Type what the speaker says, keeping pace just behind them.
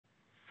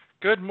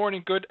Good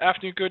morning, good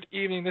afternoon, good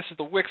evening. This is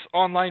the WiX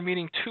Online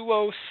Meeting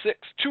 206.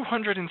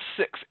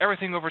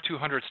 Everything over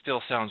 200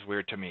 still sounds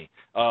weird to me.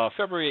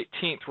 February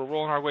 18th, we're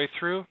rolling our way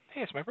through.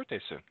 Hey, it's my birthday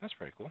soon. That's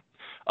pretty cool.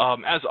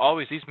 As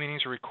always, these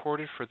meetings are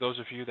recorded for those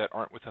of you that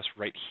aren't with us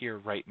right here,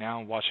 right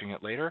now, watching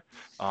it later.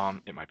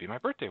 It might be my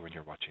birthday when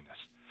you're watching this.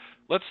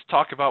 Let's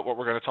talk about what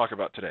we're going to talk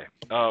about today.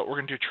 We're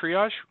going to do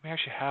triage. We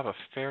actually have a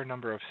fair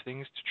number of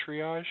things to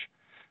triage.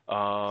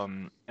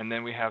 And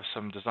then we have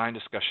some design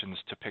discussions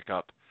to pick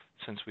up,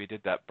 since we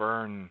did that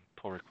burn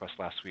pull request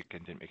last week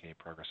and didn't make any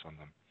progress on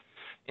them.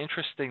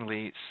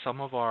 Interestingly,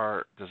 some of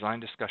our design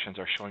discussions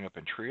are showing up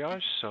in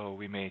triage, so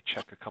we may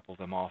check a couple of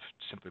them off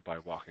simply by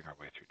walking our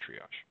way through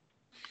triage.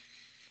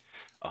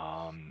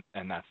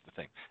 And that's the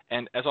thing.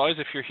 And as always,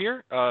 if you're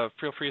here,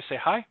 feel free to say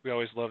hi. We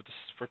always love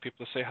for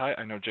people to say hi.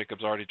 I know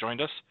Jacob's already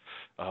joined us.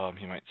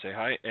 He might say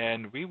hi.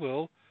 And we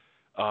will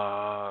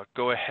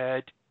go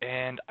ahead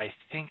and I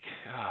think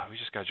we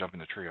just got to jump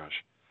into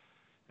triage.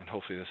 And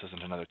hopefully this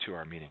isn't another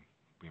 2-hour meeting.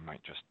 We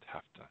might just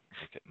have to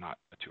make it not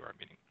a 2-hour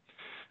meeting.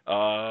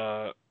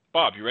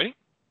 Bob, you ready?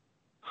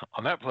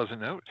 On that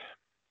pleasant note,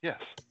 yes.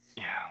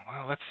 Yeah,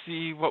 well, let's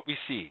see what we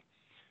see.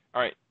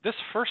 All right, this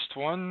first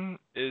one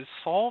is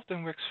solved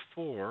in WiX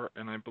 4,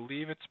 and I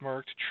believe it's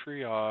marked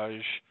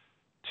triage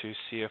to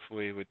see if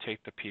we would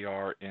take the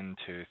PR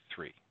into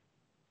 3.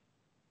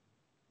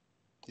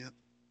 Yep.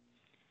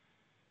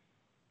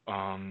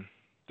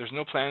 There's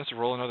no plans to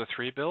roll another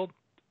 3 build.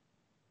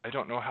 I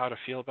don't know how to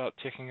feel about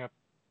taking a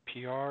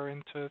PR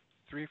into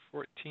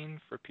 3.14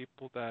 for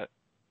people that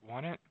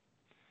want it,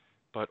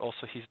 but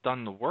also he's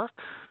done the work,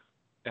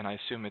 and I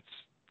assume it's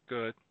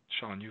good.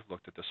 Sean, you've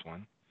looked at this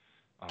one.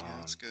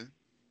 Yeah, it's good.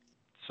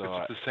 So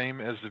is it the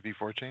same as the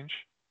V4 change?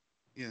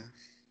 Yeah.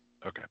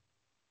 Okay.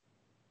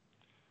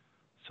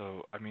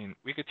 So, I mean,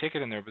 we could take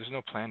it in there, but there's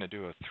no plan to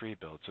do a 3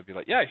 build. So it'd be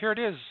like, yeah, here it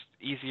is.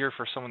 Easier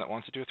for someone that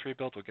wants to do a 3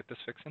 build. We'll get this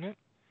fix in it.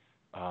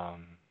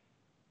 And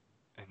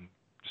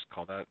just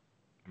call that.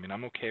 I mean,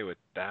 I'm okay with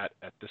that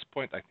at this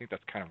point. I think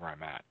that's kind of where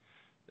I'm at.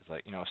 It's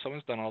like, if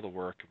someone's done all the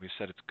work and we've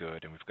said it's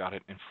good and we've got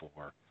it in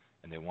 4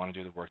 and they want to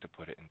do the work to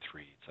put it in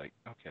 3, it's like,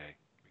 okay,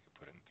 we could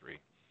put it in 3.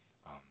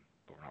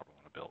 But we're not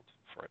rolling a build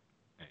for it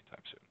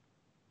anytime soon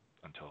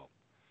until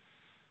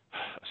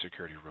a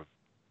security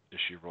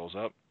issue rolls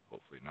up,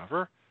 hopefully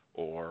never,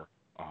 or,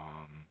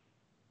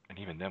 and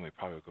even then we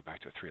probably would go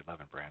back to a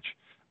 3.11 branch.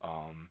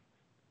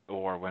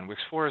 Or when WiX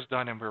 4 is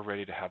done and we're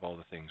ready to have all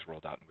the things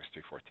rolled out in WiX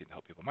 3.14 to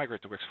help people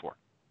migrate to WiX 4,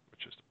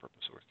 which is the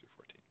purpose of WiX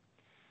 3.14.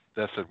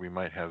 That said, we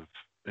might have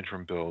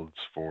interim builds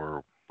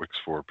for WiX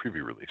 4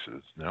 preview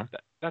releases, no?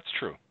 That's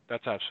true.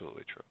 That's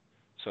absolutely true.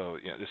 So,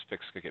 this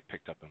fix could get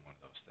picked up in one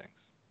of those things.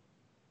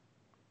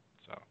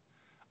 So,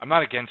 I'm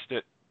not against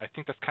it. I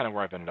think that's kind of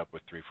where I've ended up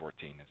with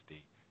 3.14 is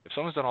if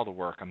someone's done all the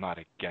work, I'm not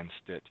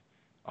against it,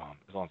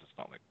 as long as it's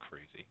not like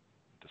crazy.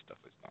 This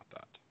definitely is not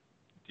that.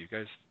 Do you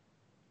guys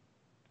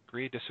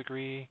agree,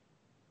 disagree?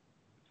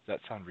 Does that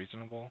sound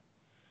reasonable?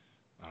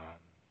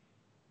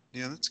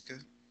 Yeah, that's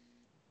good.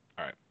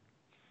 All right.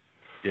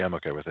 Yeah, I'm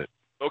okay with it.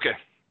 Okay.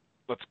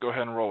 Let's go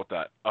ahead and roll with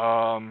that.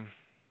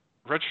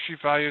 Registry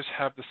values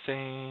have the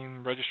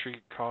same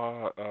registry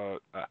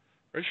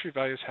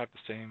values have the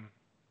same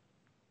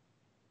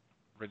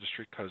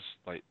registry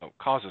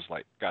causes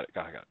light. Got it.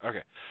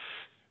 Okay.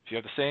 If you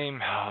have the same,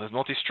 there's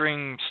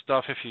multi-string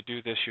stuff. If you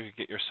do this, you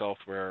get yourself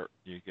where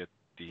you get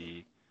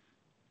the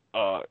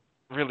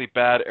really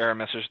bad error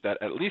message that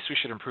at least we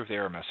should improve the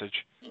error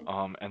message.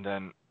 And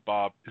then,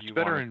 Bob, it's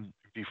better in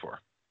V4.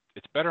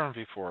 It's better in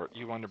V4.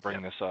 You want to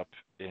bring this up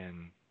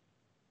in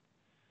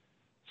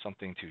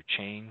something to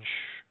change?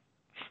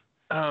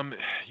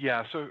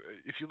 Yeah, so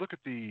if you look at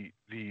the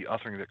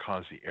authoring that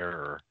caused the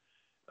error,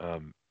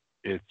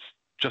 it's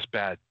just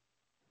bad.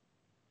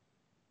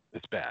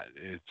 It's bad.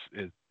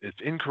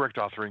 It's incorrect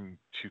authoring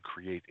to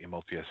create a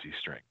multi-SC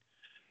string.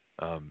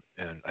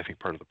 And I think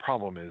part of the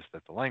problem is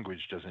that the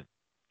language doesn't,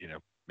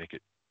 make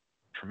it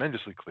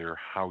tremendously clear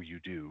how you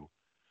do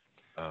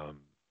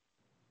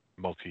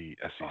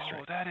multi-SC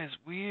string. Oh, that is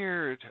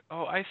weird.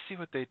 Oh, I see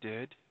what they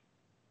did.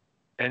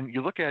 And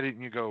you look at it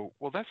and you go,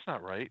 well, that's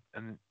not right.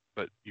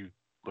 But you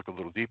look a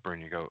little deeper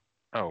and you go,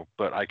 oh,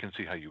 but I can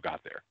see how you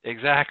got there.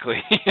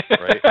 Exactly.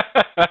 Right?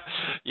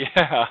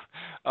 Yeah.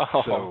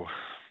 Oh. So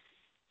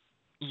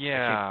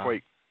yeah. I can't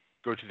quite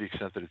go to the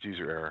extent that it's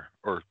user error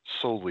or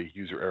solely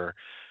user error.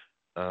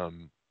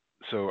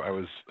 So I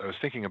was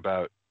thinking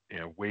about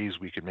ways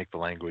we could make the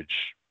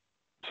language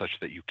such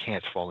that you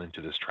can't fall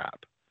into this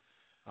trap.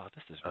 Oh,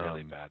 this is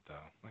really bad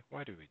though. Like,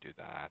 why do we do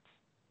that?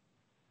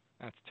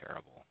 That's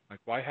terrible. Like,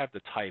 why have the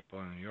type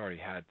when you already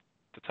had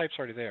the type's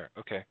already there?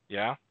 Okay,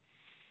 yeah.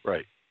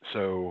 Right.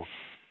 So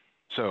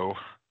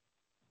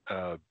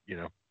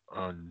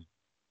on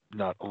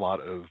not a lot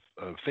of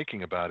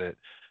thinking about it,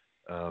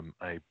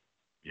 I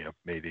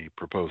made a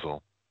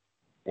proposal.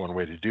 One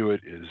way to do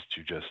it is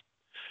to just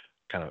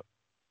kind of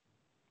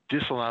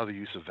disallow the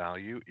use of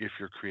value if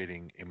you're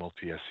creating a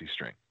multi-SC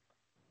string.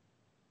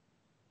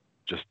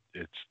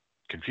 It's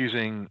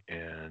confusing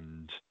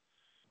and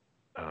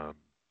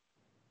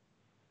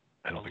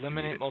I don't think we need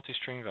eliminate it.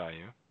 multi-string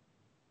value,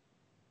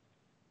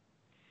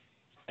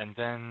 and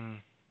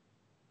then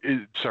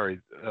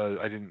Sorry,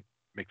 I didn't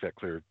make that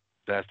clear.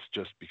 That's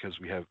just because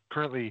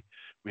currently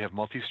we have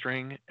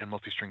multi-string and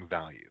multi-string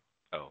value,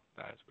 oh,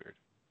 that is weird.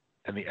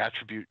 and the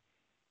attribute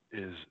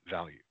is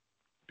value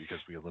because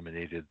we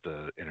eliminated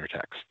the inner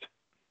text.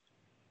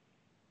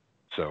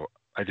 So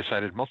I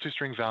decided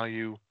multi-string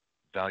value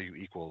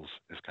equals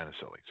is kind of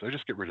silly. So I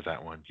just get rid of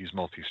that one, use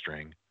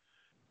multi-string,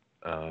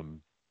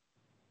 and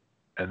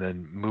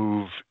then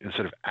move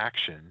instead of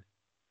action,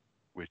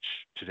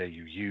 which today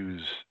you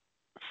use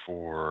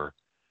for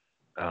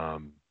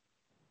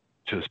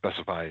to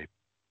specify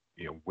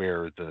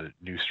where the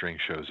new string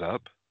shows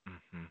up.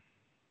 Mm-hmm.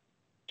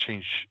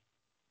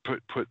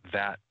 Put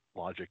that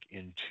logic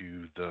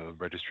into the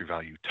registry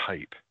value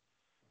type,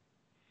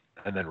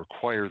 and then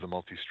require the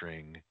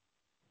multi-string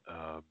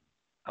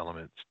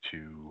elements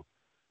to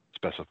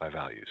specify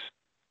values.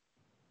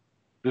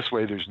 This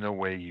way, there's no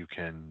way you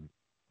can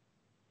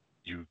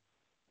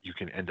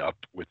end up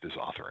with this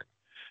authoring.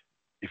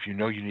 If you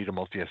know you need a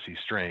multi-SC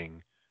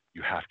string,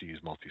 you have to use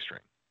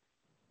multi-string.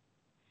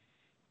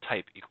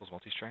 Type equals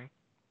multi-string,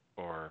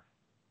 or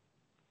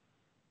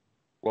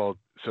Well,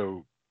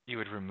 so you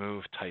would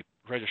remove type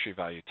registry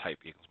value type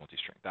equals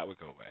multi-string. That would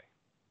go away.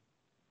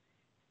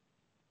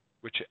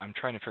 Which I'm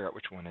trying to figure out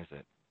which one is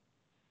it.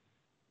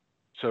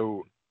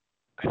 So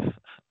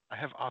I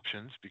have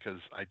options because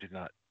I did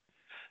not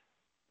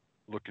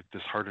look at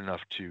this hard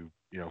enough to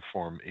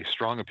form a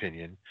strong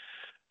opinion.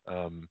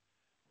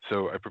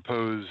 So I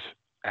propose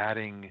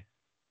adding.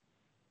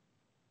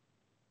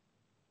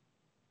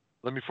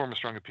 Let me form a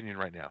strong opinion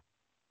right now.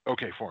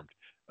 Okay, formed.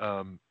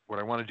 What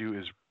I want to do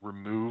is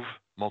remove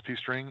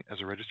multi-string as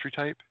a registry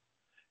type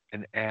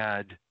and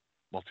add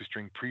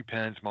multi-string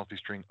prepend,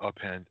 multi-string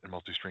append, and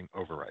multi-string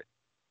overwrite.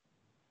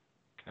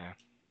 Okay.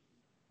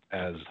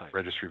 As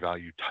registry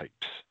value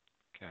types.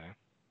 Okay.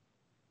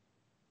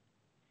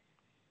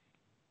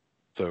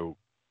 So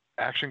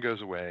action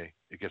goes away.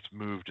 It gets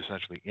moved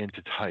essentially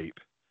into type.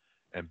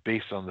 And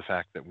based on the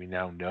fact that we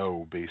now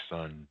know based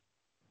on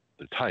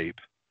the type,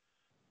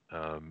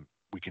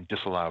 we can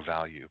disallow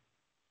value.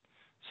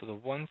 So the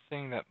one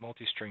thing that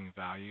multi-string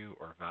value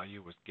or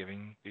value was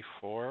giving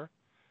before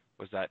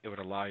was that it would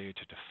allow you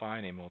to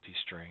define a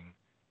multi-string,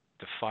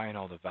 define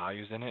all the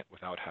values in it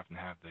without having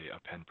to have the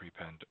append,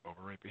 prepend,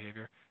 overwrite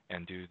behavior,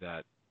 and do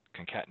that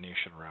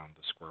concatenation around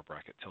the square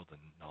bracket tilde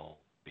null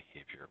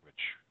behavior,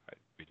 which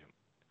we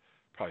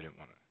probably didn't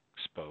want to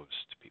expose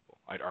to people.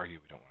 I'd argue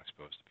we don't want to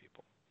expose to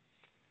people.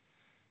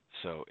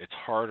 So it's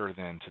harder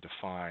then to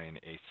define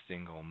a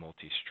single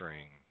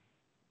multi-string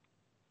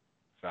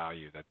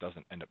value that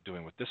doesn't end up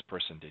doing what this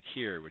person did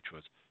here, which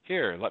was,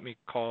 here, let me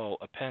call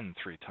append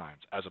 3 times,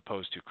 as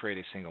opposed to create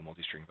a single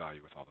multi-string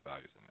value with all the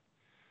values in it.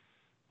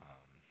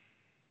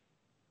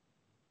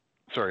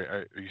 Sorry,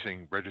 are you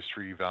saying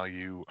registry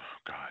value? Oh,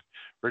 God.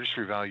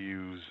 Registry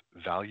values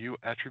value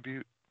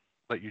attribute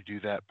let you do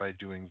that by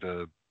doing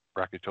the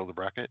bracket tilde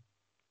bracket?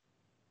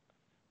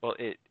 Well,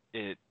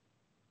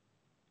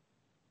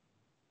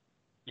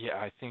 yeah,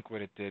 I think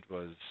what it did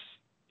was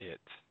it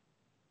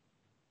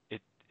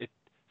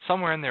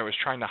somewhere in there was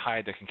trying to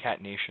hide the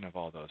concatenation of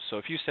all those. So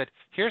if you said,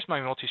 here's my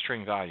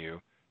multi-string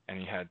value,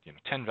 and you had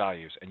 10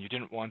 values, and you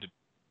didn't want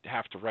to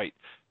have to write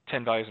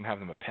 10 values and have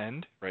them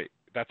append, right?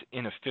 That's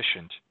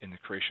inefficient in the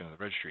creation of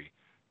the registry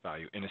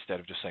value. And instead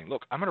of just saying,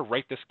 look, I'm going to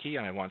write this key,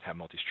 and I want to have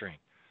multi-string.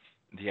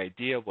 The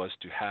idea was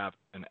to have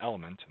an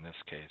element, in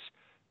this case,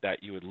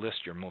 that you would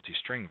list your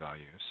multi-string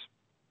values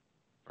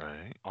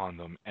on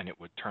them, and it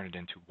would turn it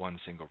into one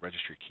single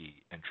registry key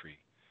entry,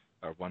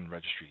 or one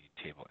registry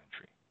table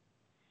entry.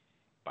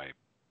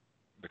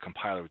 The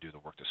compiler would do the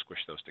work to squish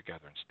those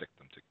together and stick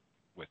them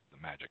with the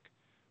magic.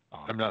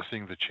 I'm not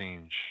seeing the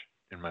change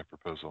in my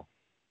proposal.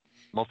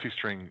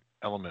 Multi-string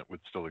element would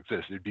still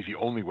exist. It'd be the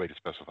only way to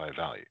specify a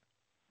value.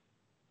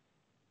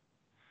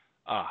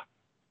 Ah.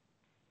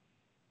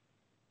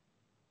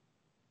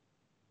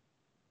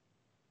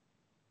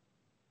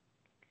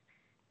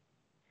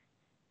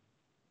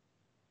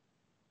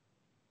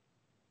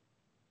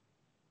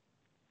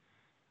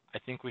 I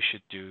think we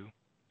should do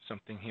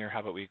something here.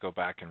 How about we go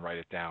back and write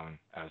it down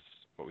as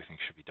what we think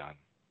should be done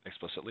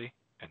explicitly,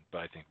 but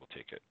I think we'll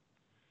take it.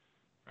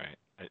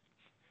 Right?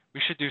 We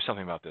should do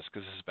something about this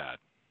because this is bad,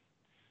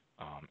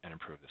 and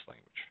improve this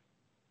language.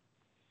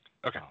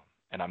 Okay.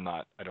 And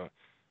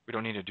we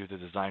don't need to do the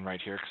design right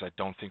here because I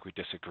don't think we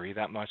disagree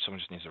that much. Someone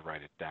just needs to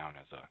write it down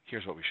as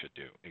here's what we should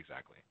do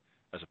exactly,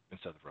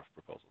 instead of a rough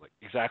proposal. Like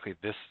exactly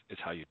this is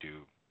how you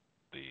do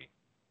the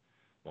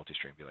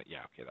multi-string. Be like,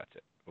 yeah, okay, that's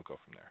it. We'll go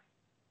from there.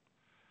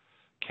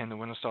 Can the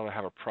Windows installer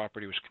have a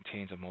property which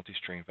contains a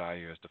multi-string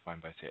value as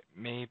defined by say?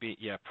 Maybe,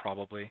 yeah,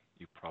 probably.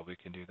 You probably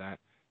can do that.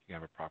 You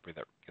can have a property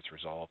that gets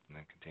resolved and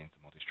then contains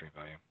the multi-string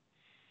value.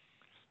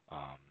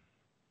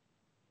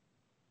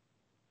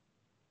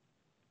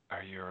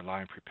 Are you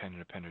allowing prepend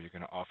and append? Are you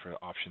going to offer an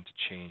option to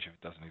change if it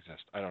doesn't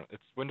exist?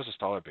 It's Windows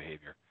installer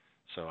behavior,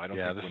 so I don't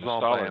think this Windows is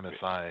all installer by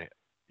MSI.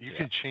 You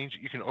can change.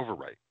 You can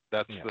overwrite.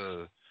 That's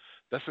the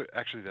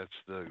Actually that's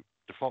the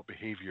default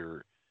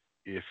behavior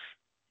if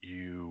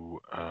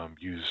you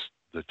use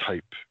the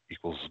type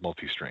equals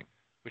multi-string.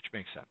 Which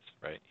makes sense,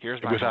 right?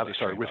 Here's my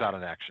multi-string without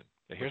value. an action.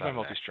 Yeah, here's my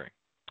multi-string,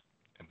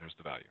 and there's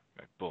the value.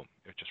 Right? Boom,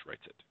 it just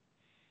writes it.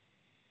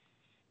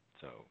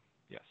 So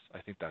yes, I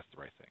think that's the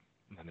right thing.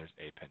 And then there's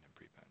append and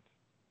prepend.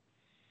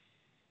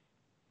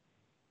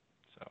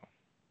 So,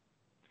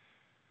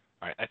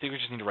 all right, I think we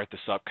just need to write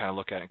this up, kind of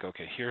look at it and go,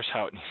 okay, here's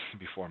how it needs to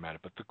be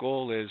formatted. But the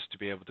goal is to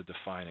be able to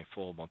define a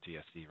full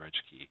multi-SD reg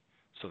key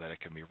so that it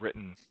can be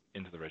written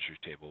into the registry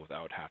table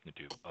without having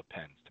to do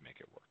appends to make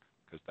it work,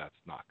 because that's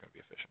not going to be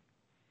efficient.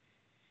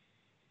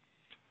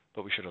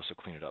 But we should also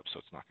clean it up so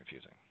it's not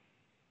confusing.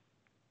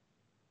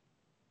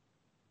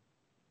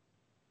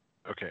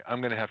 Okay, I'm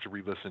going to have to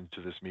re-listen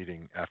to this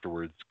meeting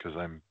afterwards because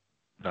I'm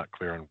not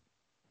clear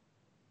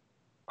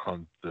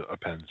on the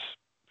appends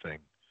thing.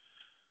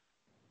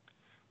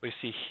 We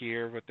see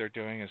here what they're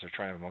doing is they're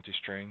trying to have a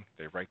multi-string.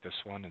 They write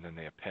this one, and then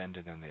they append,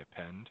 and then they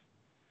append.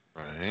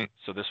 Right.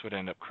 So this would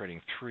end up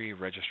creating 3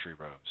 registry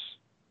rows.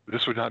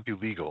 This would not be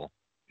legal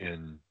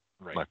in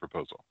my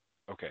proposal.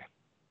 Okay.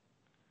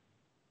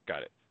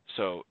 Got it.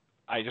 So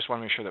I just want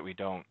to make sure that we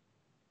don't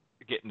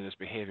get into this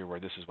behavior where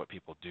this is what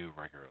people do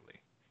regularly,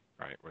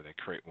 right? Where they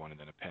create one and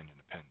then append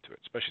to it,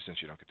 especially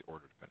since you don't get the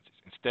order dependencies.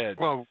 Instead,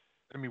 well,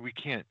 I mean, we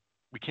can't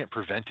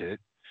prevent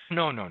it.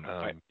 No.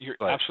 You're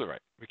absolutely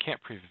right. We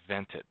can't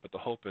prevent it, but the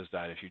hope is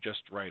that if you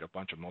just write a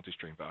bunch of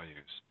multi-string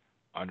values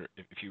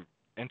if you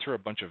enter a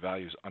bunch of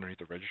values underneath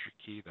the registry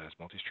key that is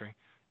multi-string,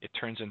 it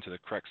turns into the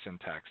correct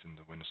syntax in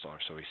the Windows installer.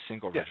 So a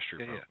single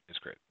registry row is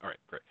great. All right,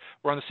 great.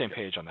 We're on the same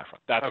page on that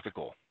front. That's the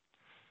goal.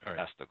 All right.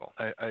 That's the goal.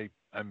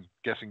 I'm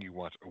guessing you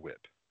want a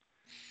whip.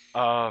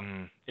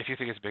 If you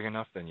think it's big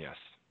enough, then yes.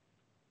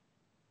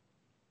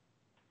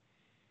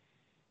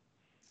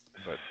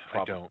 But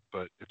I don't,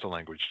 but it's a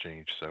language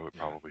change, so it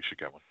probably should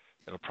get one.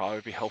 It'll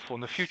probably be helpful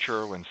in the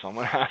future when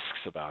someone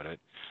asks about it.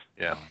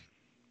 Yeah.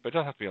 But it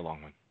doesn't have to be a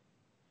long one.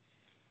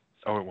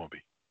 So, it won't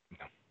be.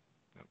 No.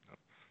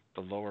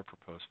 The lower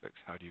proposed fix,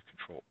 how do you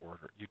control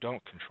order? You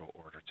don't control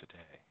order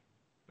today.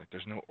 Like,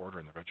 there's no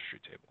order in the registry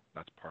table.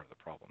 That's part of the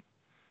problem.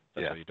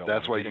 That's why you don't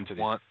that's why you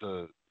want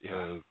the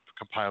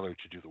compiler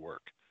to do the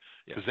work,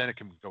 because then it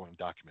can go in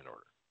document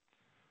order.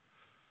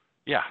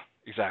 Yeah,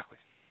 exactly.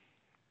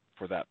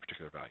 For that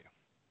particular value.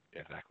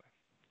 Yeah. Exactly.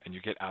 And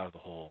you get out of the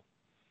whole,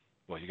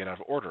 you get out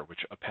of order,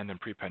 which append and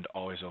prepend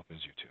always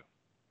opens you to.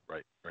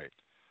 Right.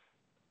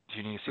 Do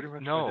you need to see? Pretty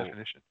much No, by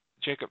definition.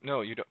 Jacob.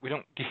 No, you don't. We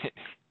don't get.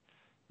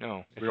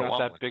 No, it's not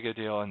that big a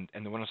deal, and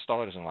the Windows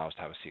installer doesn't allow us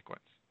to have a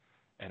sequence.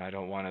 And I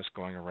don't want us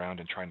going around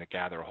and trying to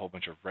gather a whole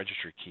bunch of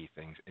registry key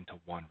things into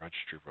one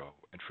registry row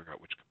and figure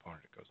out which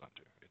component it goes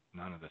onto.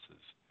 None of this is.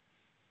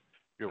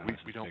 We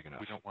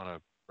don't want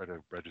to write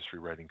a registry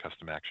writing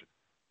custom action.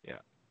 Yeah,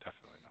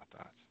 definitely not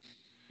that.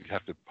 We'd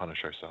have to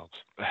punish ourselves.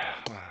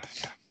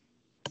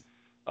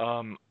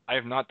 I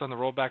have not done the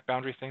rollback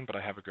boundary thing, but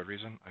I have a good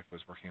reason. I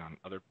was working on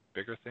other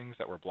bigger things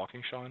that were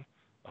blocking Sean.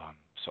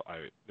 So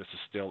this is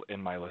still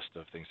in my list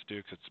of things to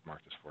do because it's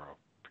marked as 4.0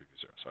 preview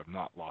 0. So I've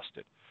not lost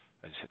it.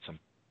 I just hit some,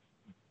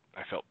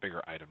 I felt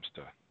bigger items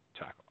to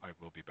tackle. I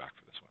will be back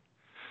for this one.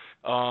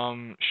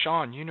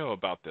 Sean, you know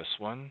about this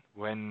one.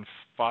 When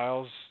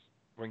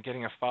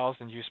getting a files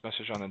in use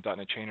message on the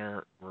 .NET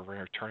chainer, we're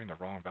returning the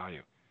wrong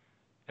value.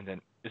 And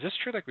then, is this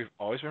true? Like we've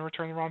always been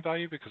returning the wrong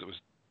value because it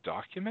was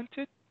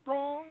documented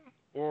wrong,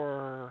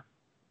 or?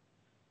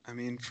 I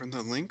mean, from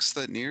the links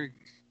that Nir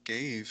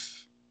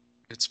gave,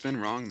 it's been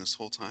wrong this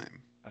whole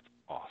time. That's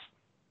awesome.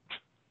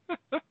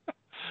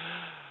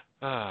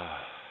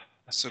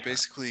 So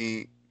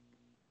basically,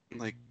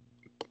 like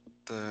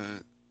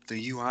the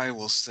UI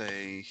will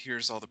say,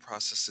 here's all the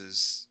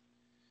processes.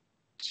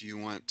 Do you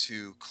want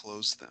to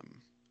close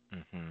them?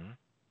 Mm-hmm.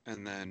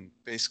 And then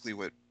basically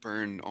what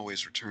burn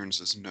always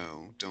returns is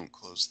no, don't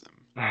close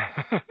them.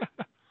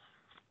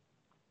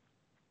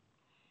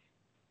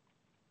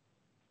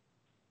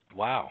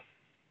 Wow.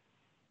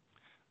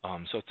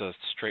 So it's a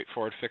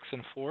straightforward fix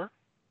in 4?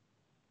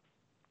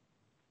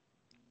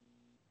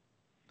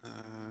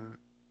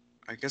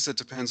 I guess it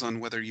depends on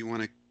whether you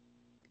want to.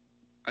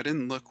 I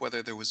didn't look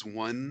whether there was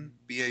one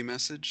BA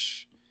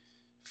message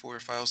for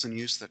files in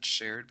use that's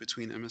shared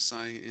between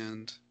MSI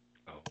and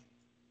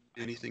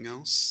anything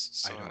else.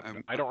 So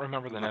I don't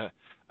remember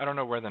I don't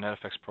know where the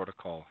NetFX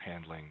protocol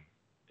handling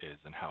is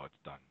and how it's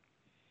done.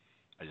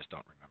 I just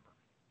don't remember.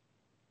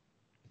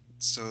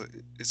 So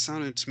it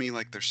sounded to me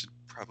like there should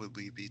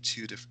probably be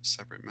 2 different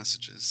separate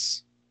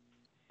messages.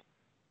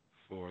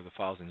 For the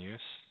files in use?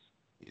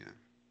 Yeah.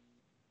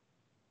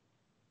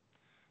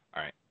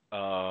 All right.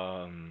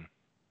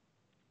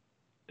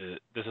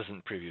 This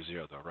isn't preview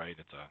 0 though, right?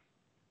 It's a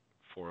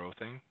 4.0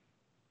 thing?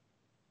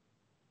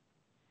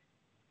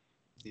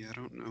 Yeah, I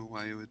don't know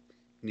why it would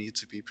need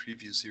to be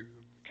preview 0.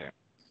 Okay.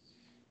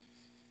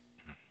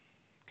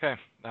 Okay.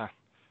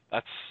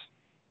 That's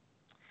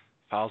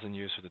files in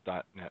use with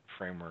the .NET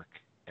framework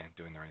and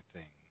doing the right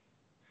thing.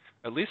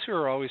 At least we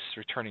were always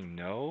returning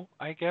no,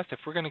 I guess. If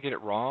we're going to get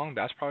it wrong,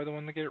 that's probably the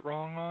one to get it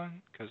wrong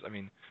on. Because, I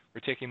mean,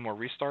 we're taking more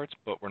restarts,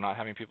 but we're not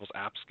having people's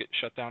apps get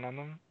shut down on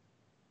them.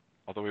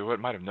 Although we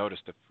might have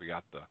noticed if we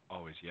got the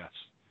always yes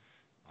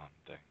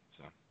thing.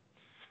 So,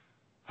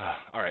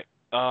 all right.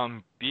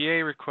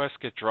 BA requests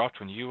get dropped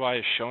when UI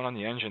is shown on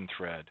the engine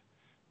thread.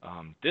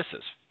 This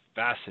is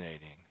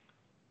fascinating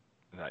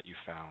that you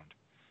found.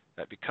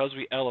 That because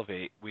we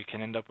elevate, we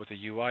can end up with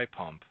a UI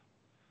pump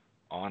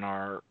on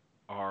our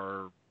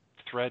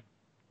thread,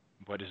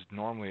 what is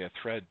normally a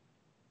thread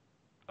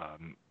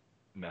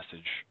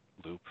message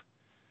loop,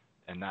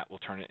 and that will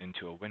turn it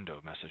into a window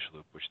message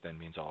loop, which then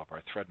means all of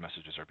our thread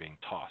messages are being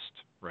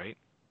tossed, right?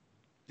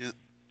 Yep.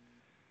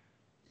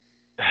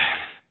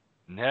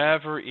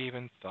 Never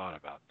even thought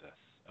about this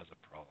as a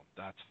problem.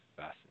 That's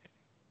fascinating.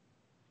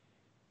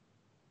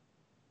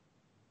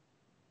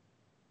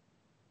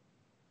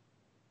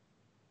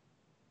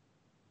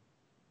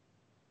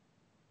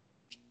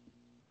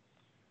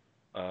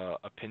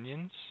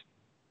 Opinions,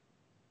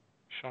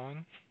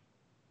 Sean?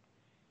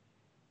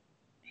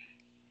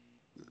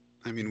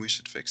 I mean, we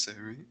should fix it,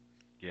 right?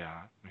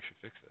 Yeah, we should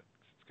fix it.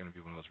 It's going to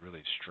be one of those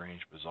really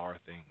strange, bizarre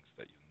things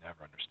that you'll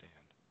never understand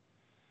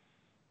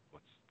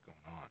what's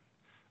going on.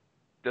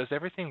 Does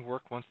everything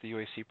work once the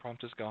UAC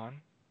prompt is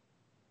gone?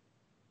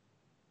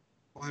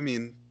 Well, I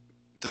mean,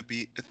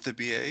 if the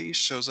BA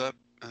shows up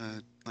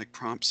like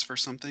prompts for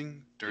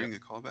something during a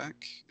callback,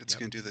 it's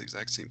going to do the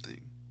exact same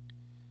thing.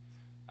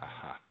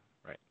 Aha,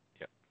 right,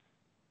 yep.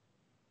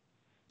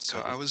 So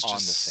Because I it's was on the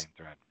just same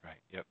thread, right,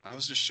 yep. I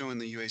was just showing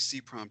the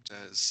UAC prompt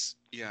as,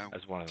 yeah,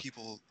 As one of the,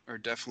 people are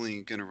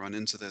definitely going to run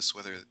into this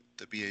whether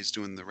the BA is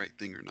doing the right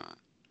thing or not.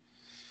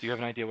 do you have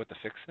an idea what the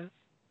fix is?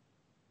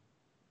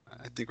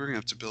 I think we're going to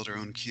have to build our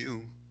own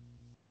queue.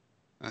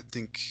 I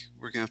think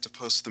we're going to have to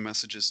post the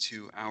messages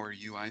to our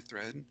UI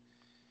thread,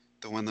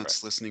 the one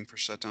that's listening for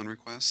shutdown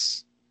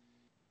requests.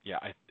 Yeah,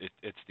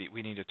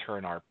 we need to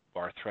turn our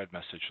thread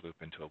message loop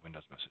into a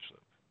Windows message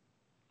loop.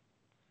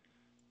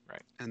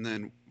 Right. And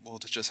then we'll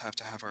just have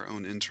to have our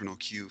own internal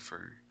queue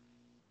for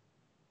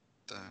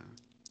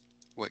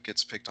what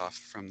gets picked off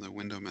from the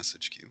window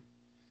message queue.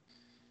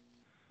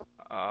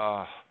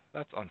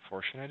 That's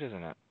unfortunate,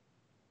 isn't it?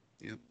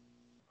 Yep.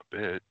 A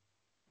bit.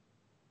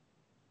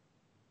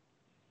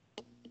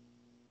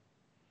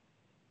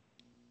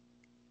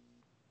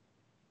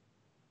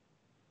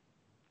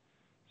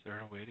 Is there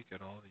a way to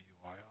get all the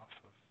UI off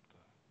of the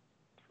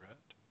thread?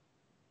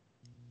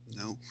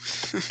 No,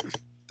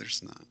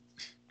 there's not.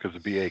 Because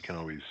the BA can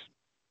always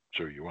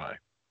show UI.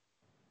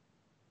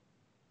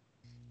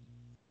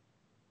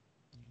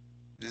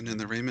 And in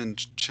the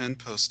Raymond Chen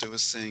post, it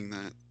was saying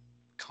that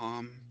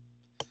COM,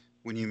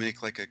 when you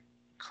make like a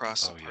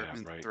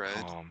cross-department thread.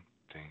 COM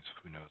things,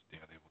 who knows? Yeah,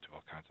 they will do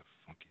all kinds of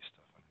funky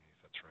stuff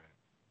underneath. That's right.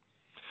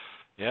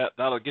 Yeah,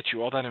 that'll get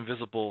you. All that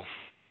invisible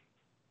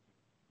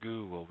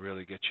goo will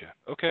really get you.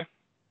 Okay.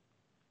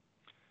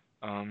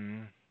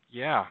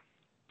 Yeah.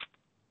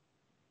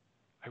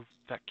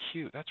 That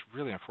queue, that's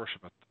really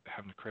unfortunate about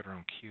having to create our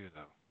own queue,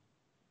 though.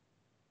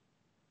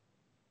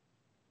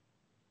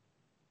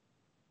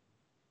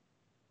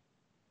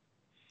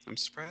 I'm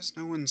surprised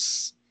no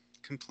one's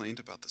complained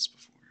about this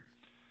before.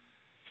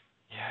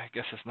 Yeah, I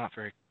guess it's not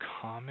very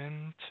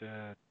common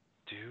to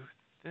do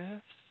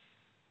this.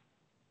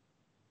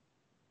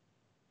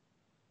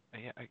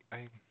 Yeah,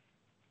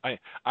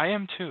 I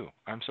am too.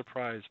 I'm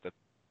surprised that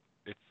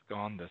it's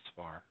gone this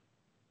far.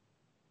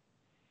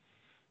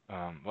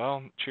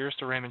 Well, cheers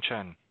to Raymond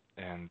Chen,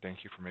 and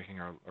thank you for making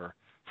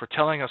for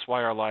telling us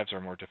why our lives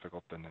are more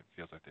difficult than it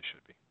feels like they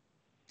should be.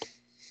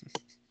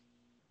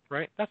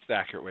 Right? That's the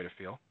accurate way to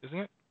feel, isn't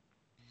it?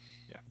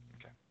 Yeah.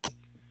 Okay.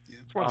 Yeah.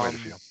 It's one way to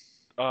feel.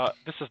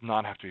 This does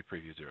not have to be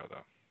preview 0,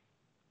 though.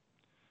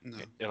 No.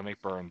 It'll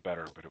make burn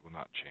better, but it will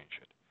not change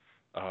it.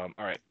 All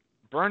right.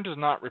 Burn does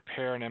not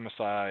repair an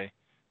MSI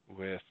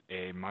with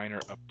a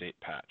minor update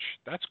patch.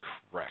 That's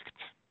correct.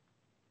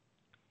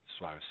 That's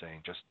why I was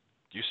saying just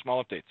use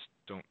small updates.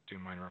 Don't do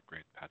minor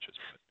upgrade patches.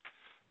 But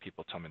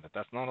people tell me that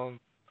that's not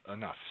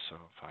enough, so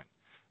fine.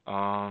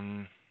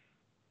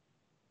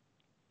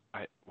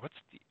 What's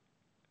the...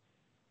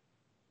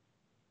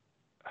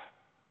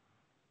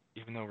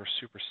 Even though we're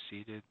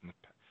superseded,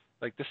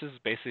 like this is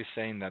basically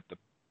saying that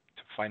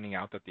finding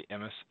out that the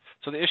MS.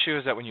 So the issue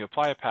is that when you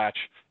apply a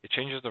patch, it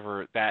changes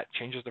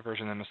changes the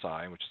version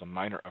MSI, which is a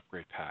minor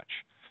upgrade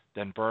patch.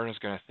 Then Burn is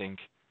going to think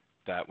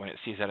that when it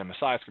sees that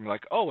MSI, it's going to be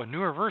like, oh, a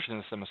newer version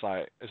of this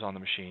MSI is on the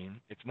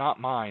machine. It's not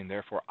mine,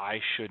 therefore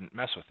I shouldn't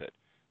mess with it,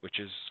 which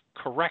is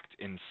correct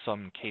in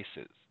some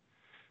cases.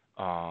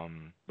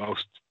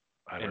 Most,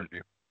 I'd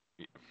argue.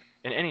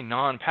 In any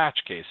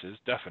non-patch cases,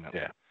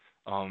 definitely. Yeah.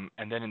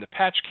 And then in the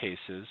patch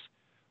cases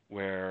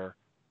where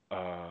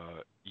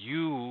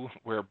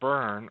where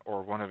Burn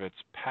or one of its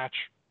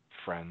patch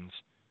friends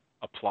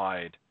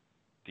applied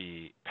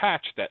the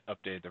patch that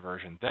updated the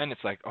version, then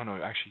it's like, oh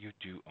no, actually you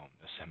do own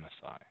this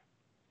MSI.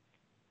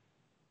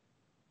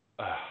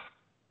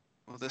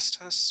 Well, this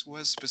test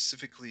was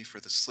specifically for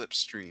the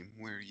slipstream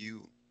where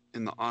you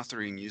in the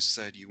authoring, you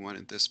said you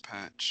wanted this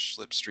patch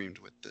slipstreamed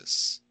with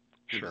this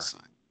Sure.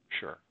 MSI.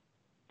 Sure.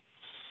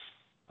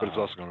 But it's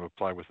also going to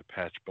apply with the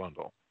patch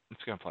bundle.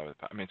 It's going to apply with.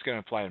 I mean, it's going to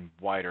apply in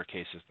wider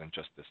cases than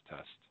just this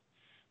test.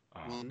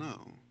 Well,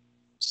 no.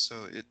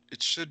 So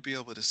it should be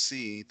able to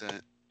see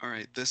that, all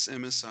right, this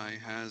MSI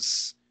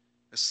has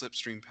a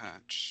slipstream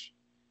patch.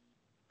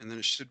 And then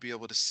it should be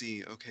able to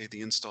see, okay,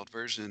 the installed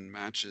version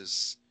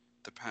matches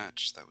the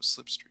patch that was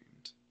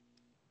slipstreamed,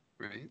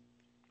 right?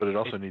 But it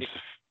also needs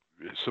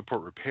to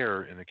support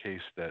repair in the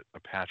case that a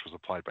patch was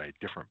applied by a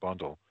different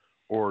bundle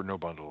or no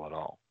bundle at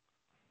all.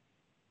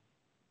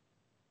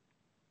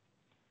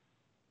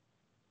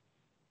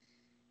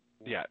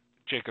 Yeah,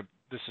 Jacob,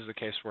 this is a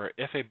case where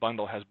if a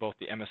bundle has both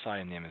the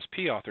MSI and the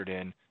MSP authored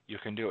in, you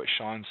can do what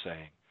Sean's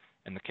saying.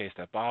 And the case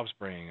that Bob's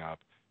bringing up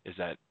is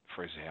that,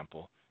 for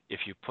example,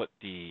 if you put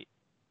the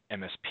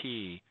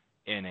MSP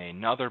in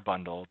another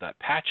bundle that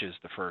patches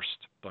the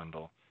first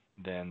bundle,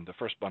 then the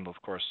first bundle,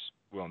 of course,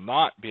 will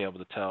not be able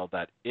to tell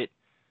that it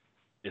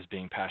is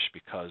being patched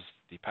because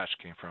the patch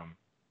came from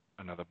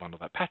another bundle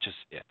that patches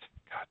it.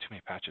 God, too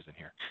many patches in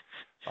here.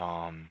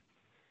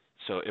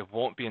 So it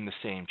won't be in the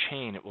same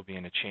chain. It will be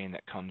in a chain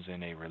that comes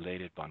in a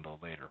related bundle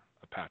later,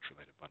 a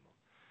patch-related bundle.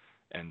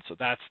 And so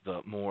that's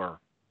the more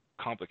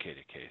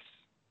complicated case.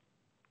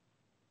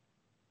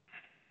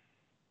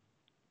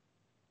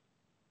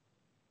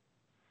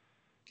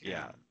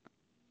 Yeah.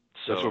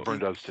 So that's what Burn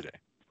does today.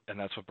 And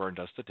that's what Burn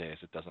does today is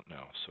it doesn't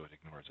know, so it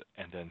ignores it.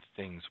 And then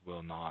things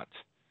will not,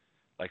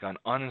 like on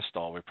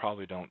uninstall, we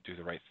probably don't do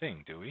the right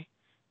thing, do we?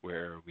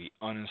 Where we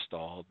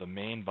uninstall, the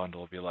main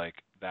bundle will be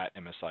like, that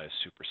MSI is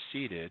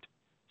superseded,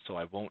 so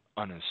I won't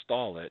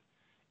uninstall it.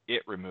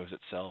 It removes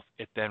itself.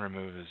 It then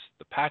removes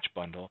the patch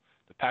bundle.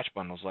 The patch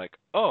bundle's like,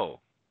 oh,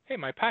 hey,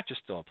 my patch is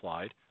still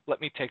applied. Let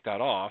me take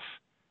that off.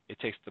 It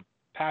takes the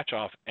patch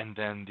off, and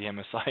then the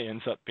MSI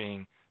ends up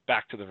being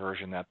back to the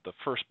version that the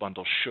first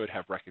bundle should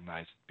have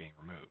recognized being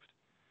removed.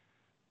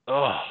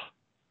 Ugh.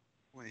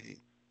 Wait.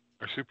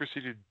 Are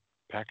superseded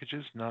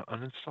packages not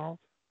uninstalled?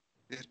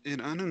 It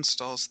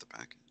uninstalls the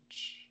package.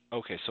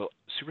 Okay, so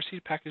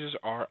superseded packages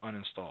are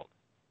uninstalled.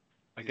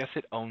 I guess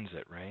it owns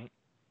it, right?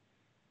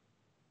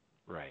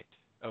 Right.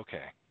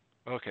 Okay.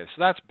 Okay, so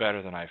that's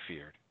better than I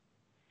feared.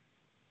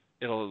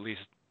 It'll at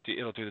least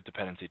it'll do the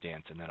dependency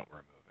dance and then it will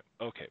remove it.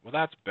 Okay, well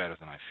that's better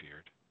than I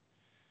feared.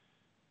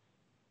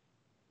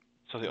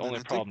 So the only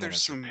problem then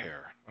is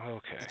repair.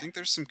 Okay. I think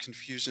there's some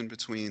confusion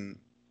between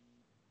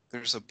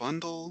there's a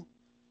bundle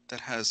that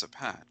has a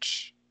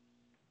patch,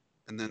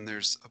 and then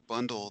there's a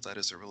bundle that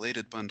is a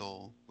related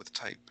bundle with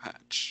type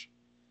patch.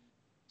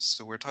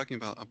 So we're talking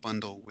about a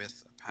bundle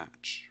with a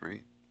patch,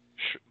 right?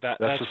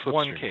 That's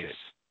one case.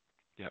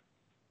 Yep.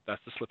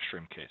 That's the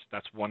slipstream case.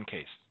 That's one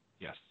case.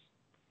 Yes.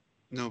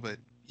 No, but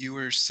you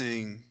were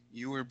saying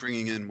you were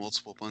bringing in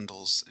multiple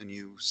bundles and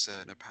you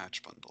said a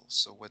patch bundle.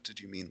 So what did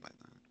you mean by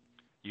that?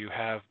 You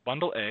have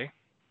bundle A,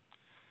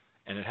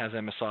 and it has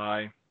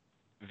MSI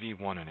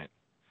v1 in it.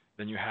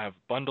 Then you have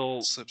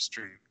bundle...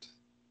 Slipstreamed.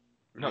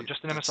 Right? No,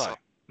 just an MSI.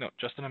 No,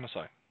 just an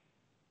MSI.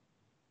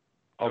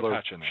 Although, no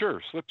patch in there.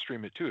 Sure,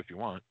 slipstream it too if you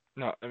want.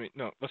 No, I mean,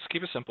 no, let's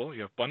keep it simple.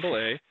 You have bundle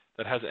A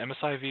that has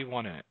MSI v1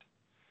 in it.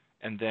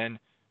 And then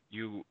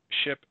you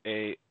ship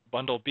a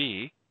bundle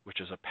B, which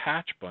is a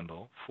patch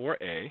bundle for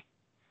A,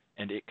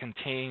 and it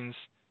contains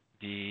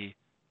the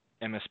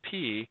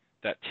MSP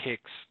that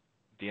takes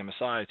the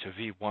MSI to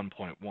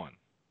v1.1.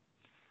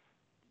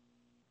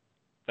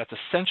 That's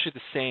essentially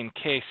the same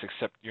case,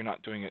 except you're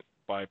not doing it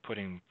by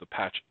putting the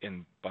patch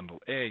in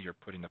bundle A, you're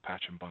putting the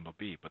patch in bundle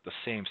B, but the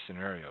same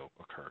scenario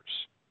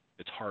occurs.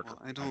 It's harder,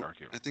 well, I'd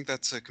argue. I think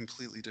that's a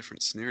completely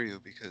different scenario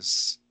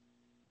because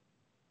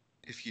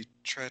if you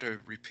try to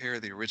repair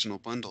the original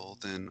bundle,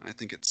 then I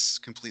think it's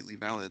completely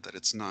valid that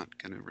it's not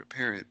going to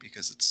repair it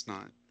because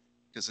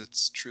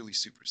it's truly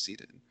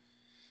superseded.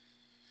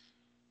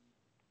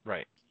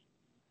 Right.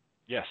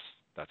 Yes,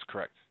 that's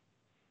correct.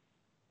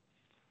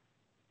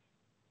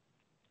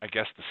 I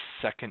guess the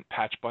second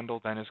patch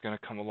bundle then is going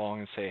to come along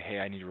and say, hey,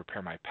 I need to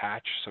repair my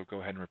patch, so go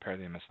ahead and repair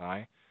the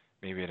MSI.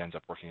 Maybe it ends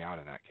up working out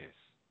in that case.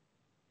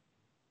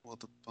 Well,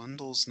 the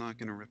bundle's not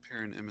going to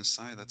repair an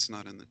MSI that's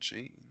not in the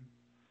chain.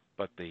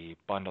 But the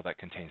bundle that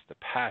contains the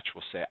patch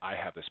will say, I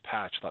have this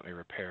patch, let me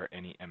repair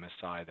any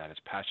MSI that is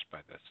patched by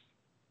this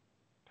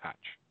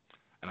patch.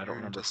 And I don't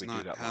remember if we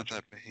do that logic. It does not have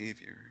that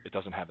behavior. It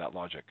doesn't have that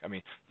logic. I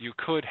mean, you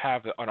could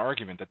have an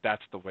argument that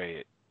that's the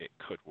way it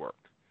could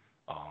work.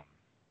 Well,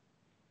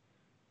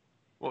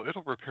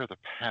 it'll repair the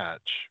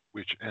patch,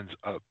 which ends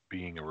up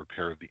being a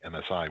repair of the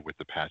MSI with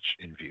the patch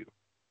in view.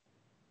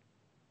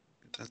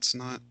 That's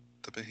not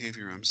the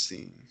behavior I'm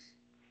seeing.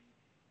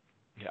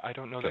 Yeah, I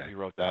don't know that we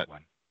wrote that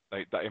one.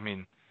 I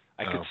mean,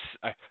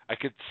 I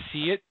could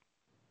see it.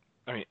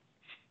 I mean,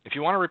 if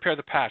you want to repair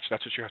the patch,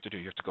 that's what you have to do.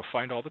 You have to go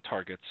find all the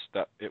targets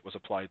that it was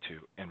applied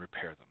to and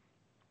repair them.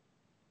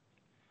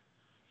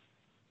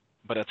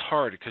 But it's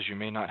hard because you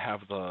may not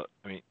have the.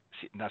 I mean,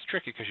 see, that's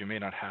tricky because you may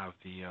not have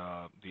the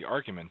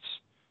arguments,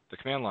 the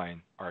command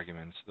line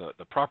arguments,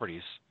 the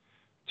properties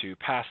to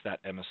pass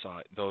that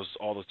MSI,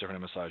 all those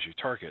different MSIs you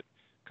target,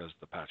 because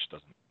the patch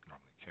doesn't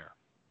normally care,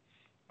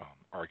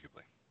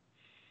 arguably,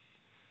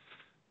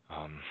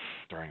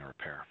 during a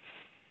repair.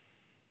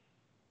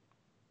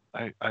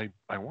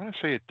 I want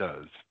to say it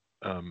does,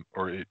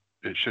 or it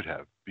should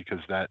have, because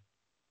that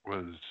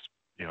was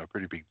a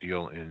pretty big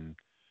deal in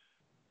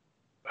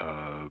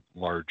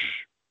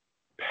large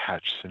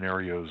patch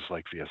scenarios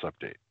like VS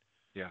Update.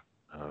 Yeah.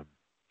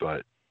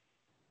 But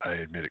I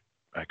admit it,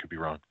 I could be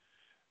wrong.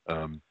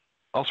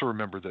 Also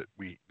remember that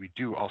we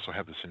do also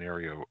have the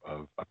scenario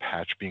of a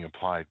patch being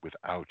applied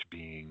without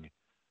being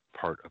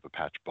part of a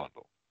patch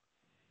bundle.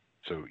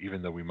 So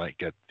even though we might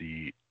get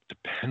the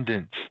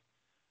dependent,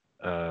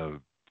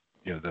 the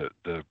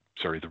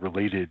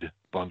related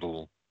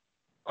bundle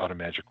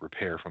automagic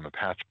repair from a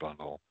patch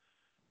bundle,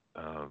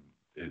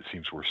 it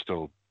seems we're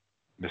still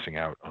missing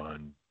out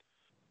on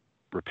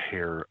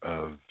repair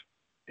of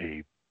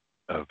an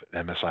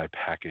MSI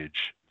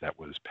package that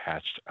was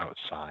patched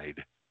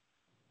outside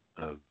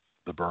of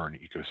the burn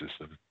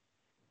ecosystem.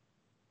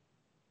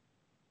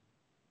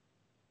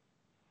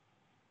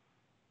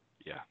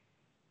 Yeah.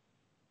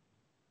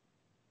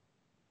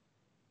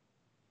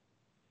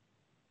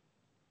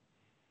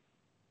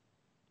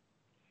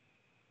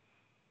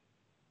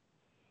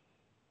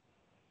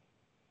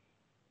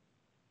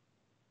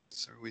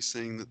 So are we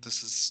saying that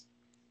this is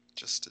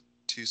just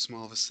too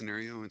small of a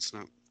scenario and it's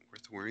not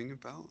worth worrying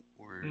about?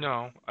 Or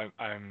No,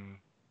 I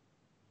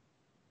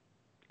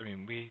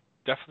mean, we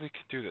definitely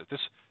could do this.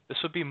 This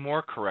would be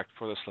more correct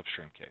for the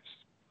slipstream case.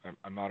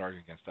 I'm not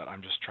arguing against that.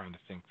 I'm just trying to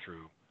think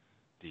through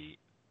the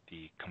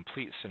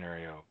complete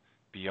scenario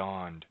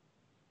beyond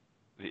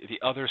the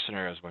other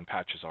scenarios when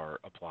patches are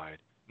applied,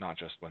 not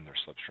just when they're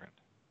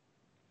slipstreamed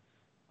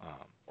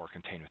or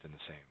contained within the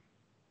same.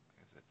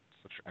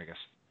 I guess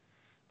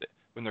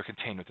when they're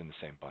contained within the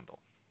same bundle.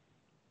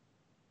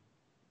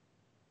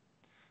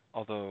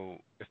 Although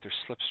if they're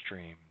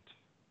slipstreamed,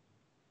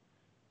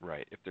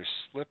 right? If they're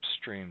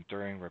slipstreamed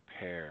during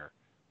repair,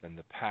 then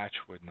the patch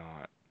would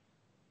not.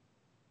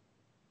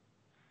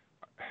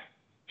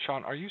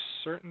 Sean, are you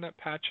certain that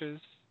patches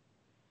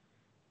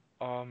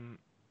aren't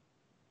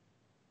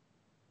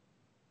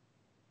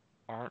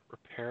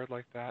repaired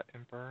like that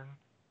in Burn?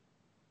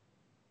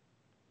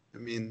 I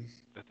mean,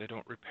 that they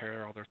don't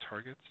repair all their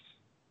targets?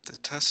 The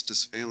test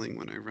is failing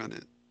when I run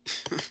it.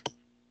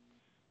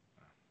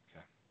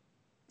 Okay.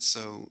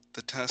 So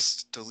the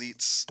test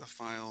deletes a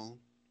file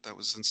that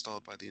was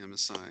installed by the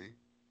MSI.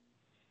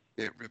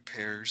 It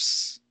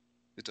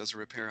does a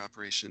repair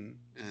operation,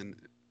 and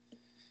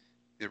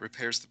it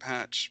repairs the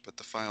patch, but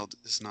the file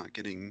is not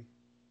getting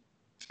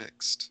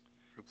fixed,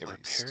 replaced. It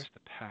repairs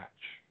the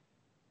patch.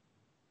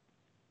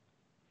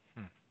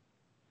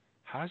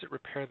 How does it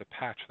repair the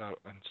patch without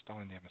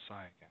installing the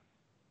MSI again?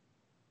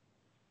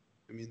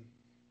 I mean,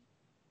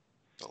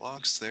 the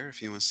log's there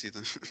if you want to see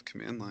the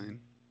command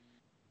line.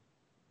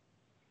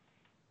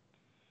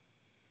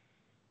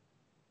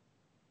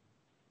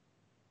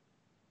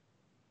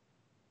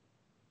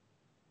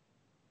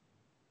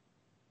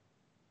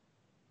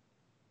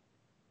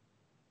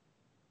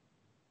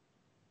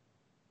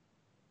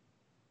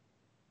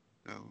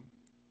 Oh,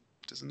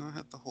 does it not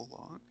have the whole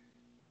log?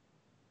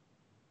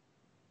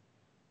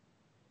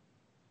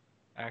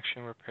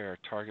 Action repair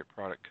target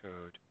product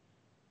code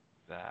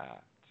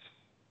that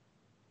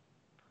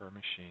per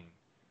machine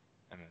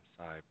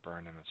MSI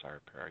burn MSI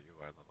repair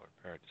UI level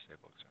repair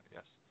disable etc.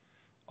 Yes,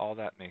 all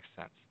that makes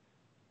sense.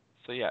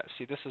 So yeah,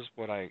 see, this is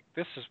what I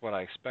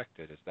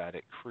expected, is that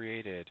it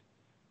created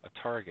a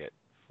target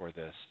for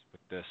this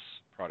with this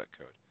product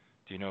code.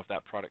 Do you know if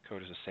that product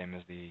code is the same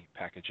as the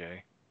package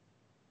A?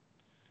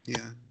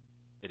 Yeah.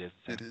 It is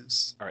the same? It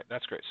is. All right,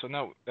 that's great. So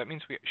now that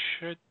means we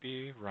should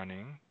be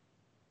running.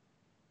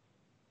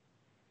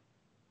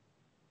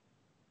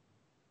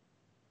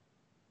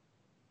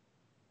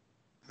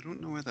 I don't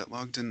know why that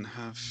log didn't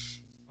have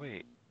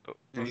Wait, but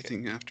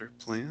anything after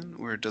plan,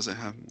 or does it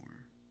have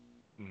more?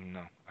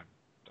 No, I'm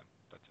done.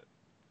 That's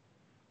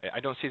it.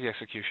 I don't see the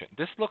execution.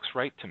 This looks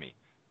right to me.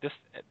 This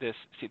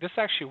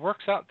actually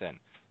works out then.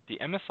 The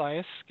MSI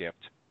is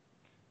skipped,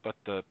 but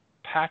the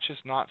patch is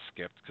not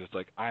skipped because it's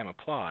like I'm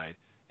applied,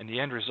 and the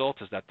end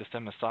result is that this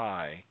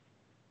MSI,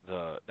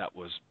 that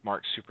was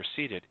marked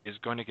superseded, is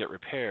going to get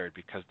repaired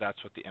because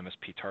that's what the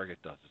MSP target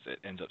does. Is it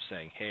ends up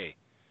saying, hey,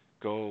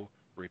 go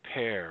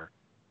repair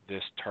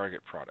this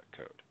target product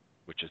code,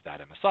 which is that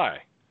MSI.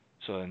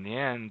 So in the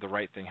end, the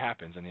right thing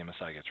happens and the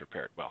MSI gets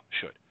repaired. Well, it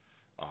should.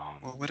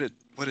 Well,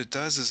 what it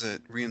does is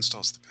it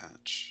reinstalls the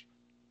patch.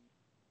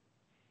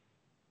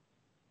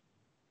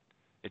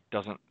 It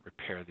doesn't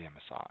repair the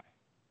MSI.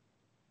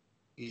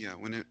 Yeah,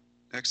 when it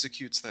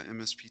executes that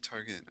MSP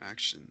target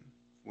action,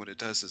 what it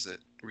does is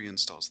it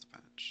reinstalls the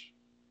patch.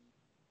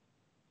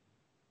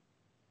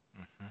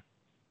 Mm-hmm.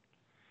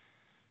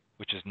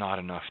 Which is not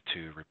enough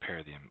to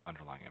repair the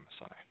underlying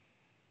MSI.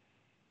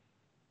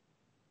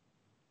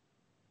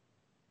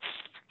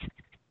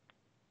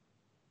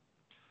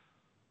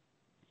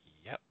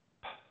 Yep.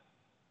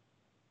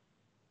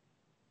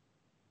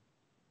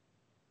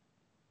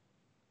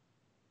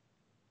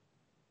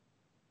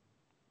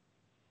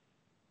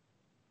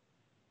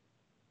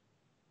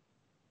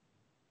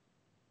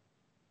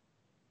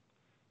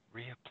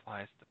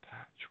 applies the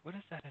patch. What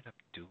does that end up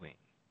doing?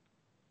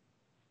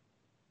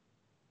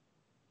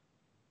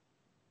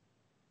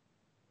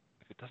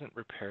 If it doesn't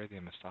repair the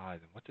MSI,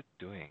 then what's it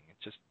doing?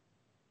 It's just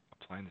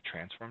applying the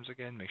transforms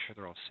again, make sure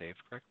they're all saved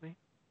correctly?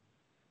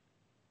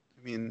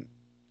 I mean,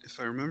 if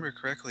I remember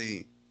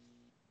correctly,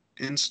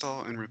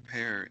 install and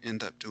repair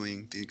end up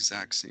doing the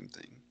exact same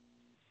thing.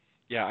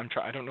 Yeah,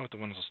 I don't know what the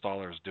Windows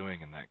installer is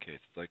doing in that case.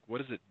 Like, what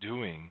is it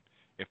doing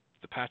if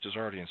the patch is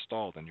already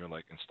installed and you're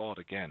like, install it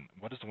again?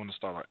 What does the Windows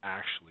installer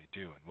actually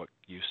do, and what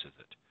use is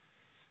it?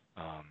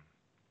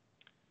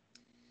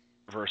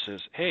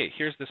 Versus, hey,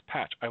 here's this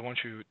patch. I want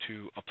you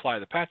to apply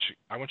the patch.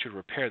 I want you to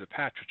repair the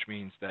patch, which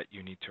means that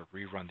you need to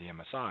rerun the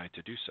MSI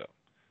to do so,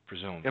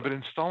 presumably. Yeah, but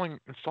installing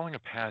a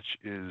patch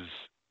is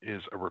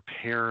a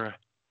repair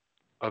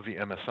of the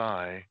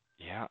MSI.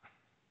 Yeah.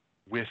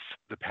 With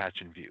the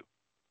patch in view.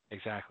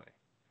 Exactly.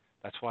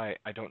 That's why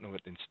I don't know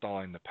what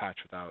installing the patch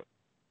without.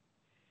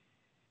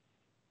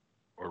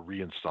 Or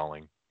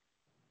reinstalling.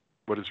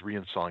 What does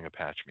reinstalling a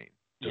patch mean?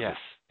 Yes,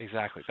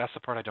 exactly. That's the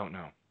part I don't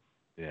know.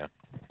 Yeah.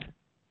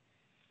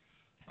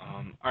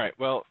 All right.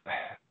 Well,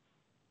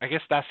 I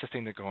guess that's the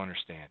thing to go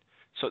understand.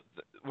 So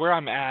where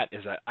I'm at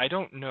is that I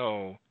don't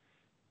know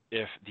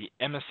if the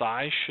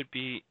MSI should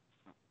be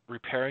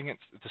repairing it.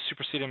 The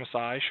superseded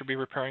MSI should be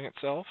repairing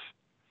itself.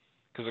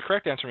 Because the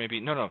correct answer may be,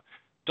 no,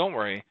 don't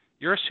worry.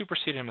 You're a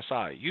superseded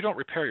MSI. You don't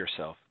repair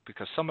yourself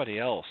because somebody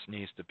else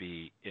needs to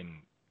be in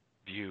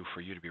view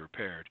for you to be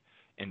repaired,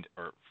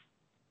 or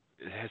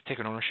has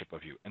taken ownership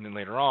of you. And then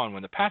later on,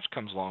 when the patch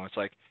comes along, it's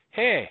like,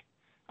 hey,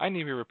 I need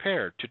to be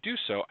repaired. To do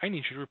so, I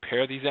need you to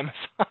repair these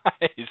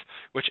MSIs,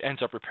 which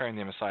ends up repairing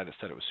the MSI that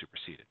said it was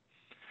superseded.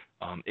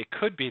 It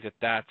could be that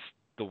that's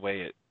the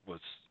way it was,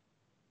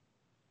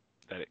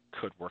 that it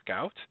could work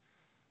out.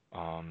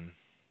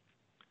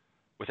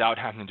 Without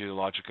having to do the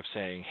logic of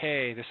saying,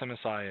 hey, this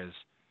MSI is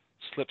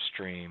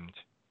slipstreamed,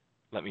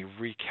 let me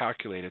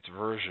recalculate its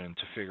version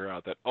to figure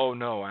out that, oh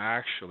no,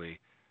 actually,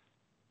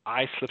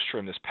 I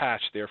slipstreamed this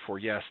patch, therefore,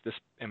 yes, this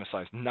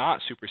MSI is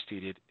not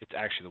superseded, it's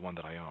actually the one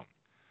that I own.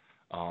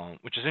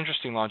 Which is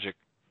interesting logic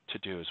to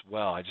do as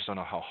well. I just don't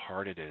know how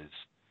hard it is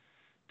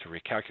to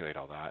recalculate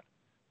all that,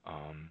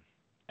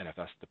 and if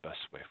that's the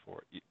best way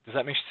for it. Does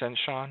that make sense,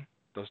 Sean?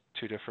 Those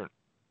two different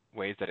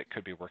ways that it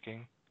could be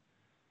working?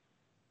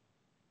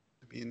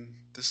 I mean,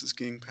 this is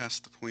getting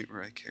past the point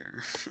where I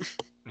care.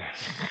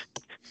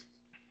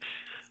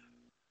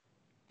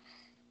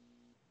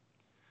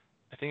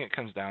 I think it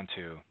comes down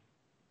to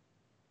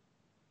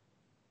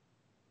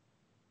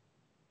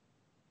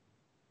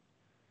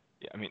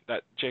I mean,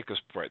 that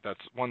Jacob's right. That's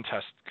one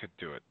test could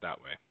do it that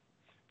way.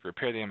 If you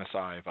repair the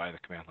MSI via the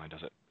command line,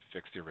 does it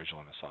fix the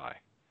original MSI?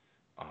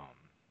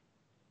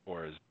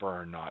 Or is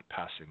burn not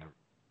passing the,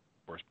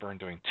 or is burn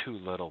doing too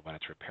little when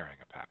it's repairing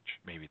a patch?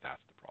 Maybe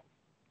that's the problem.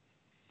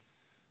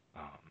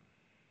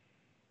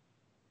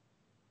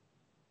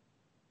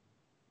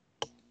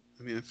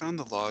 I mean, I found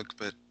the log,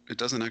 but it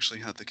doesn't actually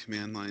have the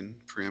command line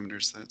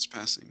parameters that it's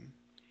passing.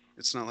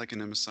 It's not like an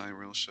MSI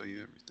where it'll show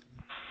you everything.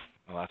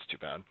 Well, that's too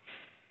bad.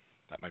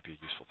 That might be a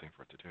useful thing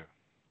for it to do.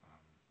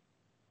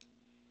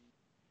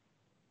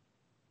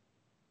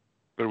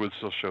 But it would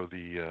still show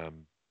the.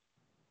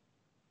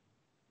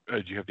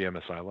 Do you have the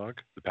MSI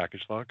log, the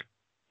package log?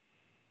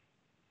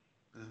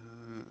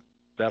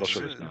 That'll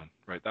show there's none.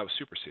 Right, that was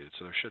superseded,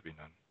 so there should be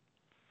none.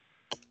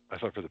 I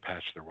thought for the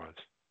patch there was.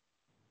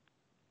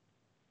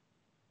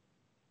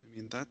 I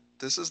mean,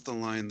 this is the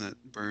line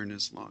that burn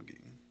is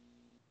logging.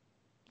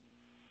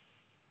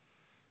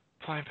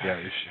 Applying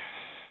package. Yeah,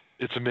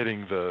 it's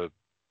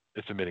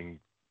emitting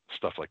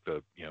stuff like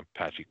the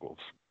patch equals.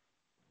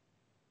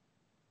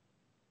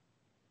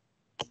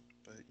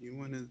 But you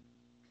want to.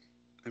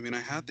 I mean,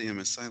 I had the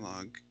MSI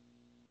log.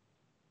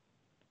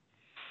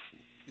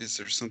 Is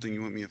there something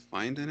you want me to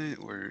find in it,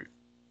 or?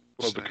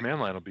 Well, the command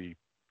line will be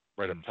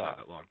right up top.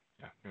 That log,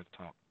 yeah, near the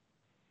top.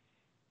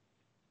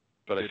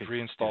 But Did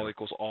reinstall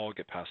equals all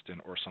get passed in,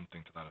 or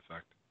something to that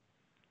effect?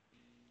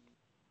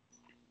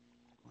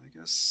 Well, I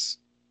guess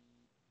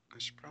I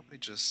should probably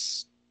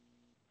just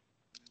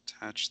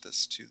attach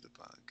this to the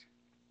bug.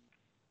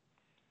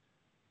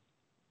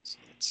 So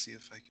let's see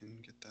if I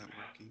can get that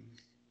working.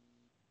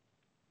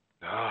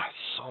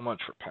 So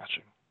much for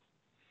patching.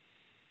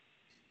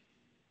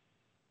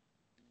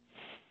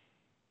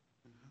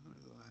 How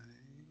do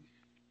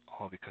I?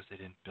 All because they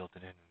didn't build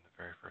it in the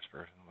very first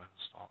version of the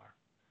Windows installer.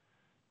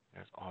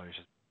 It's always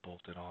just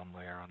bolted on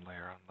layer on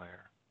layer on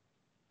layer.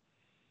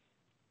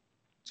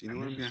 Do you know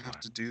what I'm going to have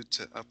to do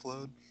to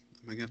upload?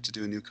 Am I going to have to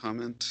do a new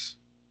comment?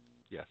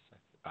 Yes.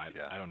 I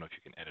don't know if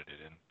you can edit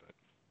it in, but.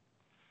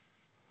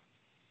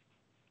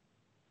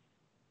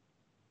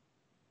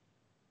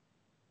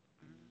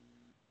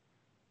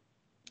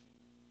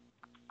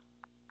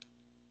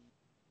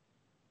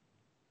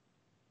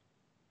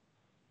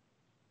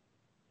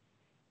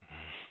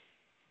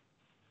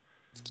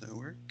 Does that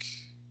work?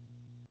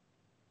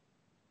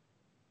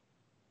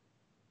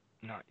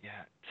 Not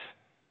yet.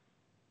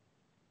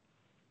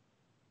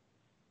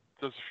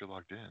 It does if you're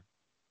logged in.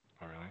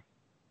 Oh, really?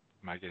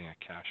 Am I getting a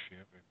cache view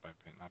by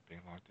not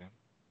being logged in?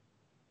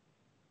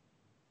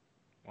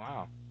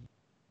 Wow.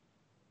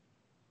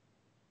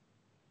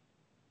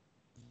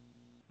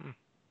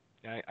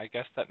 Yeah, I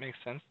guess that makes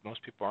sense.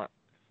 Most people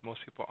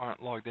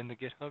aren't logged into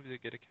GitHub to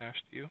get a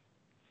cached view.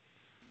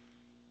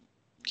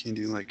 Can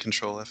you do like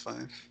Control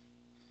F5?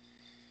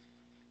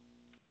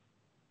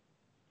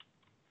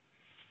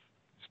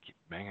 Just keep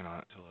banging on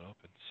it till it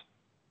opens.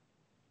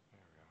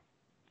 There we go.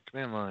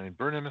 Command line,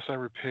 burn MSI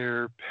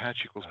repair,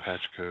 patch equals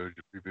patch code,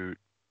 reboot.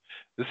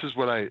 This is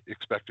what I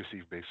expect to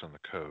see based on the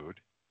code.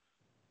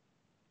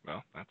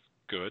 Well, that's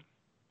good.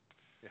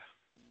 Yeah.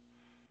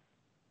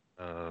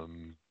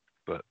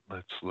 But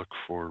let's look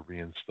for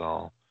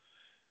reinstall.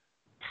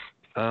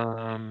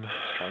 Try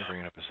to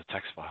bring it up as a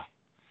text file.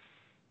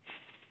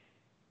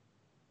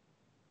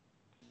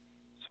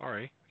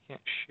 Sorry, I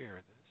can't share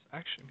this.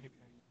 Actually, maybe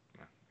I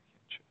can't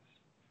share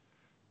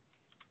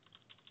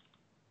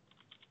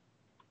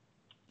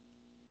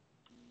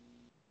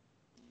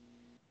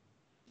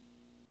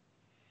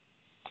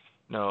this.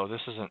 No,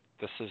 this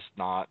is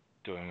not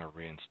doing a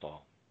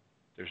reinstall.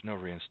 There's no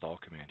reinstall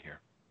command here.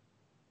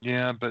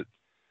 Yeah, but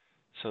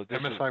so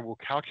MSI will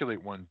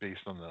calculate one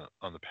based on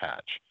the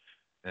patch,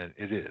 and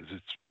it is.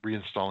 It's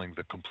reinstalling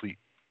the complete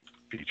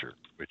feature,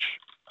 which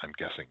I'm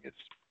guessing is,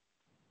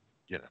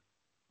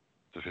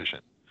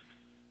 sufficient.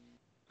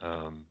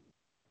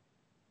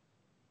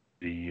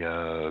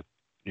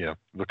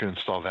 Look at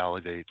install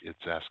validate.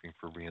 It's asking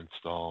for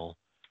reinstall,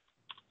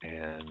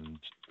 and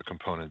the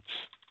components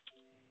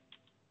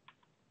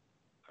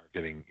are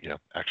getting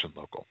action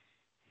local.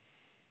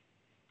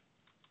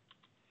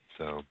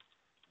 So.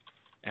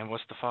 And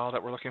what's the file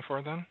that we're looking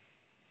for then?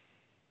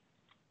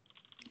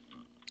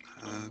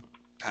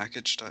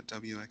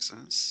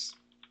 Package.wxs.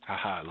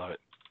 Haha, I love it.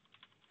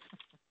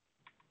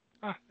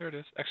 There it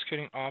is.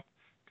 Executing op,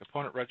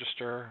 component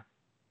register.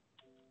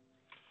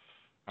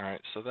 All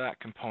right, so that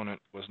component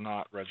was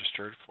not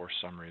registered for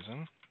some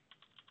reason.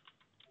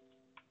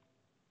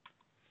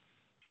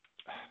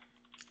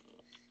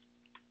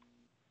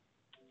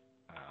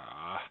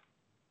 I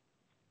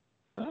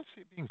don't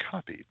see it being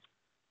copied.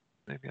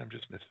 Maybe I'm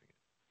just missing it.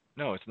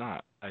 No, it's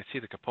not. I see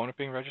the component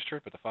being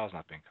registered, but the file's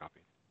not being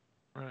copied.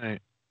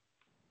 Right.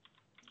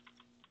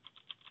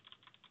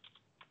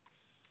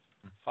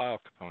 File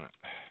component.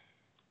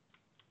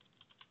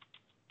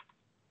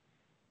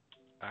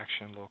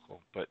 Action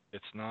local, but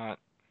it's not.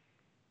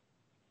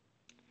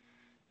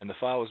 And the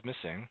file was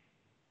missing.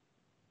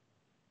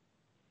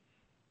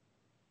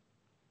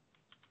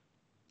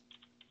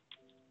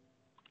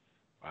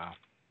 Wow.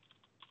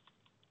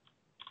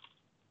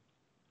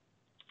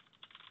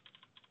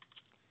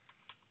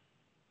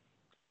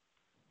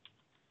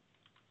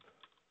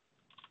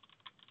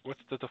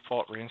 What's the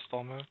default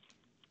reinstall mode?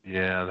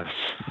 Yeah,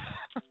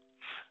 that's.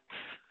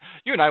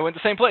 You and I went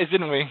the same place,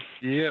 didn't we?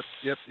 Yep.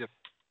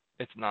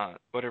 It's not.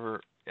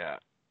 Whatever. Yeah.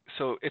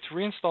 So it's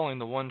reinstalling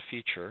the one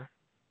feature,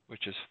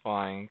 which is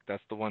fine.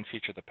 That's the one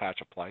feature the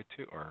patch applied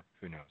to, or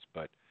who knows.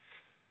 But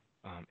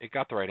it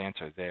got the right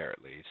answer there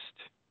at least.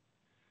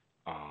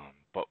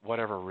 But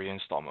whatever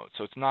reinstall mode.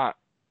 So it's not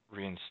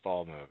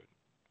reinstall mode.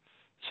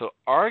 So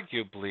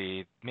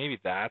arguably, maybe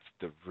that's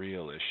the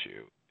real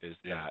issue, is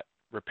that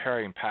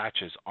repairing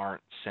patches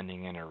aren't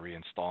sending in a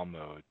reinstall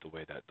mode the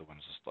way that the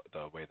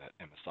way that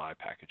MSI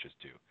packages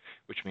do,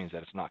 which means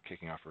that it's not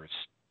kicking off a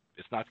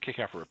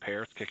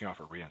repair, it's kicking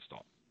off a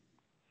reinstall,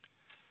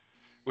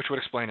 which would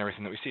explain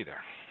everything that we see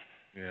there.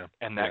 Yeah.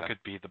 And that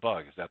could be the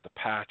bug, is that the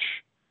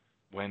patch,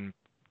 when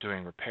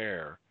doing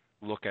repair,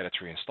 look at its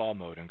reinstall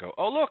mode and go,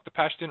 oh look, the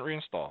patch didn't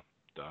reinstall.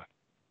 Duh.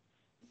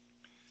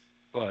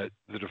 But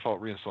the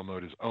default reinstall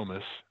mode is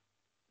OMIS,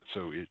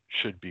 so it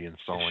should be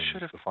installing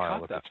the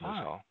file if it's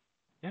missing.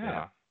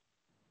 Yeah.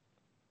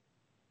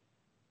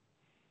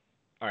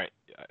 All right.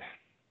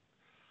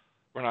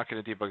 We're not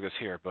going to debug this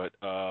here, but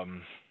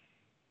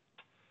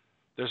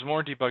there's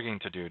more debugging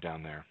to do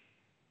down there.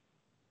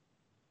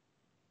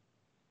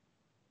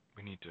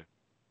 We need to,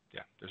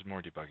 there's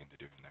more debugging to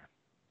do in there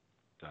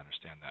to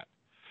understand that.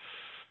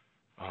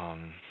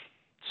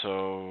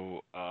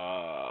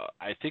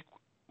 I think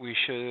we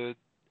should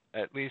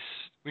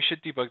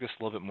debug this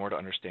a little bit more to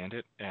understand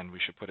it, and we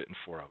should put it in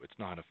 4.0. It's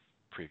not a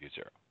preview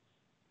 0.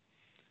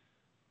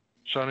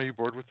 Sean, are you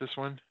bored with this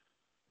one?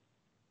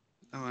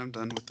 Oh, I'm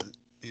done with it.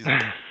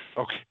 Yeah.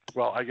 Okay.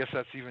 Well, I guess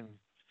that's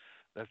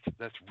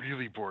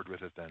really bored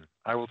with it then.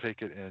 I will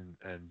take it and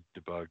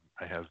debug.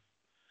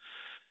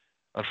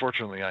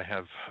 Unfortunately, I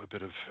have a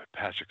bit of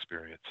patch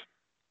experience.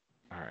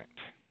 All right.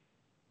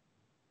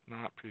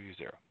 Not preview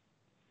 0.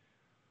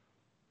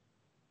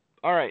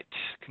 All right.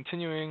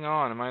 Continuing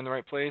on. Am I in the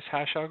right place?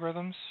 Hash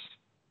algorithms?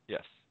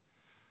 Yes.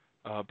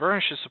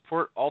 Burn should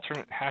support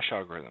alternate hash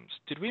algorithms.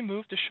 Did we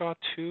move to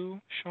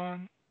SHA-2,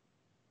 Sean?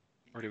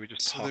 Or did we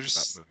just talk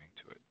about moving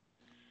to it?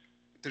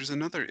 There's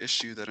another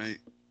issue that I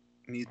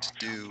need to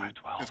do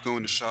with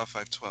going to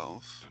SHA-512.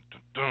 Dun,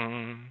 dun,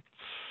 dun.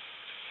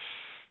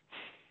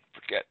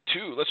 Forget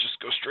 2. Let's just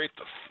go straight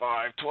to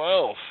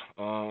 512.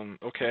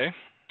 Okay.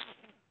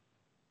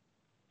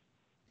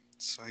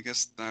 So I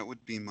guess that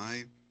would be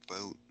my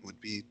vote, would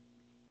be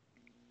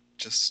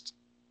just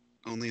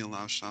only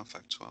allow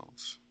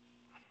SHA-512.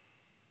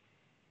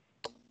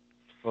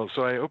 Well,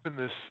 so I opened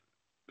this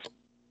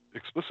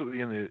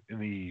explicitly in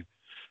the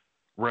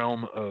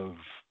realm of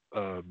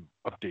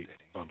update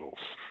bundles.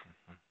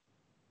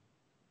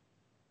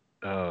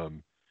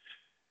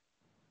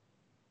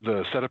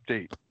 The set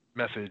update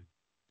method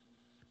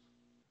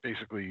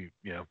basically,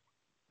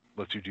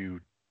 lets you do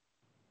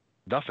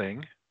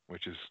nothing,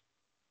 which is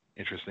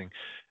interesting,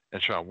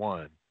 and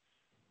SHA-1.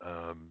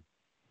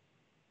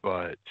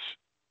 But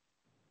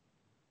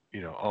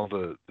all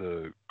the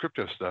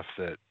crypto stuff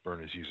that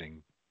Burn is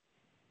using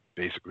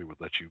basically would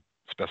let you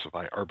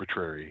specify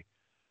arbitrary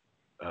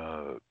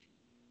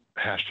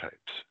hash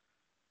types.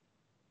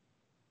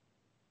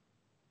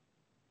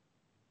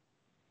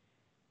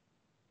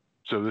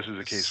 So this is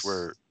a case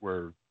where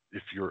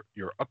if your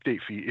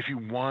update feed, if you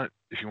want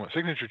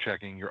signature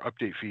checking, your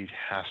update feed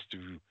has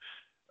to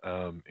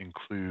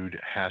include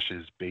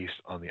hashes based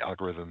on the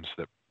algorithms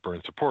that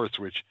Burn supports,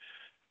 which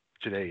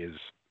today is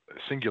a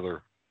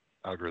singular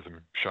algorithm,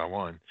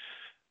 SHA-1.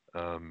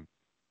 I'm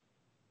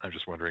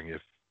just wondering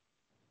if,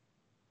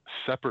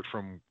 separate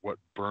from what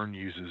Burn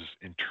uses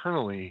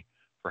internally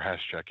for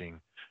hash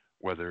checking,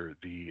 whether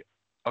the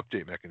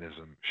update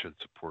mechanism should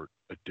support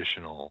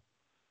additional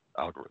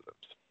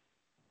algorithms.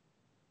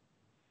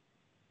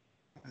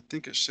 I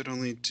think it should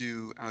only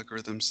do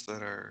algorithms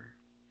that are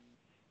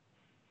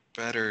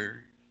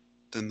better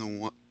than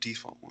the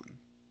default one.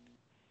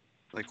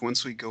 Like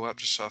once we go up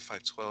to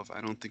SHA-512,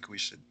 I don't think we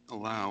should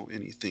allow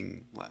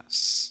anything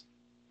less.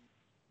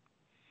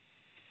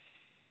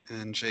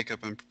 And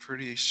Jacob, I'm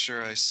pretty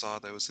sure I saw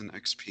that was an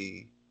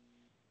XP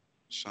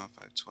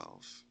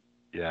SHA-512.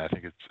 Yeah, I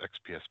think it's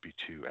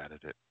XPSB2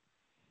 added it.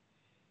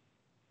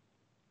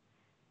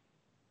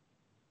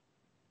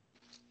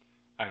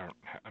 I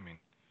mean,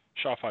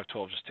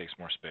 SHA-512 just takes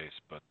more space,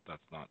 but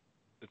it's not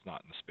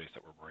in the space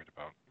that we're worried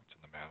about. It's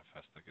in the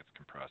manifest that gets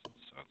compressed,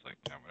 so it's like,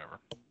 whatever.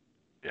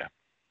 Yeah.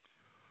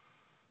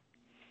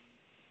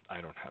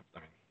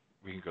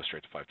 We can go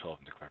straight to 512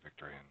 and declare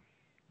victory and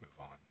move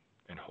on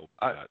and hope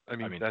that.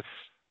 That's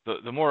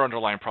the more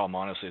underlying problem,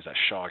 honestly, is that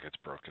SHA gets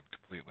broken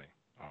completely,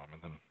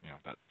 and then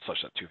that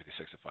such that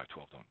 256 and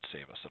 512 don't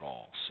save us at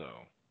all.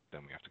 So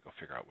then we have to go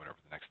figure out whatever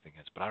the next thing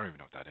is. But I don't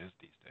even know what that is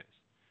these days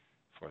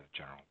for the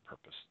general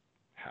purpose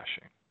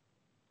hashing.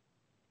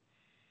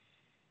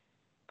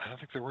 I don't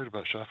think they're worried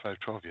about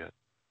SHA-512 yet.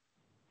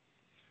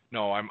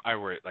 No, I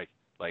worry like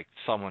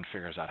someone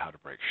figures out how to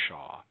break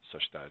SHA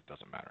such that it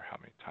doesn't matter how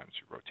many times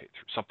you rotate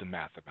through something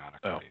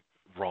mathematically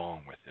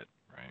wrong with it,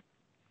 right?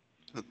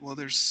 Well,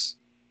 there's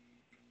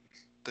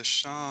the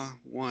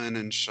SHA-1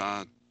 and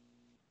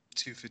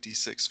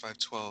SHA-256,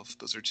 512.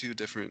 Those are two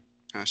different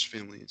hash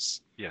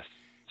families. Yes.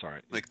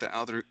 Sorry. Like the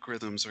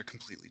algorithms are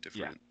completely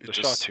different. Yeah, it the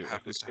just SHA-2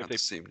 happens to have the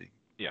same name.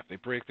 Yeah, if they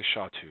break the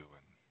SHA-2,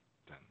 and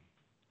then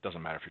it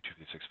doesn't matter if you're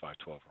 256,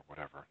 512 or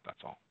whatever.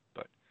 That's all.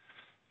 But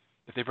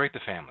if they break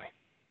the family,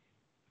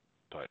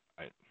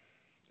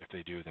 if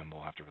they do, then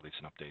we'll have to release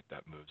an update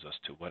that moves us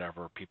to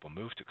whatever people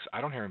move to. Cause I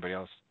don't hear anybody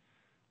else.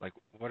 Like,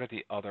 what are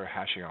the other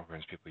hashing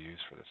algorithms people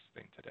use for this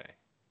thing today?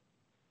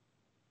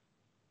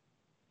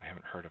 I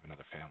haven't heard of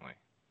another family.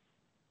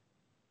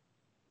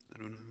 I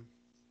don't know.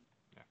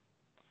 Yeah.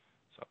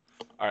 So,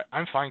 all right,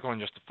 I'm fine going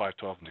just to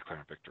 512 and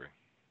declaring victory.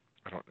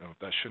 I don't know if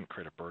that shouldn't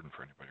create a burden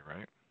for anybody,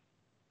 right?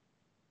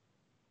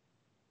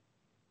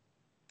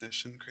 That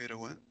shouldn't create a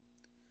what?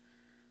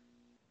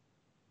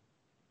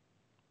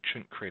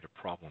 Shouldn't create a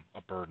problem,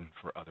 a burden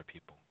for other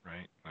people,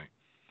 right? Like,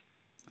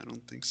 I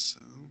don't think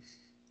so.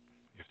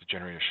 you have to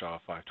generate a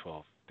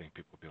SHA-512 thing.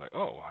 People will be like,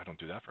 oh, I don't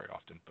do that very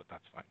often, but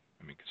that's fine.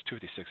 I mean, because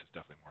 256 is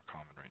definitely more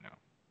common right now.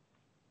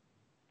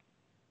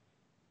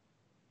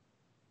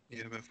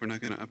 Yeah, but if we're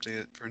not going to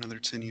update it for another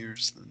 10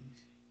 years, then...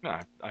 No,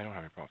 I don't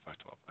have any problem with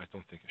 512. I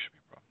don't think it should be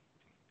a problem.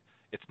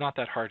 It's not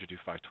that hard to do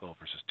 512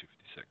 versus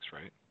 256,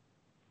 right?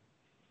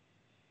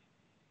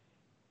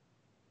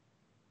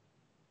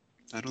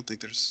 I don't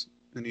think there's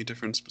any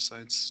difference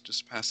besides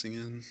just passing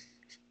in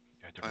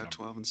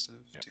 512 instead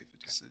of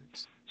 256. Okay.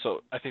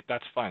 So I think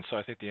that's fine. So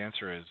I think the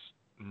answer is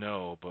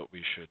no, but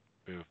we should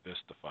move this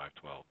to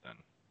 512 then.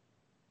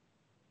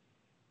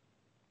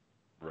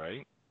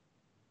 Right?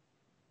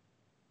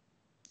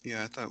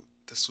 Yeah, I thought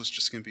this was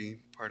just going to be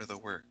part of the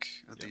work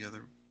of the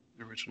other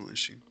original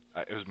issue.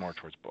 It was more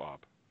towards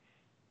Bob.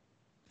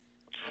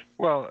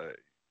 Well,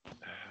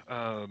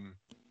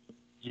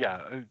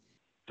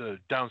 the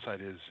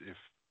downside is if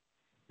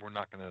we're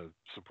not going to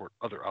support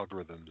other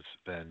algorithms,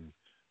 then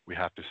we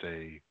have to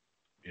say,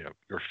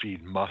 your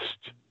feed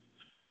must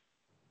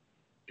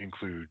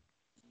include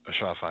a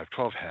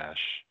SHA-512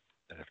 hash,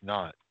 and if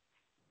not,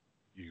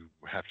 you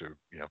have to,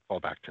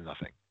 fall back to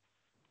nothing.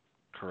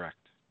 Correct.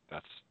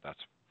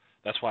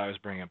 That's why I was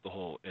bringing up the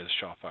whole is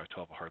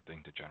SHA-512 a hard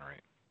thing to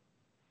generate.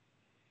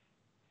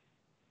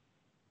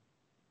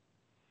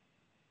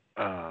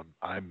 I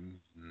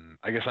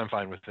guess I'm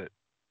fine with it.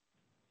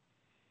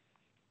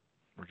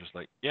 We're just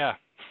like, yeah,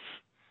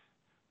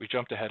 we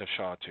jumped ahead of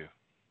SHA-2.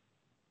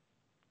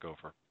 go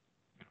for,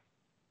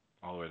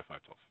 all the way to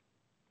 512.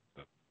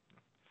 But,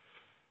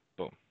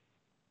 boom.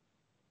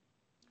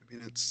 I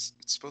mean, it's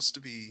supposed to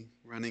be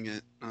running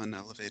it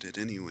unelevated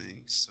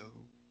anyway, so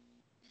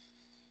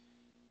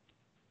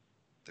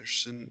there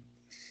shouldn't.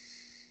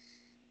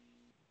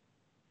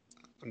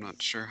 I'm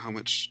not sure how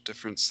much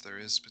difference there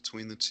is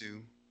between the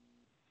two.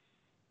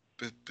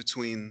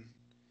 Between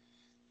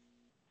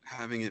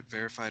having it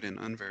verified and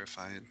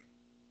unverified.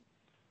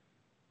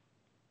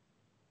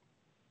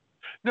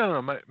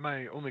 No.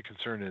 My only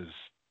concern is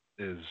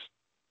is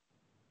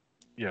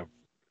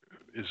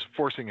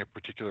forcing a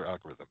particular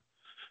algorithm,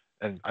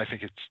 and I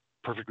think it's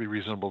perfectly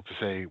reasonable to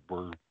say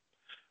we're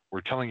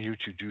telling you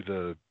to do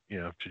to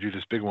do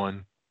this big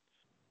one,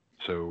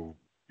 so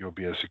you'll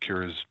be as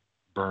secure as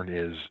burn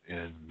is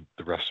in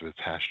the rest of its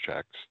hash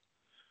checks.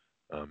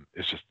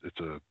 It's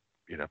a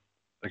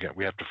again,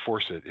 we have to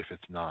force it if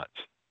it's not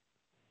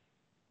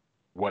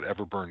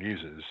whatever burn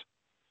uses.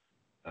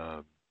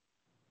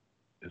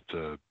 It's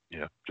a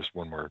just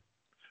one more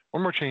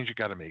change you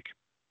got to make.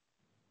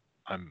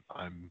 I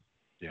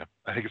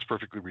think it's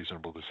perfectly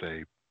reasonable to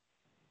say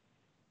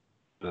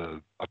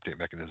the update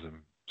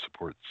mechanism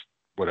supports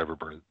whatever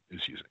burn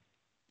is using.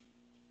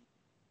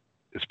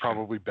 It's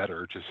probably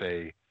better to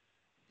say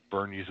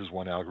burn uses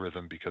one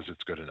algorithm because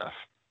it's good enough.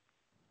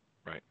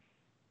 Right.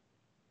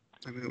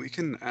 I mean, we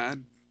can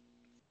add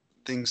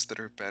things that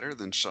are better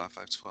than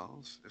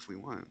SHA-512 if we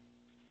want.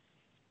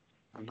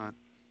 I'm not.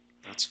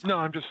 That's fine. No,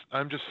 I'm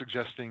just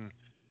suggesting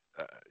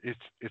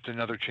it's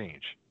another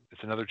change.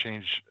 It's another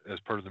change as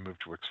part of the move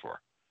to WiX 4.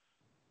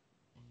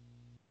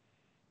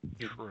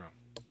 True.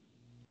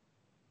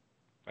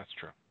 That's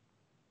true.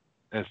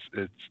 It's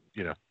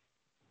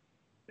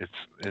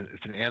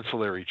it's an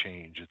ancillary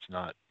change. It's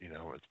not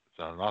it's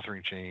not an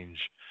authoring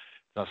change.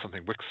 It's not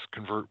something WiX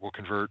will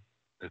convert.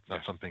 It's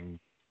not something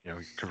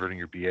converting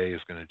your BA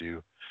is going to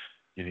do.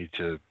 You need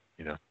to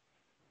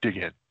dig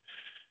in.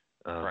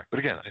 Right. But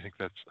again, I think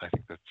that's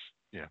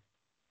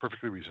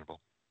perfectly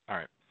reasonable. All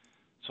right.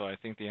 So I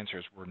think the answer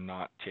is we're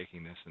not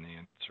taking this, and the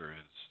answer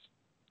is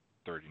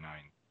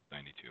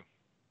 3992.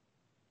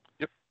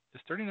 Yep.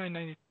 Is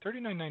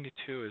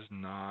 3992 is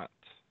not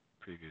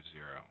previous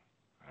 0.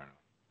 I don't know.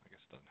 I guess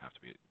it doesn't have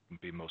to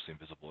be mostly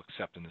invisible,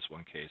 except in this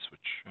one case,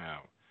 which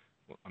well,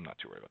 I'm not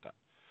too worried about that.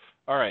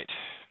 All right.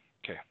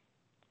 Okay.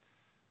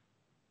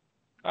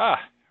 Are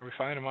we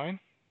fine in mine?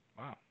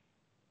 Wow.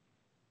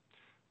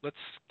 Let's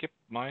skip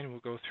mine. We'll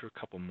go through a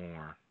couple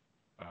more.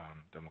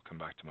 Then we'll come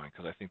back to mine,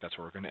 because I think that's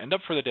where we're going to end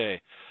up for the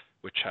day,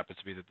 which happens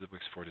to be the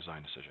WiX 4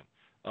 design decision.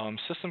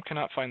 System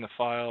cannot find the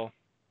file,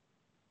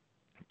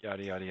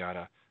 yada, yada,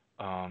 yada.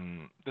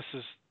 This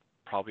is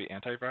probably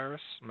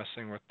antivirus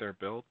messing with their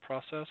build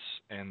process,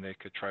 and they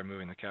could try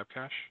moving the cab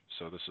cache.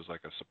 So this is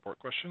like a support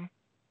question,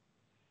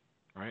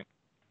 right?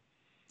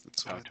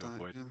 That's How what I to thought.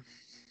 avoid. Yeah.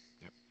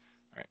 Yep.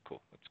 All right,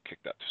 cool. Let's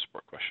kick that to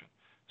support question.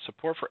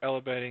 Support for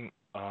elevating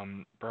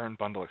burn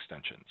bundle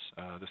extensions.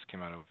 This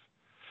came out of,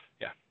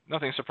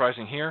 nothing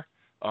surprising here.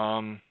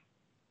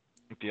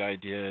 The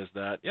idea is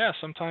that,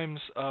 sometimes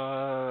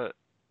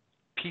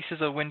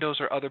pieces of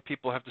Windows or other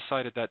people have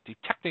decided that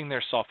detecting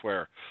their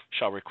software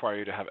shall require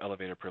you to have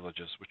elevated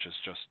privileges, which is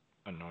just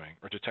annoying,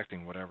 or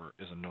detecting whatever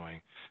is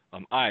annoying.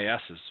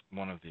 IIS is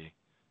one of the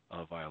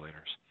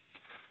violators.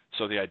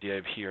 So the idea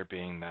of here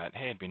being that,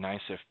 hey, it'd be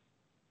nice if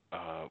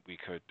we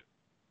could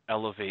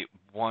elevate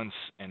once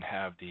and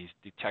have these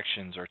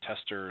detections or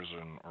testers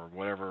or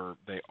whatever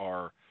they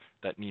are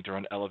that need to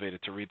run elevated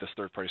to read this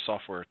third-party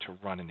software to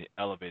run in the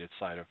elevated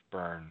side of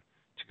burn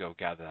to go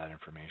gather that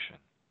information.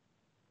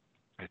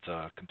 It's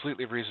a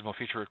completely reasonable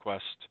feature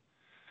request.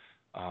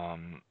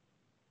 I'm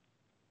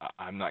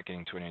not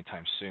getting to it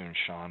anytime soon.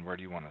 Sean, where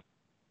do you want to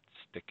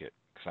stick it?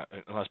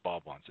 Unless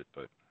Bob wants it,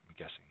 but I'm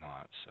guessing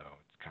not. So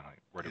it's kind of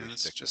like, where do we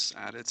stick this? It's just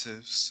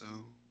additive, so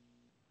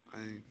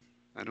I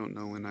don't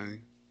know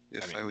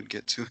if I would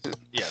get to it.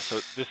 Yeah,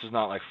 so this is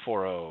not like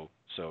 4.0.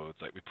 So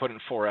it's like we put it in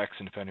 4x,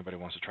 and if anybody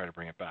wants to try to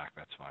bring it back,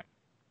 that's fine.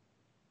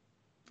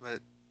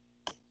 But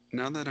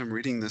now that I'm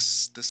reading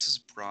this is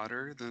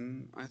broader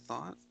than I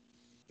thought.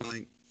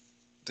 Like,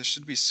 there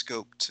should be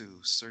scope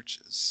to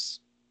searches.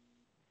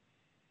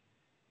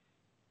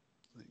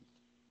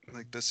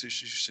 Like this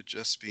issue should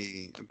just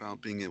be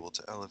about being able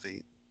to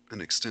elevate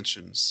an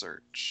extension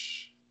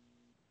search.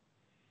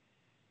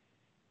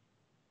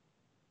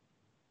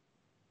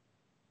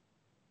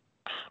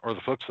 Or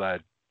the flip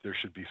side, there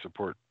should be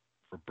support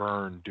for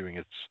burn doing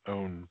its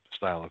own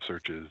style of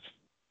searches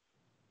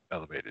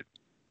elevated,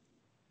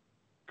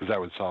 because that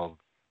would solve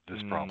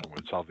this problem.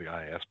 Would solve the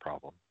IIS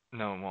problem.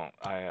 No, it won't.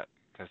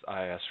 Because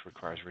IIS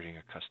requires reading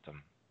a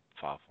custom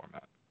file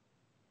format.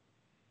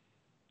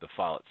 The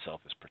file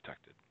itself is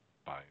protected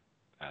by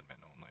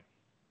admin only.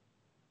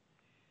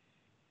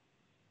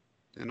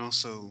 And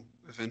also,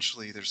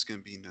 eventually, there's going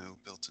to be no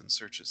built-in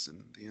searches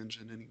in the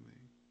engine anyway.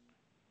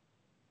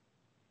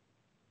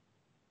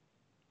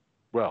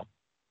 Well,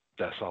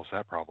 that solves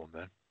that problem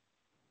then.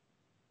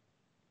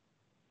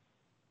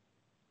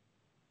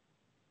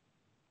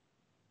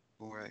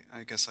 Or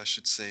I guess I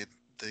should say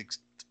the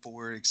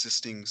 4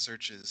 existing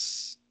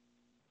searches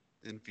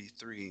in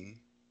v3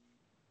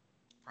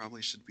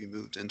 probably should be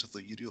moved into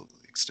the util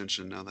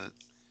extension now that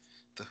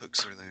the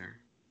hooks are there.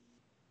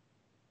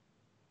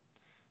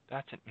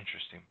 That's an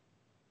interesting.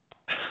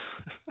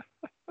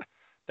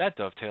 That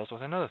dovetails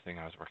with another thing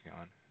I was working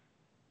on.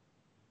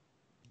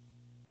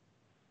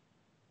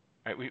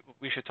 All right,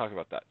 we should talk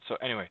about that. So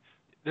anyway,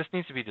 this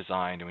needs to be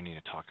designed, and we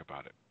need to talk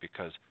about it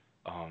because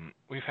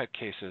we've had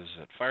cases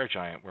at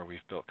FireGiant where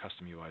we've built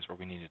custom UIs where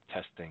we needed to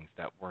test things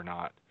that were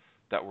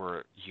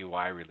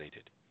UI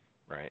related,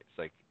 right? It's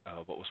like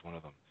what was one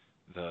of them?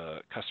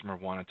 The customer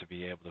wanted to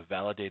be able to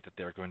validate that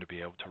they're going to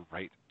be able to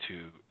write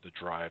to the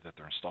drive that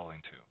they're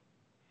installing to.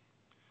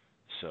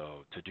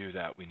 So to do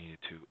that, we needed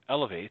to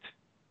elevate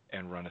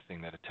and run a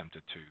thing that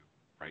attempted to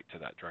write to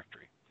that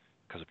directory,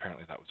 because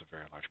apparently that was a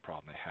very large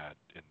problem they had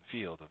in the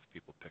field of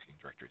people picking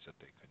directories that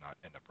they could not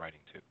end up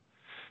writing to.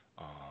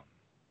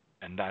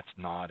 And that's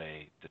not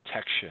a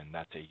detection,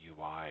 that's a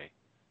UI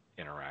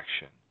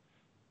interaction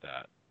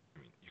that, I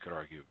mean, you could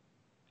argue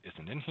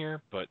isn't in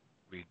here, but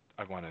we'd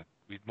want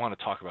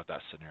to talk about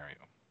that scenario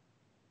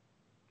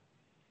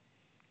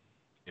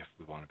if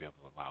we want to be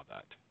able to allow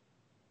that,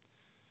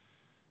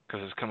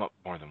 because it's come up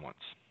more than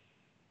once.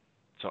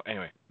 So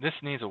anyway, this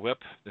needs a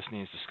whip. This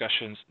needs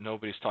discussions.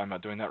 Nobody's talking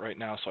about doing that right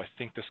now, so I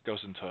think this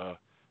goes into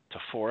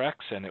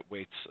 4x, and it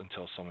waits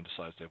until someone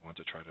decides they want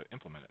to try to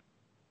implement it.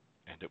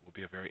 And it will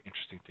be a very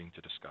interesting thing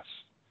to discuss.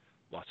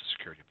 Lots of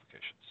security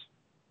implications.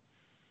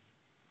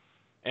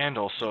 And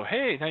also,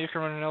 hey, now you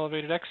can run an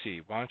elevated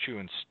XE. Why don't you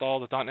install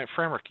the .NET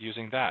Framework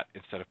using that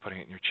instead of putting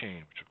it in your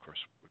chain, which of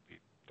course would be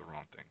the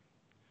wrong thing.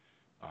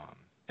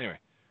 Anyway,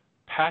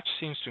 patch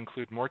seems to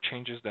include more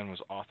changes than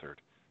was authored.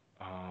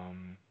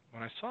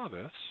 When I saw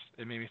this,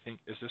 it made me think,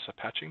 is this a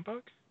patching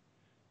bug?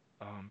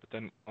 But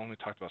then only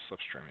talked about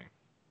slipstreaming.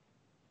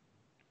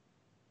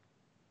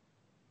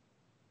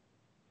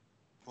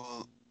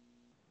 Well,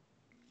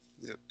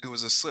 it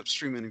was a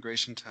slipstream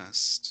integration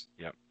test.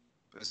 Yep.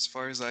 But as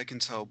far as I can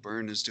tell,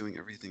 Burn is doing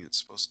everything it's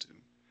supposed to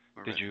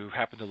already. Did you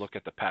happen to look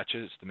at the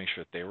patches to make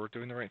sure that they were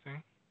doing the right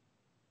thing?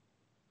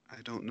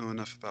 I don't know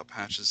enough about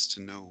patches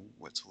to know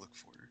what to look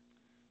for.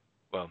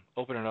 Well,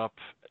 open it up,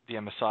 the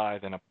MSI,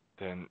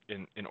 then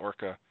in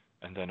Orca,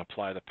 and then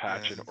apply the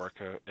patch in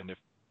Orca, and if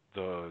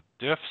the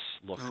diffs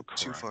look correct.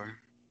 Too far.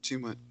 Too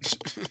much.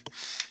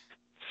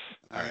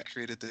 I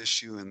created the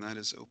issue, and that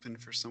is open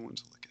for someone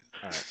to look at.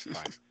 All right,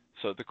 fine.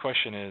 So the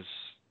question is,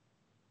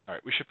 all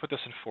right, we should put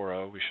this in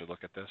 4.0. We should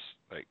look at this.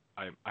 Like,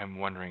 I'm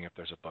wondering if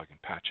there's a bug in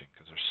patching,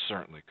 because there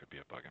certainly could be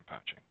a bug in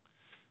patching.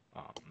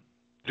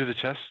 Do the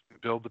tests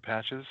build the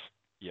patches?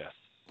 Yes.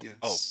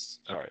 Oh,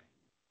 sorry. Okay.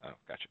 Oh,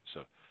 gotcha.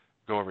 So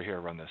go over here,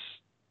 run this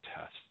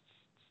test.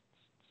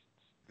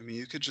 I mean,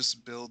 you could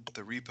just build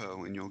the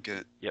repo and you'll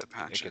get the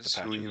patches.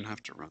 You don't even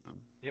have to run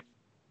them. Yep.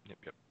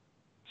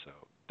 So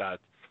that,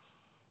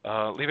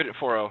 leave it at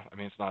 4.0. I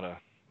mean, it's not a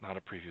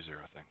preview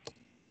 0 thing.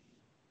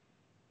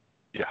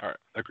 Yeah. All right.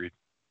 Agreed.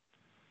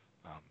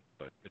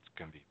 But it's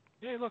gonna be,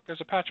 hey, look,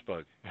 there's a patch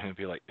bug, and it'd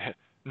be like,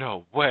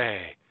 no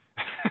way.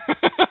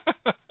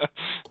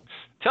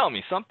 Tell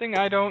me something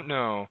I don't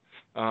know.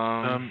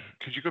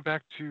 Could you go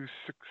back to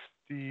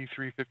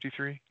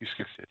 6353? You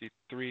skipped it.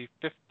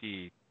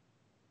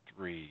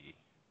 6353.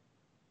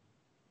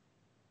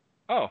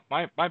 Oh,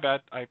 my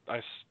bad. I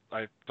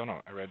don't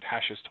know. I read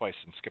hashes twice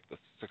and skipped the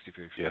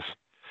 6353. Yes.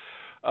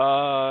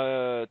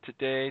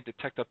 Today,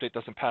 detect update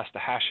doesn't pass the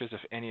hashes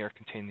if any are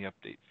contained in the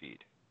update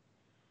feed.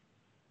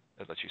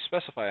 It lets you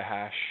specify a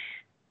hash.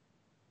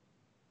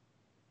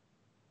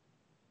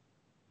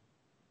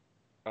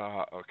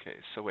 Okay,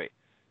 so wait.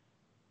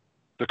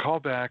 The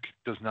callback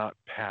does not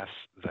pass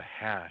the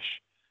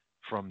hash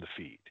from the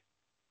feed.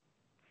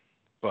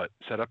 But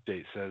set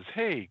update says,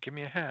 hey, give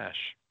me a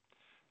hash.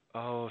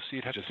 Oh, so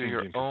you'd have to do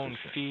your own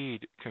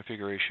feed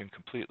configuration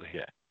completely.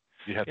 Yeah.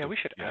 We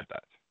should add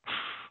that.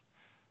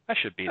 That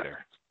should be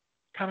there.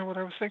 Kind of what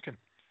I was thinking.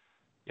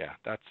 Yeah,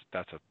 that's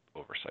an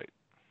oversight.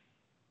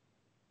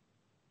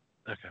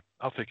 Okay,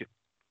 I'll take it.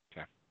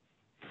 Okay.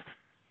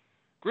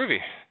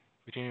 Groovy.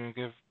 We didn't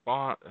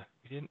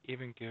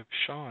even give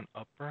Sean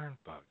a burn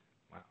bug.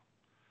 Wow.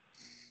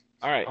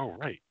 All right. Oh,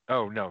 right.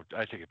 Oh, no,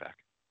 I take it back.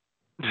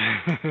 I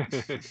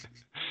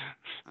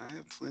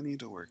have plenty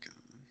to work on.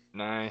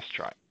 Nice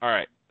try. All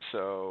right.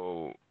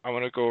 So I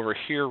want to go over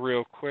here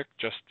real quick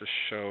just to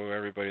show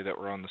everybody that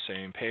we're on the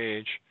same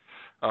page.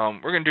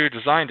 We're going to do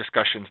design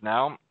discussions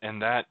now,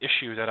 and that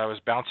issue that I was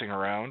bouncing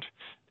around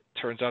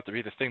turns out to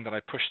be the thing that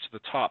I pushed to the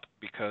top,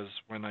 because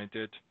when I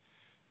did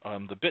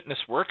the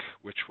Bitness work,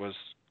 which was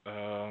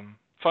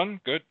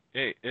fun, good,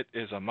 hey, it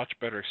is a much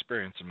better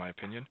experience in my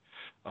opinion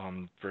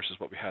versus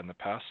what we had in the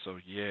past, so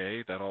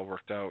yay, that all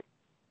worked out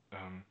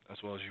as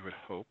well as you would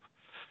hope.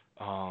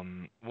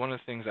 One of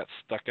the things that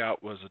stuck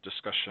out was a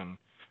discussion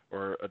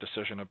or a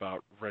decision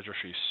about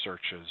registry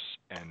searches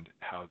and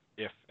how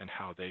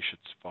they should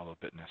follow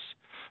Bitness.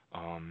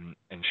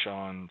 And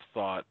Sean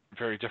thought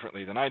very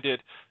differently than I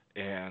did,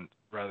 and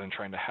rather than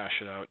trying to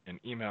hash it out in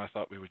email, I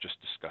thought we would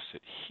just discuss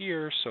it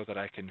here so that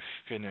I can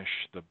finish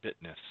the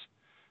bitness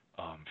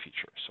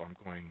feature. So I'm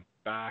going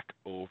back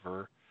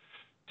over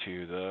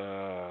to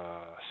the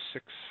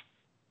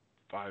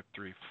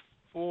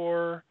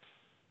 6534,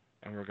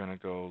 and we're going to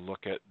go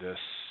look at this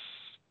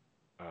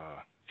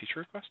feature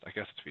request. I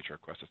guess it's feature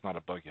request. It's not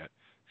a bug yet.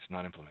 It's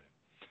not implemented.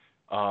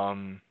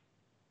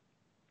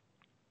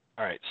 All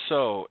right,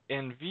 so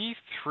in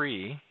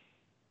v3,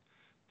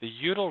 the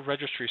util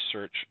registry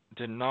search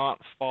did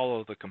not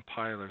follow the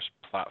compiler's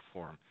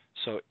platform.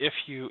 So if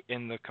you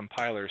in the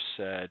compiler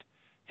said,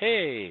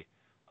 hey,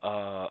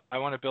 I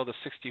want to build a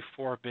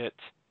 64-bit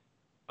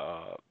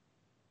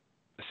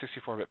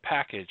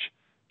package,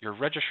 your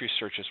registry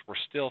searches were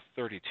still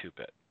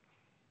 32-bit.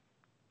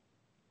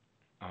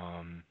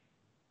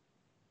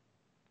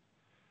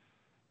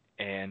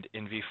 And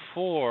in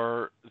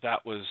v4,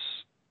 that was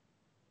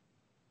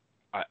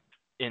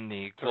in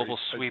the global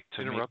sweep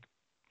to interrupt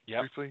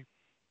yep. briefly.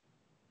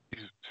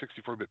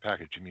 64-bit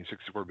package, you mean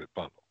 64-bit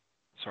bundle?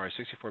 Sorry,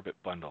 64-bit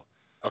bundle.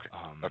 Okay,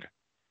 okay.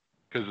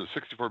 Because the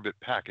 64-bit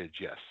package,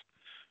 yes,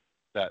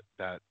 that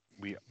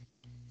we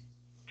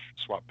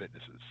swap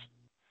bitnesses.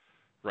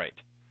 Right.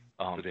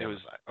 It was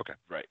okay.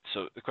 Right.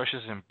 So the question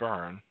is in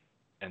burn,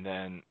 and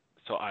then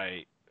so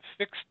I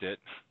fixed it,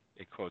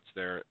 in quotes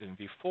there, in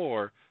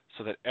v4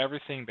 so that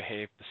everything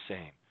behaved the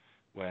same.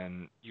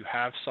 When you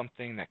have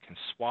something that can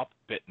swap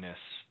bitness,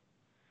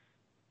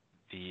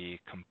 the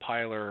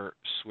compiler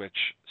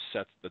switch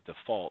sets the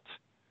default,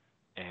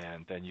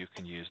 and then you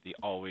can use the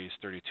always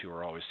 32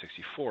 or always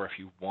 64 if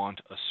you want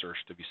a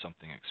search to be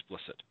something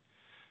explicit.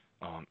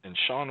 And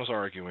Sean was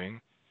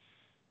arguing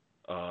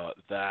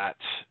that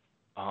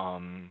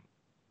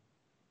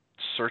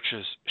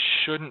searches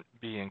shouldn't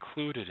be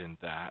included in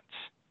that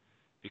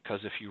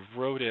because if you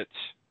wrote it,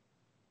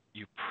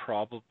 you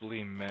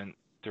probably meant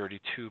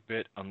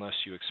 32-bit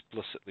unless you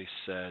explicitly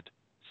said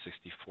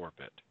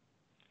 64-bit,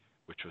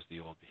 which was the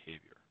old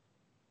behavior.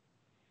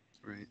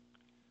 Right.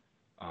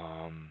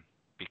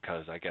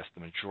 Because I guess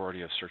the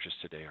majority of searches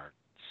today are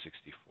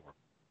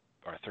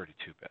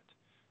 32-bit,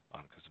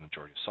 because the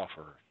majority of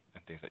software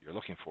and things that you're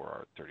looking for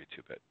are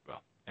 32-bit.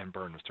 Well, and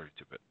burn was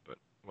 32-bit, but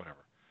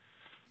whatever.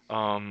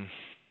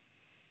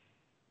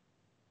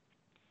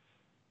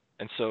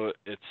 And so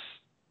it's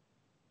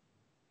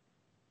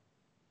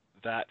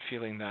that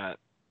feeling that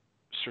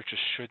searches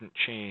shouldn't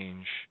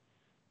change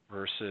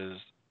versus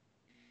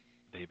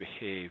they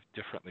behave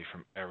differently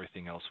from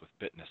everything else with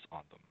bitness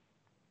on them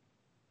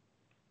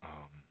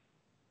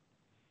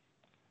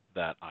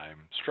that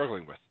I'm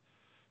struggling with,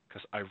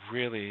 because I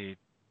really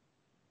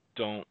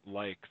don't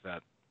like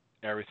that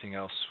everything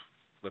else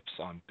flips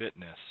on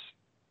bitness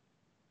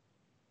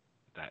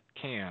that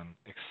can,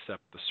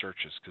 except the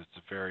searches, because it's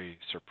a very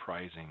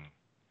surprising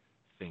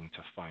thing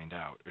to find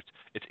out.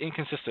 It's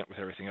inconsistent with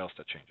everything else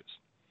that changes.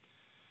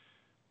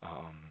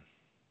 Well,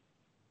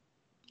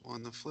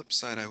 on the flip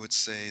side, I would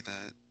say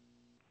that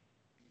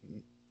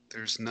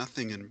there's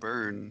nothing in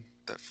burn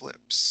that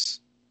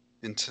flips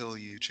until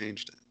you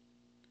changed it.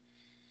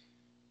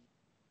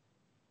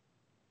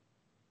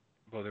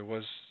 Well, there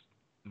was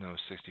no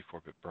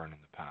 64-bit burn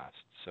in the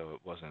past, so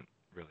it wasn't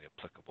really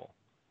applicable.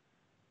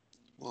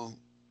 Well,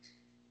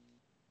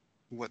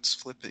 what's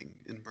flipping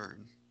in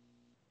burn?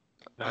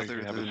 Now you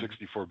can have a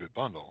 64-bit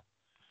bundle.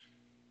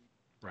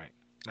 Right.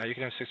 Now you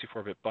can have a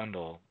 64-bit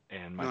bundle,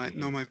 and my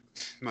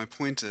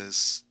point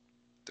is,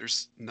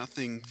 there's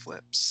nothing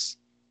flips.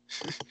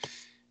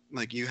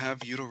 Like you have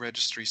util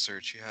registry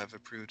search, you have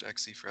approved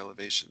exe for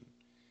elevation.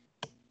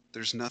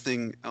 There's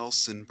nothing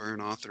else in burn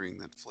authoring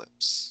that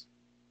flips.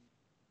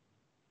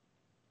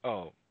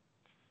 Oh.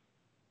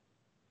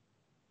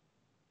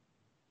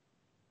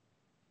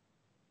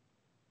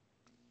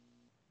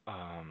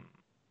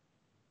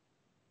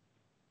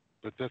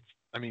 But that's,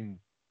 I mean,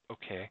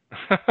 okay.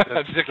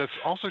 that's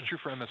also true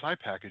for MSI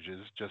packages,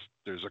 just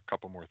there's a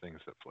couple more things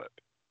that flip.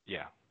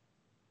 Yeah.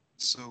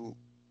 So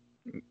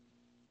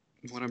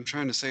what I'm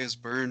trying to say is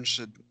burn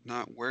should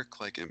not work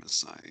like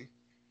MSI.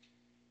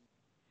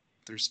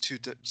 There's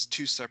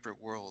two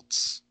separate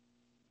worlds.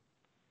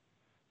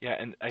 Yeah,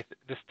 and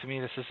to me,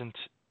 this isn't.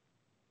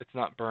 It's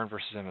not burn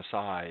versus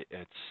MSI.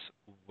 It's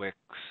WiX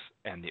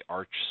and the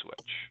arch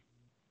switch.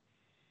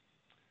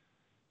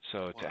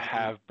 So to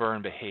have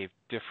burn behave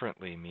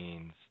differently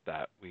means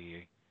that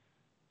we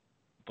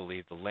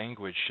believe the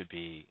language should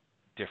be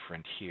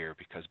different here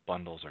because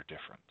bundles are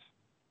different.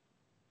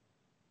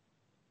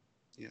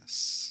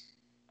 Yes.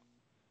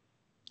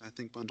 I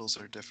think bundles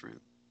are different.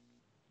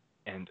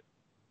 And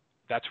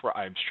that's where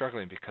I'm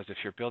struggling, because if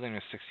you're building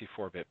a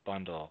 64-bit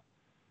bundle,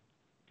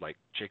 like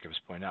Jacob's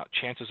pointed out,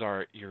 chances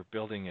are you're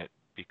building it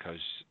because,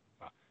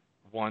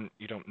 one,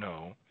 you don't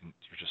know, and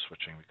you're just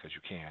switching because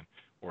you can,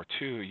 or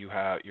two,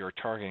 you're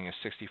targeting a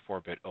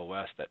 64-bit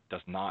OS that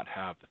does not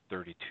have the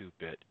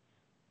 32-bit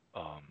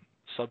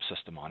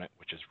subsystem on it,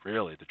 which is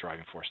really the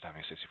driving force to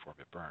having a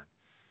 64-bit burn.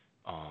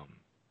 Well,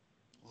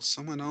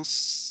 someone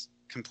else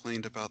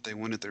complained about they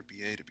wanted their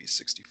BA to be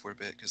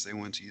 64-bit because they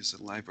wanted to use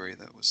a library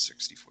that was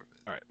 64-bit.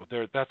 All right.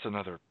 Well, that's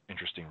another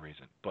interesting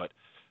reason. But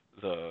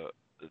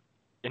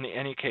in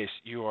any case,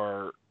 you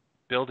are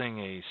building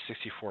a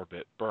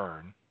 64-bit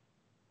burn.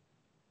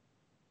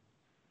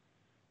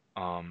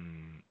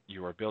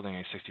 You are building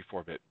a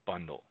 64-bit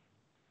bundle.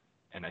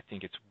 And I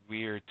think it's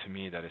weird to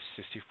me that a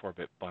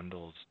 64-bit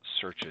bundle's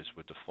searches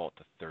would default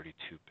to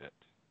 32-bit.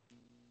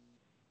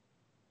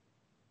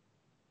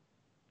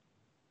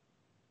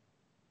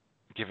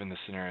 Given the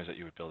scenarios that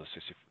you would build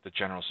the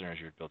general scenarios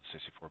you would build a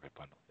 64-bit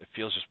bundle. It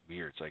feels just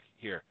weird. It's like,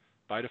 here,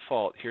 by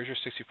default, here's your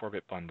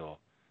 64-bit bundle.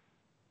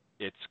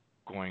 It's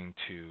going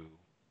to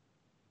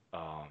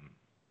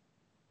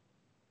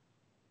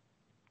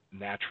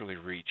naturally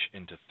reach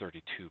into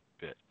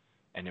 32-bit.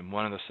 And in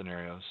one of the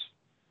scenarios,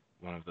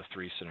 one of the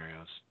three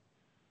scenarios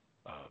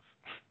of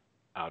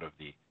out of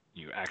the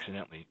you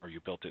accidentally or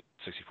you built it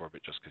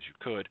 64-bit just because you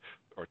could,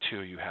 or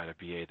two, you had a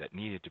BA that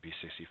needed to be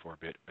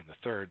 64-bit, and the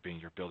third being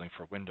you're building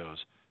for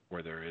Windows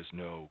where there is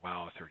no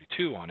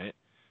WoW32 on it,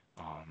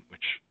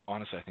 which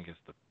honestly I think is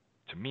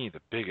to me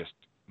the biggest,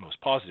 most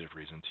positive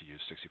reason to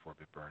use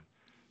 64-bit burn.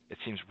 It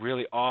seems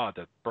really odd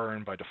that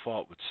burn by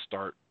default would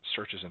start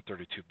searches in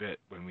 32-bit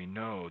when we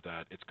know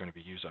that it's going to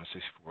be used on a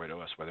 64-bit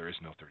OS where there is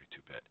no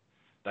 32-bit.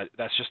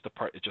 That's just the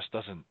part. It just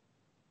doesn't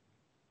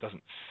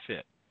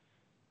fit.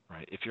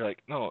 Right? If you're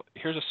like, no,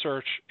 here's a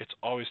search, it's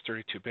always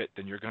 32-bit,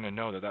 then you're going to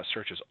know that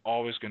search is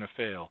always going to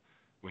fail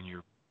when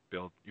you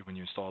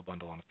install a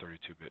bundle on a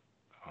 32-bit,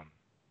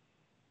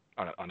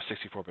 on a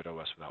 64-bit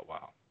OS without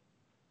WoW.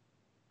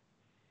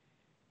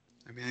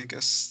 I mean, I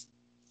guess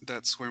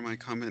that's where my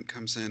comment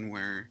comes in,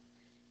 where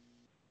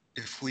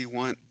if we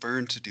want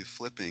burn to do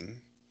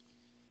flipping,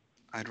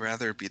 I'd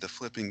rather be the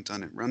flipping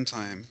done at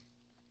runtime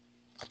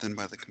than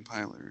by the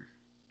compiler.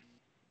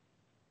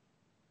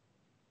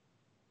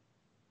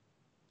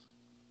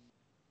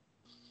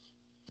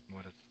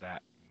 What does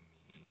that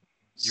mean?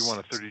 You want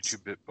a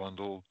 32-bit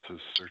bundle to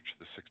search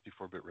the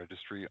 64-bit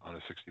registry on a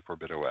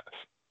 64-bit OS.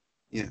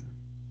 Yeah.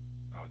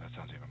 Oh, that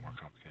sounds even more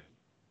complicated.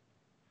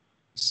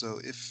 So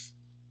if...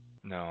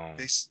 No.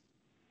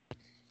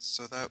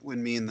 So that would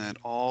mean that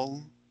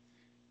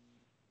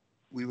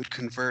we would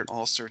convert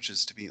all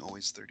searches to be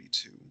always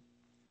 32.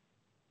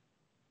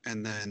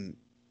 And then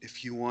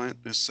if you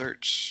want a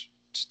search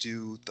to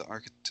do the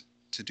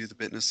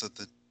bitness of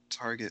the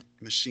target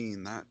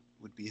machine, that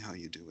would be how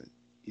you do it.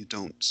 You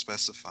don't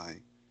specify,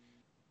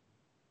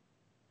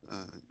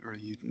 or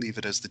you leave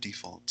it as the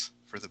default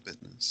for the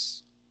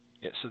bitness.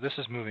 Yeah, so this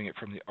is moving it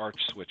from the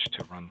arch switch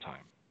to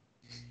runtime.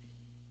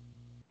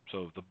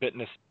 So the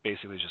bitness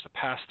basically is just a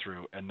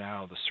pass-through, and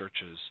now the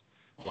searches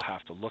will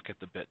have to look at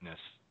the bitness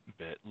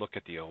bit, look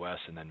at the OS,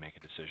 and then make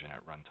a decision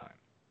at runtime.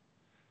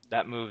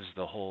 That moves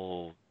the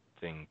whole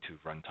thing to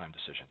runtime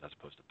decisions as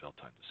opposed to build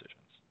time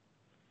decisions.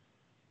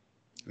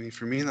 I mean,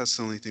 for me, that's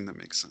the only thing that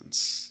makes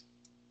sense.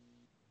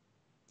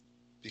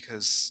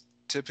 Because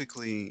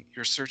typically,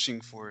 you're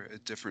searching for a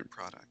different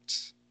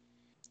product,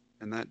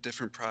 and that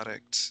different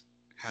product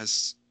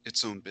has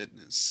its own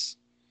bitness.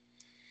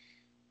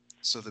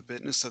 So the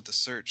bitness of the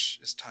search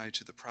is tied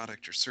to the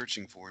product you're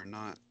searching for,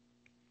 not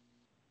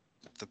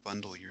the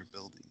bundle you're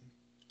building.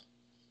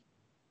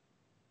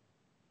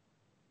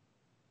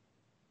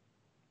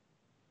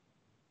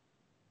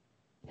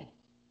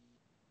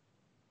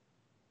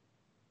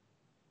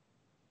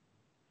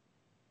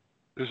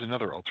 There's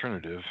another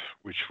alternative,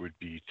 which would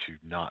be to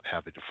not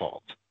have a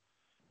default.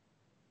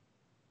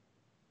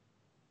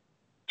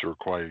 To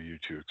require you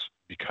to,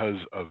 because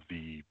of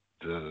the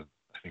I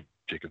think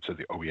Jacob said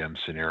the OEM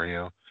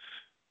scenario,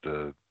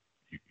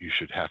 you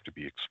should have to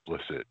be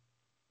explicit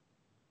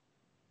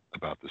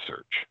about the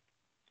search.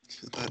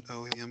 That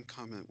OEM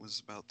comment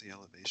was about the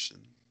elevation.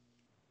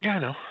 Yeah, I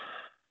know.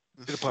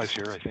 It applies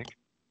here, I think.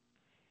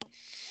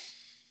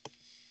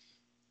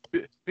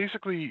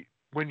 Basically,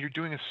 when you're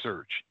doing a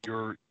search, you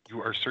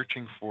are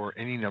searching for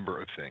any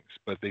number of things,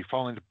 but they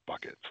fall into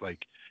buckets.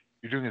 Like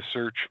you're doing a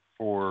search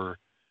for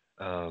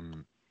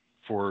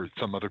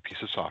some other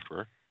piece of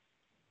software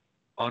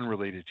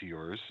unrelated to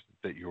yours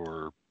that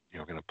you're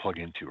going to plug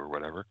into or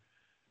whatever.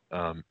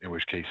 In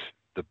which case,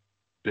 the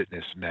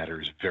bitness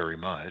matters very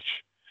much.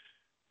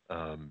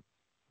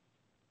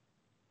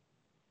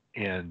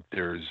 And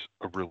there's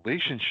a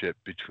relationship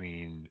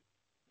between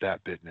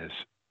that bitness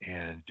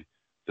and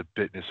the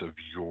bitness of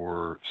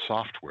your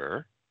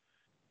software,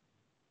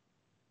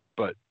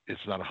 but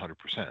it's not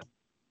 100%.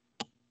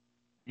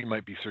 You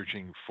might be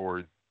searching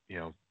for,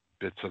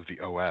 bits of the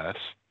OS,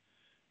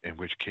 in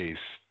which case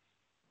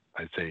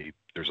I'd say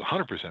there's a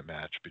 100%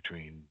 match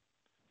between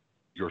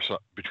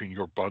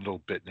your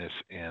bundle bitness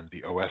and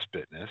the OS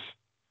bitness.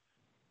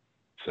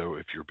 So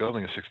if you're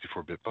building a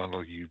 64-bit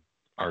bundle, you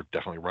are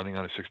definitely running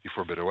on a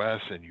 64-bit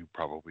OS, and you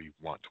probably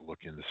want to look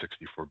in the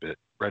 64-bit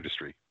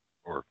registry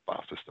or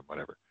file system,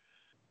 whatever.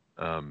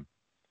 Then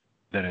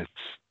it's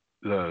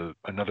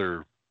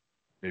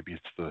maybe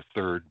it's the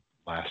third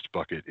last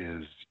bucket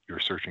is you're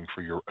searching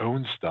for your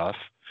own stuff,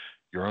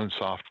 your own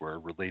software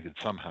related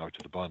somehow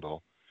to the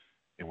bundle,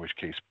 in which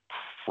case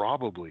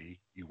probably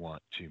you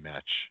want to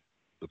match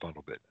the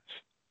bundle bitness.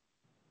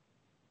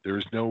 There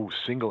is no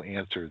single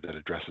answer that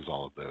addresses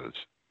all of those.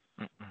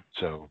 Mm-mm.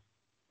 So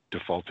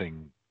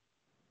defaulting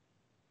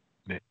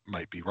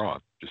might be wrong.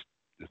 Just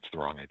it's the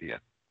wrong idea.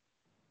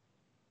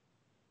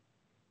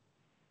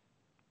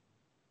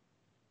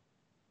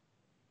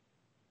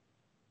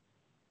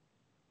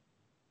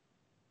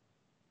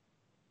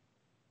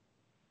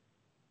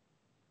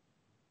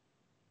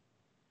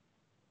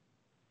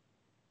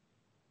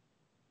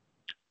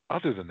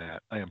 Other than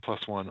that, I am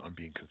 +1 on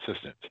being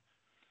consistent.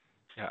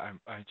 Yeah,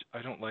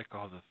 I don't like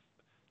all the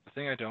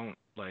thing I don't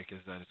like is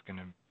that it's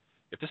gonna,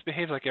 if this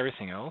behaves like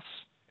everything else,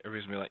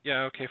 everybody's gonna be like,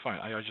 yeah, okay, fine.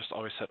 I just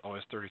always set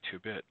always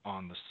 32-bit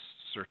on the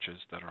searches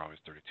that are always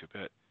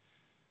 32-bit,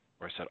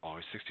 or I set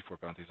always 64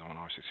 bounties on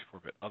always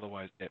 64-bit.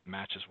 Otherwise, it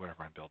matches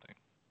whatever I'm building.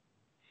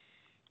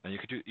 And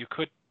you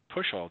could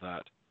push all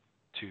that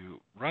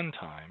to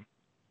runtime,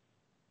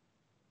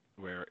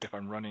 where if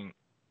I'm running,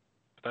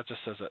 that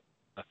just says a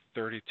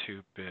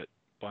 32-bit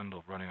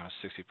bundle running on a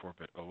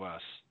 64-bit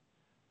OS,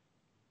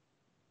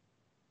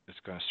 it's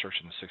going to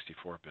search in the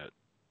 64-bit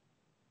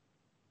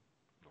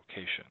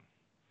location.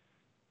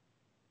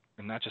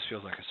 And that just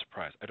feels like a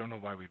surprise. I don't know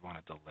why we'd want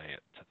to delay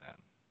it to then.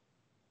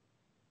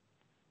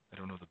 I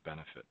don't know the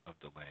benefit of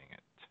delaying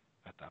it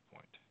at that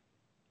point.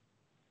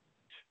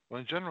 Well,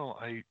 in general,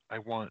 I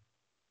want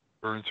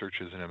burn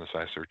searches and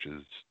MSI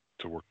searches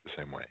to work the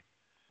same way.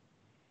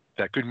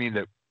 That could mean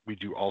that we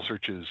do all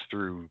searches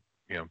through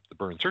the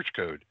burn search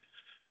code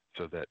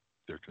so that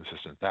they're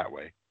consistent that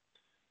way.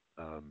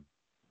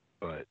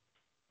 But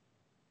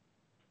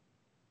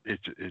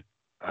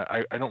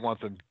I don't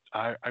want them.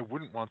 I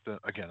wouldn't want them.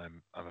 Again,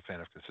 I'm a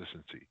fan of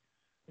consistency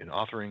in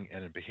authoring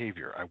and in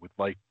behavior. I would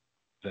like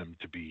them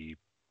to be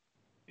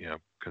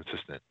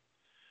consistent,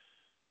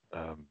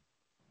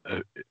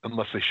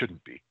 unless they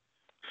shouldn't be.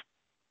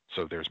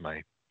 So there's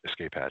my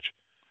escape hatch.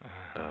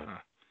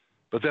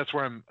 But that's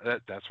where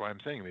that's why I'm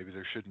saying maybe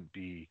there shouldn't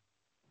be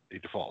a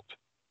default.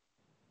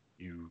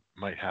 You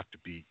might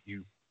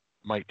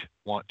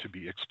want to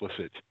be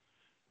explicit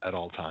at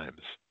all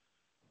times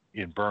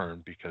in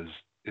burn because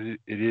it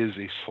is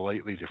a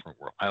slightly different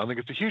world. I don't think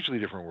it's a hugely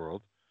different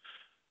world.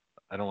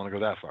 I don't want to go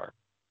that far,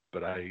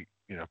 but I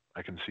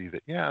can see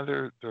that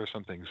there are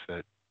some things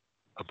that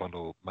a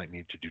bundle might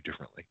need to do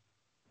differently.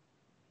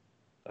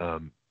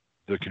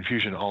 The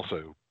confusion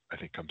also I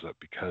think comes up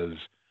because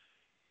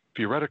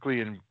theoretically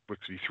in WiX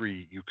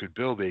v3 you could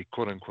build a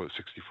quote unquote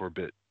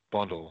 64-bit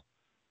bundle,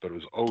 but it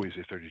was always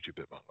a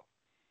 32-bit bundle.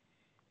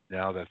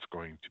 Now that's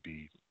going to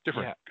be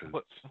different. Yeah.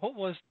 What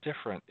was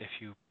different if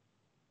you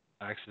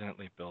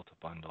accidentally built a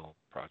bundle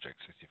project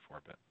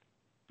 64-bit?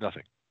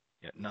 Nothing.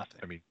 Yeah, nothing.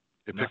 I mean,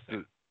 it picked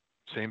the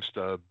same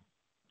stub.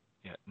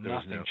 Yeah,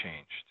 nothing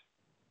changed.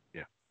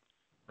 Yeah.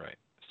 Right.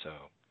 So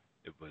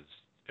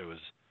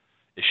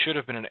it should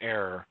have been an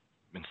error.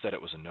 Instead,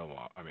 it was a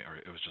no. I mean, or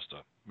it was just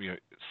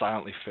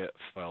silently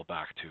fell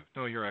back to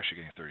no. You're actually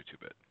getting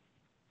 32-bit.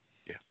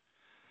 Yeah.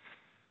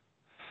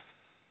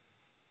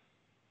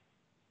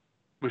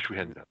 Wish we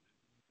hadn't done.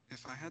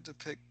 If I had to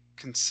pick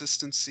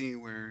consistency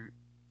where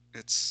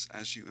it's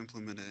as you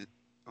implement it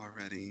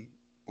already,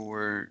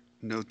 or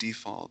no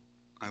default,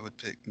 I would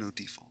pick no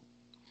default.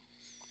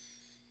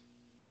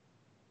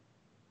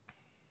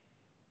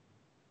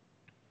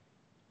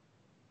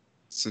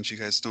 Since you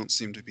guys don't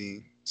seem to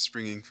be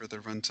springing for the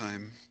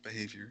runtime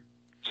behavior.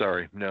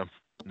 Sorry, no,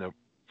 nope.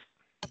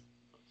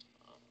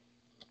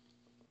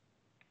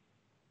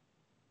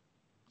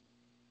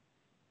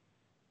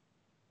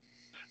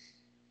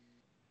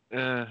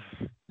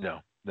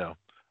 No.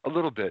 A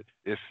little bit,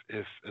 if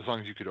as long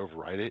as you could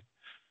override it,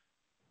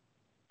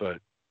 but.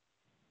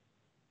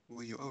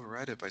 Well, you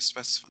override it by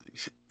specifying.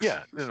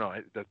 Yeah,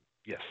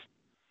 yes.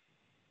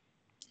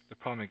 The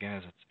problem again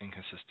is it's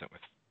inconsistent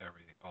with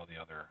all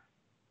the other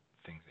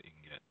things that you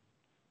can get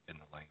in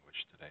the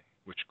language today,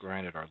 which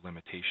granted are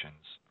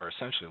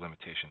essentially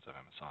limitations of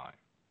MSI.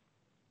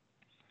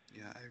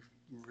 Yeah, I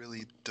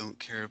really don't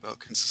care about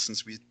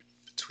consistency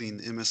between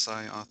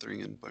MSI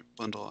authoring and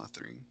bundle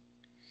authoring.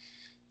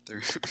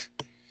 They're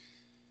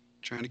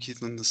trying to keep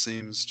them the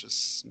same is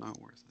just not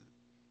worth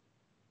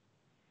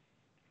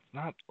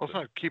it. It's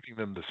not keeping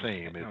them the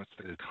same. It's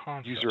the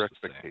user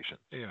expectations.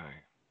 Yeah.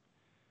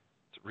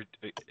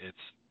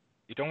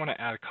 You don't want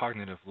to add a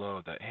cognitive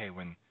load that, hey,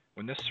 when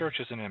this search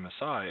is in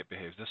MSI, it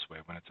behaves this way.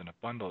 When it's in a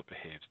bundle, it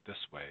behaves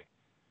this way.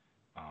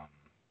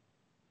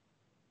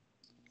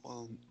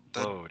 Well,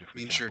 that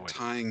means you're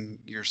tying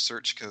your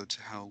search code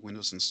to how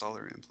Windows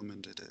Installer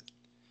implemented it.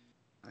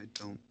 I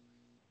don't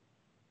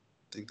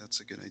think that's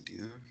a good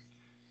idea.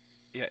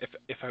 Yeah,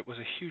 if it was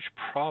a huge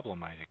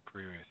problem, I'd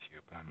agree with you,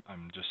 but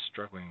I'm just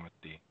struggling with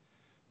the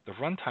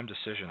runtime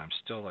decision. I'm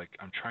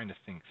trying to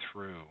think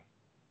through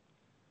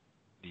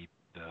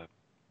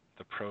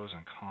the pros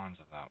and cons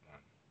of that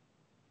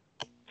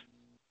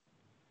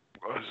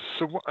one.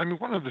 So I mean,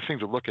 one of the things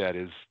to look at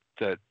is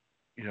that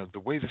the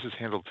way this is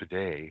handled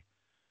today.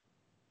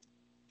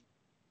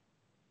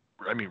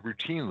 I mean,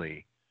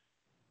 routinely,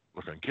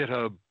 look on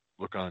GitHub,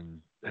 look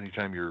on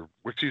anytime you're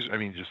Wix user, I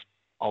mean, just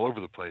all over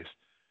the place,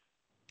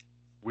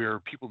 where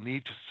people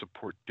need to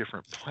support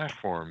different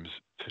platforms.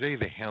 Today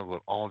they handle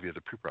it all via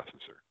the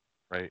preprocessor,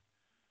 right?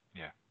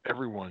 Yeah.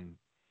 Everyone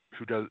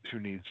who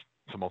needs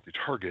to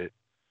multi-target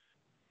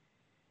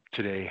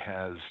today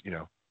has,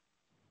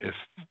 if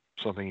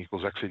something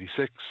equals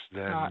x86,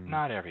 then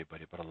not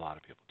everybody, but a lot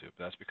of people do.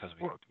 But that's because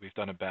we've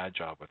done a bad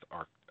job with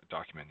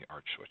documenting the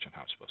arch switch and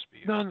how it's supposed to be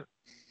used. None.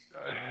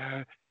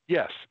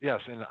 Yes,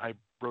 and I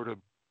wrote a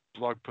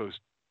blog post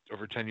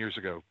over 10 years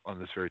ago on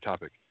this very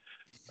topic.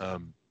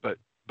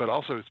 But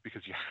also it's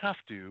because you have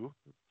to,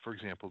 for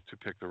example, to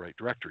pick the right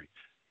directory.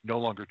 No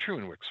longer true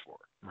in Wix4.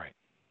 Right.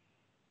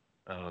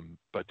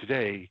 But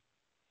today,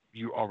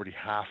 you already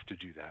have to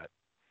do that,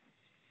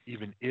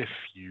 even if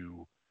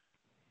you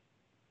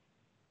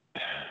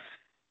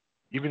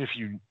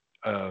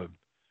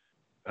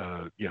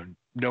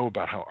know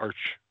about how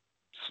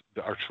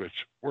the arch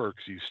switch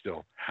works. You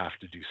still have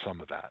to do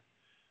some of that.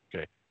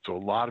 Okay, so a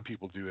lot of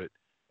people do it,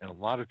 and a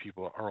lot of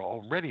people are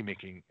already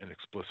making an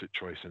explicit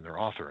choice in their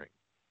authoring.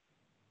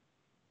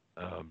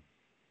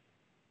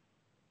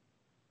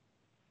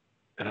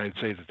 And I'd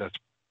say that that's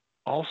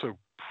also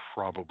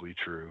probably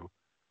true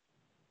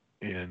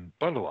in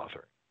bundle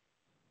authoring.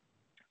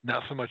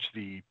 Not so much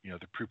the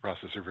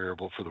preprocessor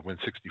variable for the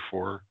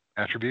Win64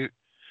 attribute,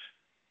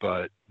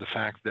 but the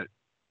fact that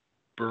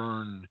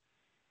Burn,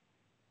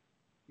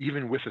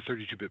 even with a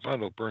 32-bit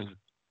bundle, Burn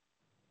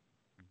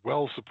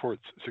well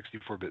supports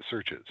 64-bit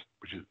searches,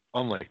 which is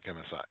unlike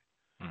MSI.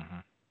 Mm-hmm.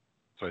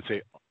 So I'd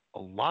say a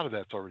lot of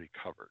that's already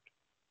covered.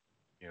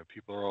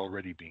 People are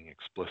already being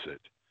explicit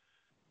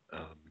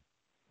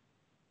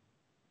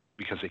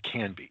because they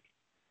can be.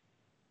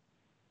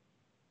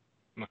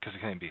 Because they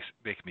can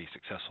be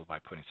successful by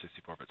putting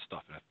 64-bit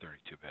stuff in a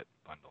 32-bit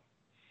bundle.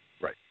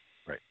 Right.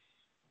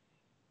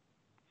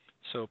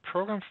 So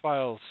program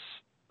files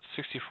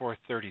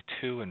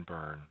 6432 in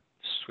Burn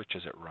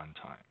switches at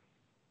runtime.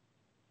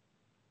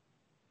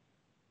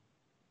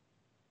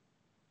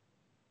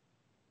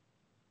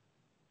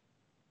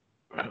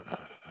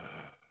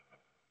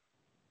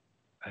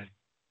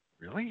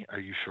 Really? Are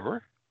you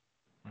sure?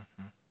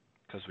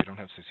 Because we don't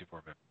have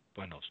 64-bit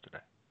bundles today.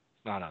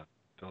 It's not a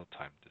build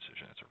time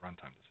decision. It's a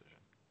runtime decision.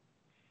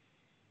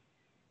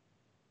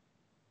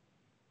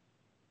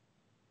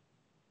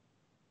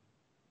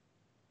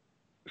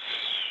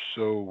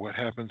 So what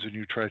happens when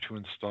you try to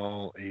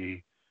install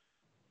a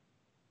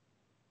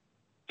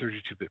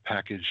 32-bit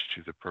package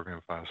to the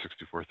program file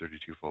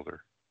 6432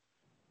 folder?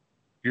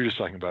 You're just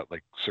talking about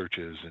like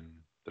searches and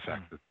the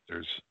fact that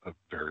there's a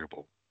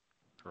variable.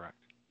 Correct.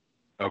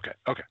 Okay.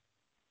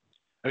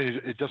 I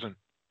mean, it's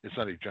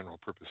not a general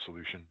purpose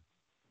solution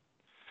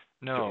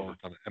to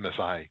overcome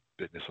MSI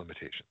bitness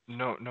limitations.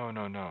 No.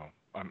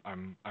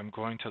 I'm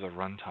going to the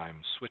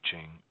runtime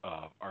switching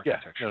of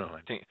architecture.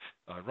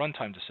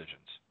 Runtime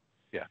decisions.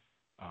 Yeah.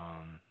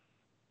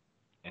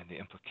 And the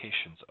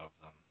implications of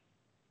them.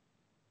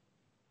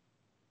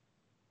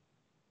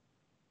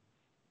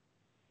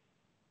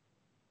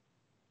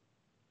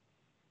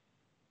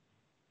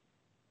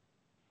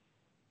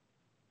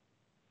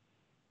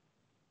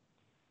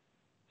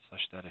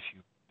 Such that if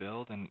you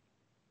build a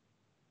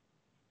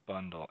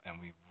bundle and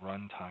we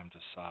runtime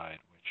decide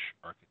which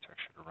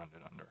architecture to run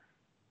it under.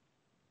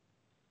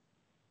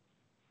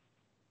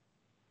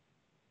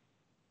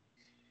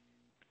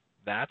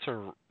 That's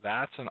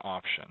an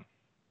option.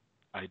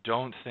 I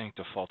don't think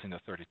defaulting to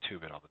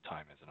 32-bit all the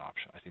time is an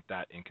option. I think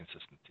that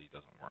inconsistency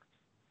doesn't work.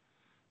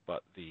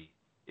 But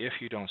if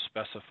you don't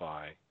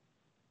specify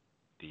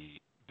the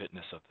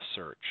bitness of the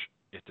search,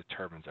 it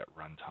determines at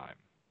runtime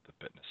the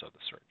bitness of the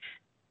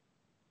search.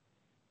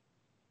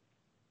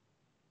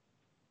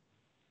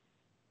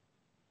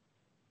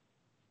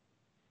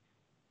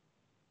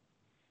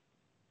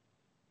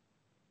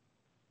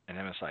 And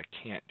MSI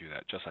can't do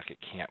that, just like it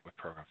can't with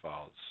program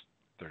files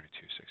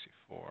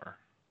 3264.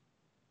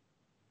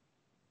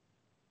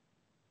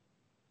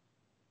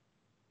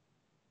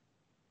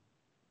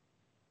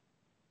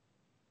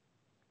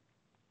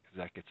 Because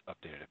that gets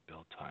updated at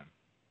build time.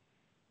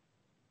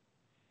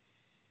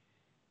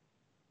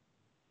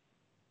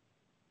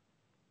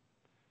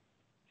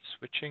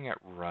 Switching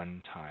at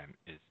runtime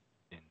is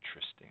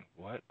interesting.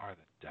 What are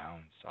the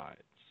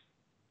downsides?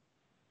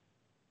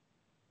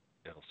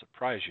 It'll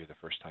surprise you the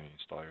first time you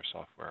install your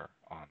software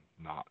on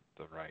not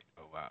the right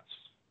OS,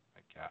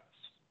 I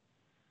guess.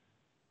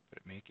 But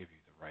it may give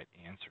you the right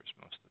answers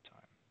most of the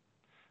time.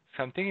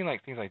 So I'm thinking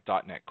like things like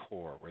 .NET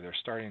Core, where they're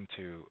starting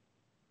to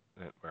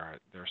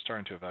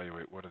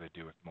evaluate what do they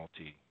do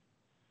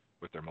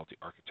with their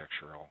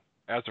multi-architectural.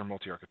 As their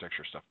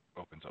multi-architecture stuff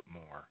opens up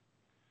more,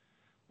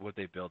 would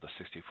they build a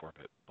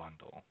 64-bit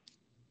bundle?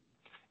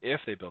 If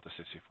they built a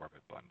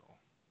 64-bit bundle,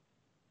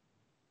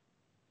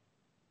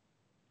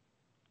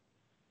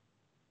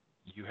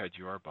 you had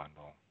your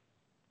bundle.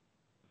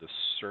 The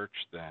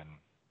search then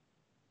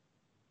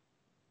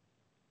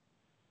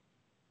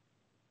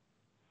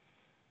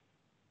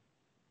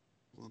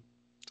Well,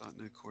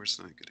 .NET Core is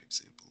not a good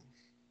example.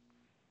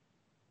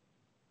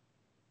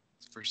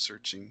 for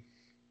searching.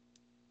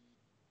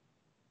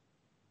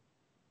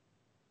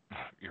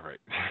 You're right.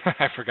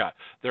 I forgot.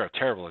 They're a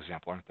terrible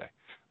example, aren't they?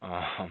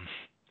 Because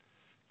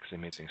they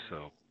made things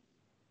so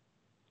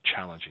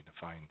challenging to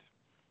find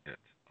it.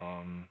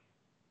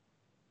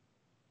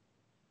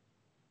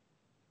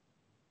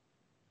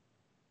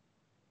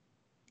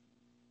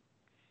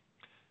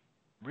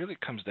 Really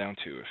comes down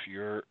to if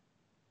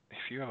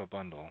you have a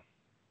bundle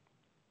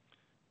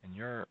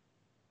and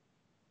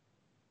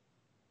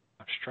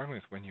I'm struggling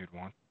with when you'd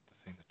want the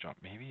thing to jump.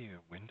 Maybe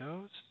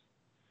Windows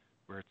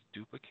where it's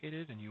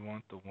duplicated and you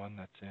want the one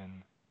that's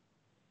in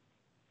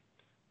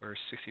where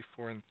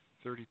 64 and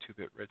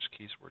 32-bit reg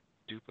keys were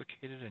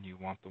duplicated and you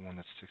want the one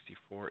that's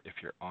 64 if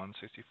you're on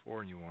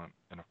 64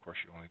 and of course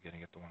you're only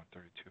getting it the one on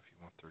 32 if you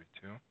want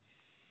 32. I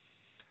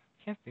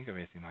can't think of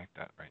anything like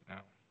that right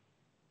now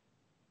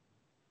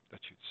that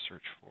you'd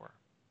search for.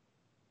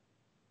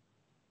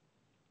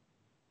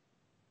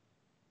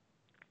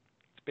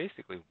 It's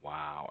basically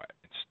WoW at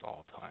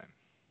install time.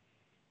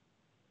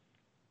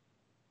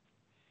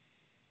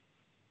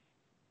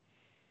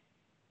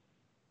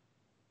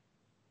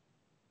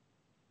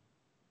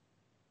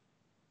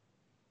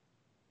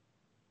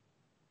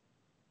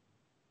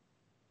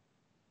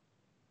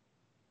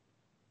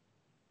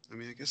 I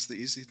mean, I guess the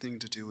easy thing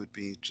to do would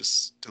be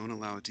just don't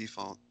allow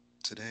default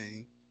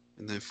today,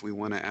 and then if we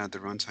want to add the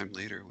runtime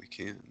later, we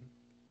can.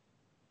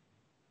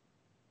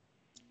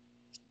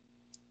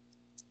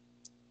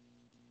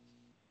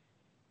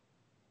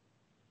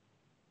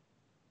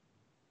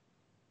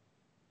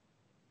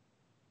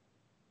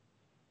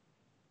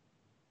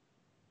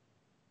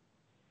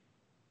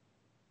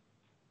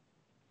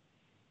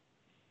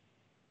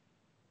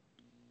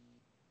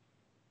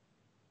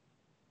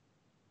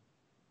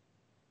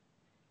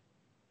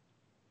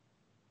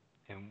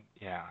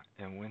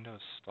 In Windows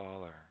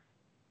Installer,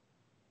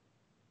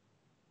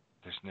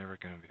 there's never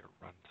going to be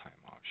a runtime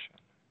option.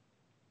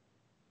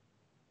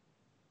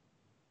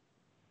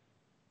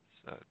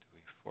 So do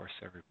we force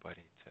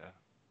everybody to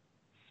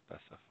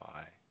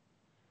specify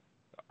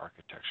the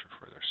architecture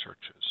for their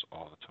searches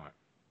all the time?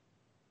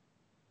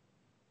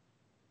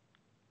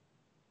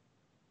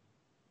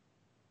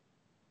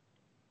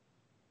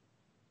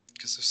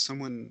 Because if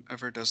someone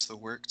ever does the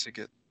work to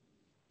get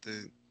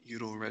the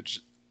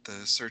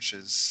the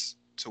searches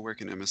to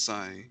work in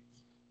MSI,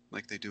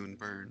 like they do in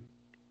Burn,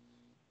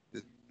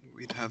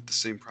 we'd have the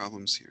same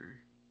problems here.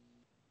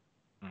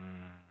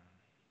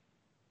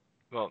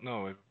 Well,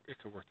 no, it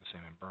could work the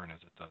same in Burn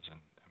as it does in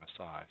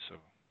MSI. So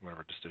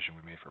whatever decision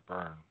we made for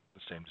Burn,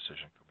 the same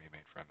decision could be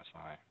made for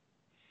MSI.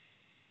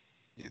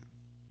 Yeah.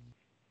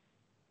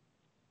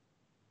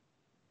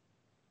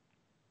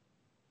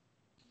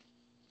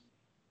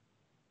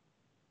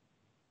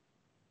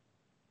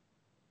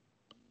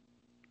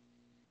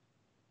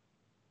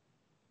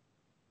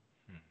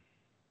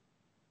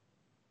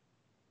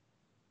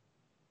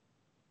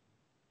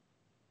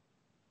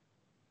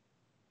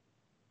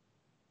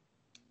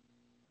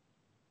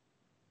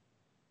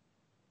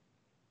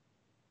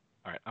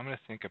 All right, I'm going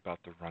to think about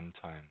the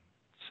runtime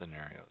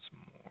scenarios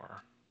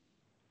more.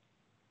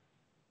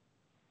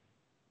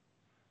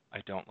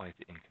 I don't like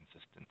the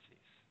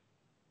inconsistencies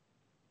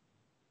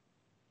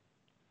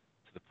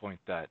to the point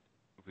that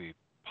we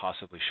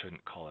possibly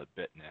shouldn't call it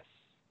bitness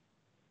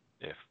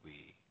if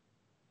we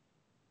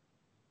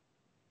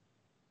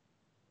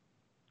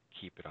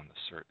keep it on the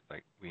search.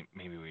 Like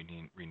maybe we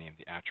need rename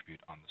the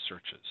attribute on the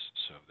searches,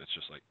 so it's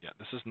just like, yeah,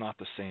 this is not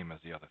the same as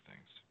the other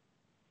things.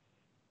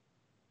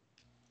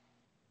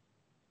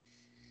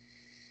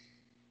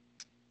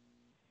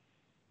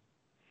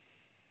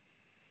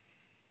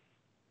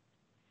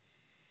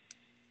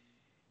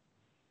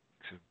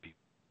 Could be,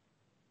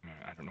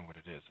 I don't know what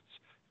it is.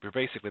 We're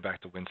basically back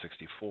to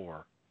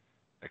Win64,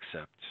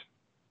 except,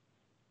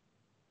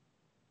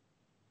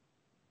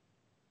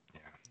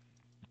 yeah,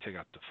 you take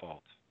out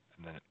default,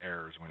 and then it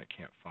errors when it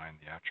can't find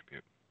the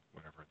attribute,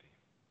 whatever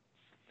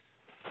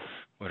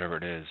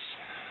it is.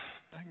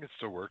 I think it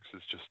still works.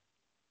 It's just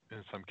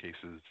in some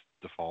cases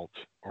default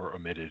or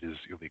omitted is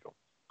illegal.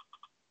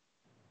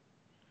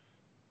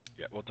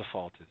 Yeah, well,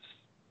 default is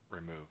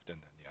removed, and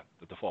then yeah,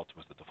 the default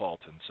was the default,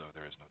 and so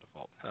there is no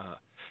default.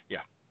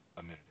 Yeah,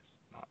 omitted is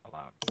not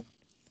allowed.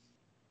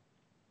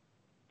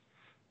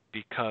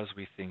 Because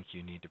we think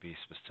you need to be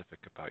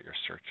specific about your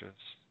searches,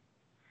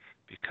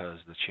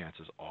 because the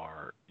chances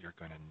are you're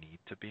going to need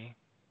to be.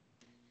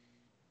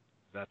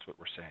 That's what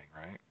we're saying,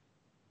 right?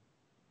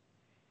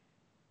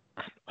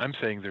 I'm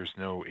saying there's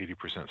no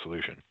 80%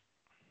 solution.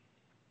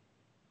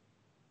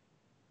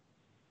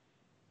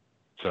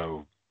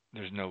 So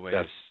there's no way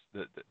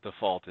the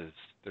default is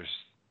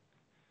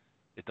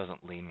it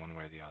doesn't lean one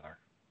way or the other.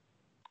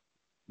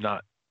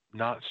 Not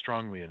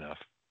strongly enough.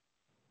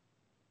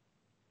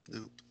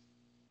 Nope.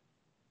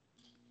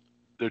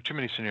 There are too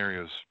many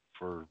scenarios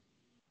for,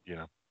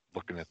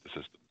 looking at the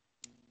system.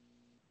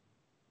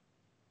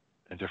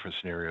 And different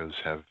scenarios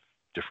have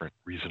different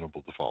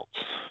reasonable defaults.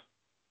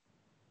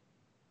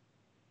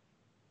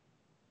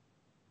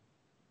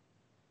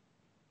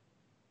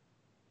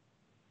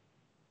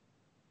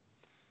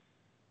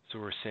 So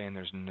we're saying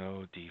there's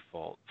no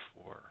default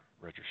for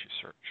registry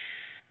search.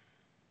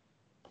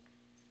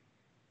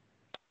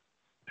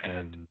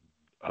 And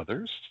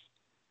others?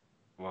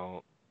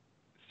 Well,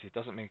 see,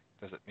 does it make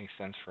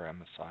sense for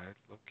MSI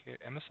locator?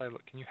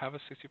 Can you have a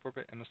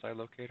 64-bit MSI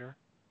locator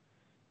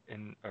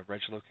in a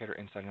reg locator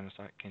inside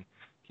MSI? Can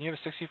you have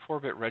a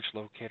 64-bit reg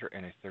locator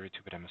and a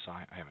 32-bit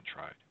MSI? I haven't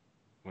tried.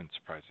 Wouldn't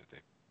surprise if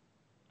they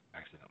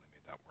accidentally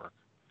made that work,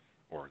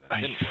 or that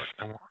didn't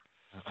work.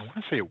 I want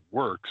to say it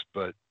works,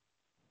 but,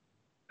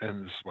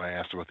 and this is why I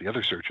asked about the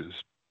other searches,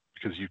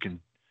 because you can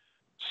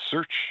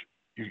search,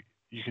 you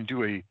can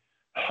do a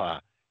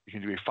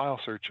file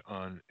search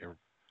on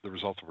the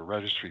result of a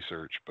registry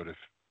search, but if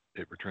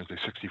it returns a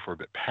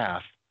 64-bit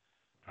path,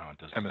 it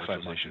does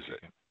MSI munches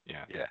it.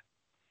 Yeah. Yeah.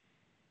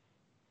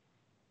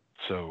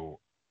 So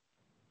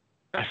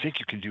I think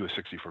you can do a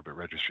 64-bit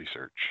registry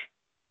search,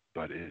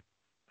 but it,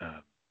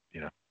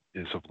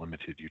 is of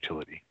limited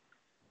utility.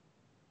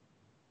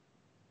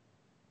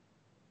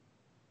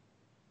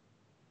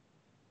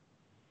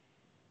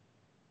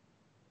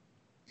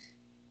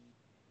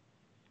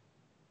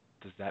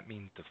 Does that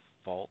mean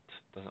default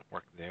doesn't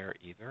work there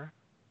either?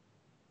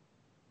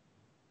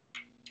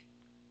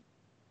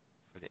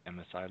 For the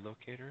MSI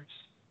locators?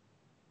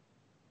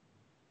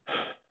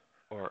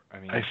 Or, I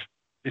mean... I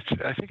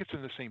think it's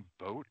in the same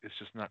boat. It's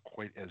just not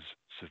quite as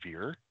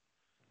severe.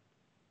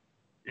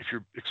 If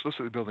you're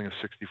explicitly building a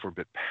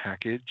 64-bit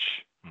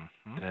package,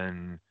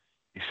 then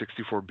a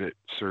 64-bit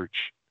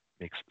search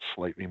makes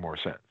slightly more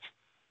sense.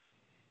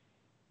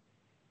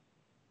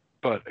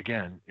 But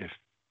again,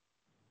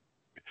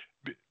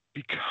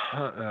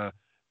 because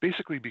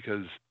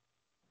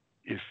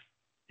if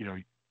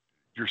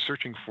you're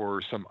searching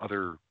for some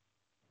other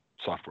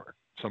software,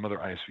 some other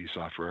ISV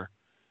software,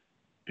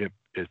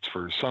 it's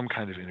for some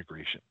kind of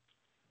integration,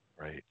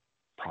 right?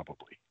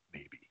 Probably,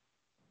 maybe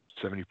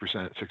 70%,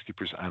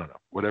 60%, I don't know.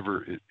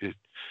 Whatever it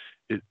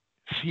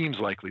seems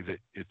likely that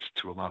it's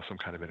to allow some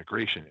kind of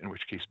integration, in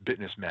which case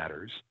bitness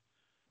matters.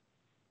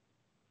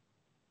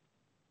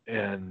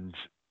 And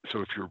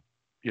so if you're,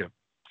 just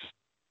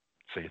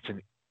say it's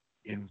an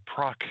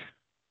in-proc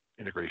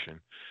integration,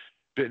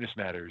 bitness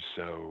matters.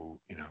 So,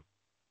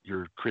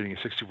 you're creating a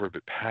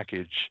 64-bit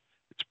package.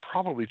 It's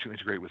probably to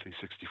integrate with a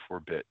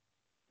 64-bit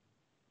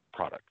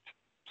product,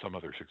 some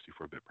other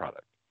 64-bit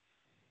product.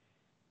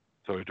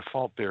 So a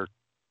default there,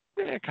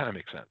 it kind of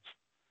makes sense.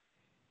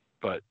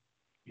 But,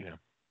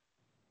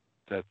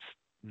 that's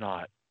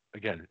not,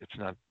 again, it's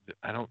not,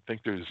 I don't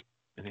think there's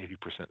an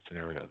 80%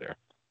 scenario there.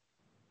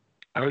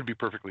 I would be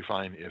perfectly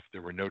fine if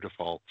there were no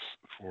defaults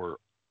for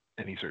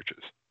any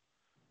searches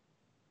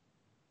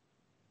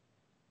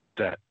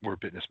that were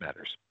bitness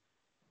matters.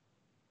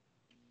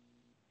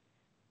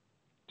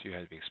 So you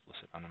had to be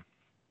explicit on them.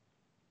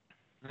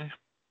 Yeah.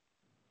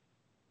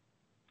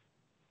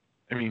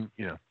 I mean,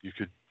 you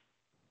could,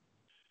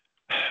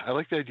 I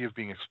like the idea of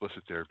being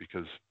explicit there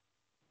because,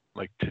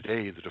 like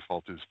today, the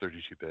default is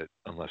 32-bit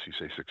unless you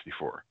say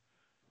 64.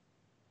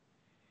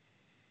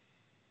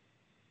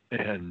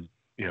 And,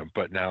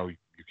 but now you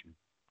can,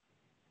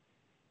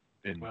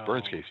 in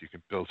Vern's case, you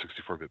can build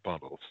 64-bit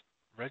bundles.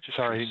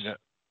 Registry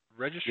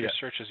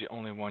search is the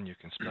only one you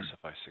can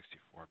specify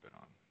 64-bit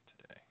on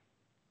today.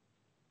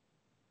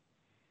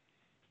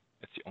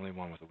 It's the only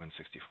one with a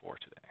Win64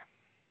 today.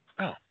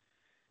 Oh.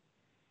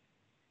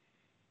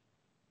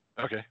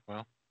 Okay,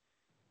 well,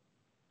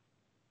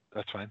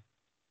 that's fine.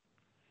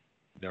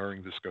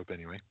 Narrowing the scope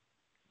anyway.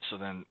 So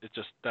then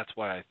that's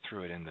why I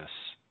threw it in this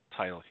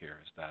title here,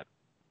 is that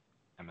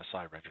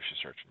MSI registry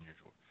search and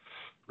usual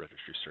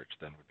registry search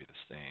then would be the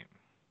same.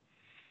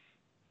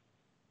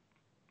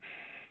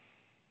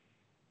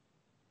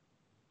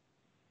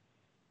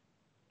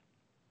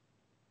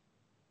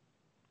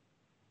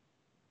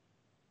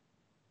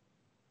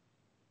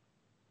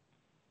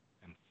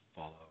 And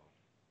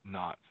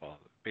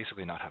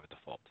basically not have a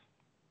default.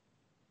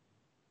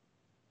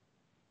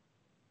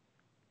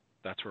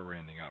 That's where we're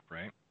ending up,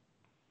 right?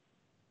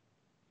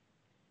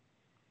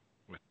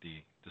 With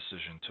the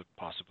decision to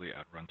possibly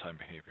add runtime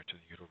behavior to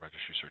the util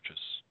registry searches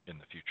in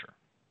the future.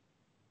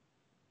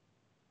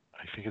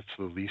 I think it's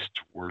the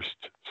least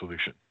worst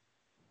solution.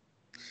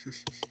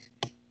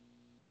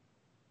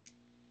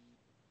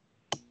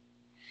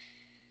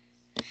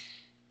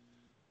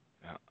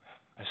 Yeah,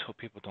 I just hope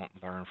people don't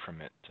learn from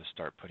it to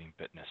start putting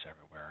bitness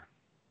everywhere.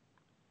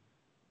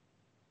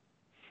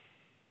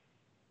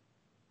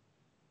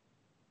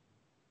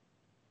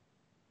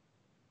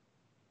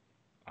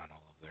 On all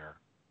of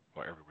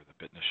everywhere the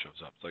bitness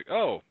shows up. It's like,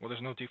 oh, well,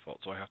 there's no default,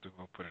 so I have to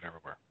go put it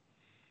everywhere.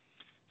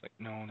 It's like,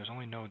 no, there's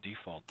only no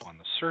default on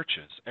the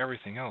searches.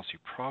 Everything else, you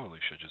probably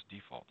should just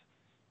default,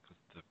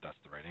 because that's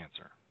the right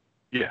answer.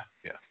 Yeah.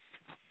 Yeah.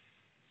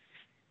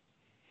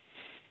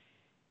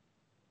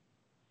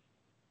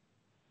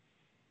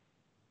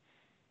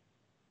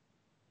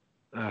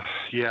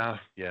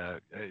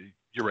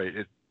 You're right.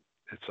 It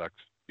sucks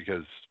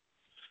because,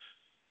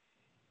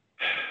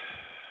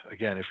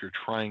 again, if you're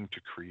trying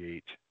to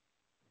create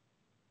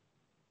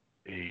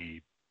a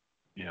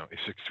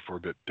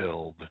 64-bit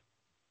build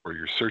or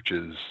your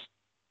searches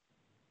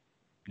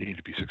need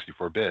to be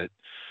 64-bit,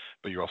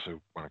 but you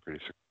also want to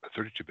create a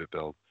 32-bit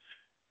build,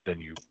 then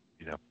you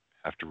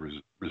have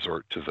to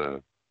resort to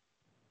the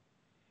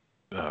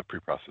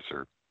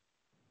preprocessor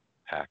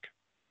hack.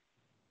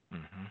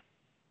 Mm-hmm.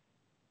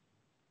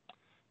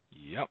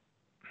 Yep.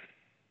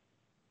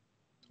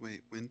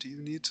 Wait, when do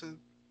you need to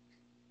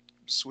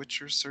switch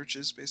your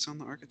searches based on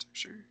the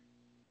architecture?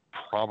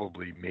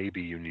 Probably,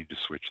 maybe you need to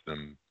switch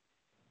them.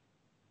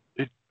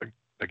 It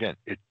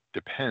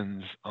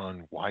depends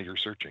on why you're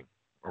searching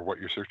or what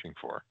you're searching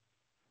for.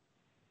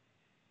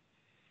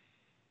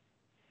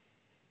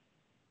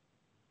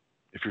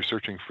 If you're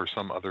searching for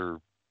some other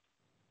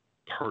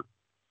part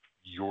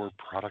your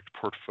product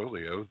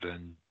portfolio,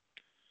 then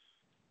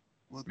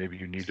maybe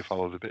you need to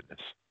follow the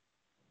bitness.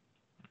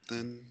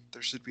 Then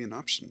there should be an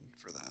option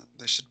for that.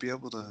 You should be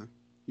able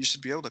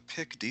to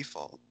pick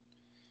default.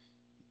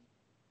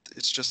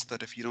 It's just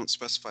that if you don't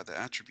specify the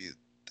attribute,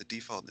 the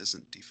default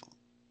isn't default.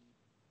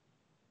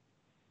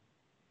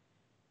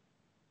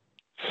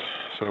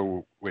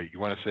 So wait, you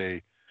want to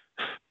say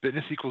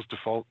bitness equals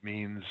default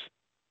means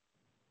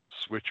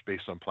switch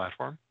based on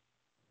platform?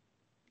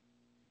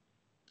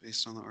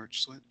 Based on the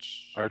arch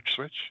switch? Arch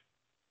switch?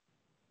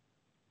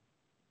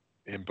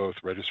 In both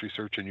registry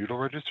search and util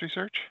registry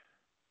search?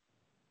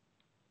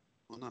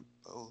 Well, not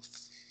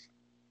both.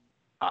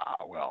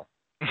 Well.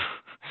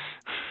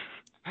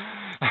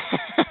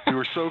 You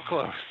were so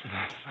close.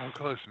 So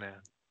close, man.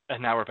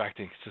 And now we're back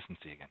to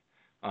inconsistency again.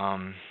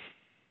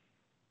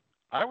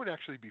 I would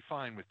actually be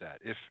fine with that.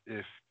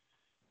 If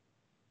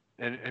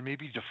and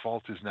maybe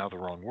default is now the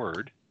wrong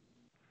word.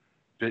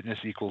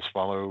 Bitness equals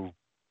follow.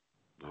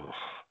 Ugh.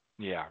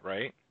 Yeah,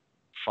 right?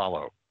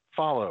 Follow.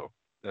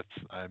 That's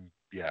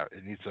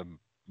it needs a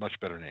much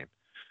better name.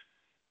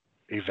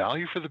 A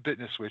value for the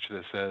bitness switch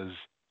that says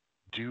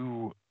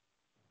do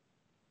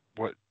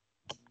what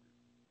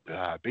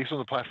based on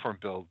the platform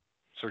build,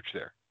 search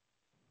there.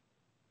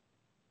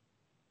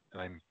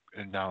 And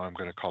now I'm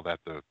going to call that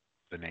the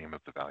name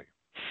of the value.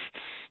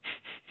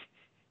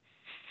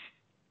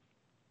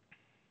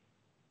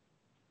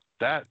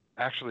 That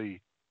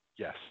actually,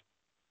 yes.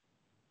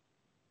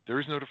 There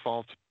is no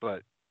default,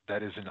 but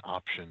that is an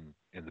option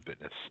in the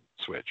bitness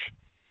switch.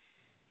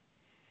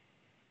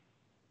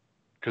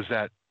 Because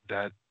that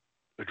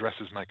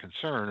addresses my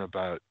concern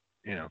about,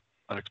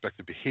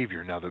 unexpected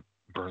behavior now that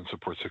Burn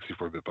supports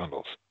 64-bit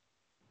bundles.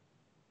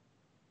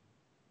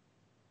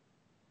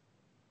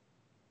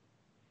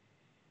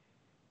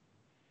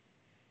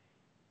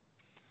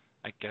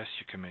 I guess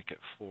you can make it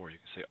 4. You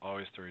can say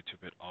always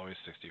 32-bit, always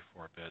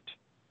 64-bit,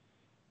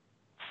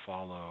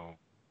 follow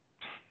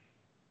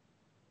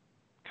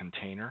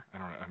container.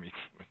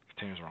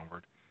 Container's the wrong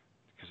word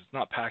because it's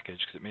not package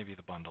because it may be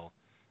the bundle.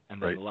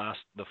 And then right.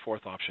 the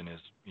fourth option is,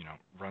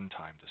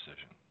 runtime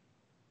decision.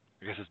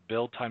 I guess it's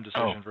build time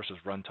decision versus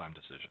runtime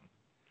decision.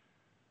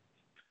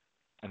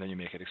 And then you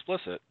make it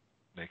explicit.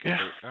 All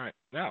right,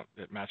 now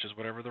it matches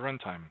whatever the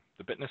runtime.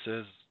 The bitness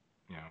is,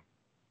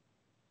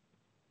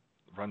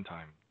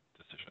 runtime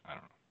decision. I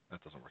don't know.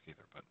 That doesn't work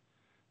either, but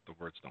the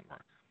words don't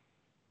work.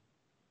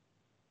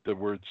 The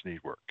words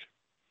need work.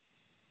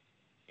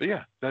 But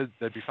yeah,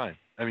 that'd be fine.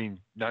 I mean,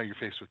 now you're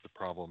faced with the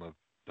problem of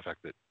the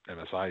fact that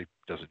MSI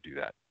doesn't do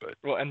that. But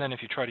well, and then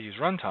if you try to use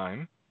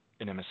runtime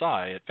in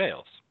MSI, it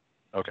fails.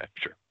 Okay,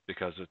 sure.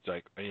 Because it's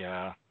like,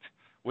 yeah,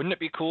 wouldn't it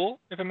be cool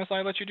if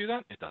MSI lets you do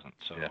that? It doesn't.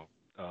 So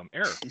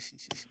error.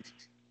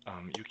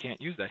 You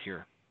can't use that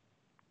here.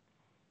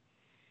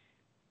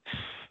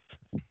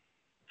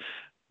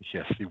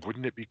 Yes, the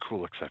wouldn't it be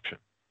cool exception.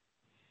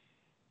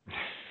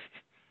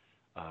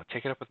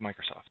 Take it up with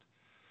Microsoft.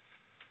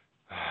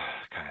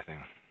 Kind of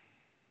thing.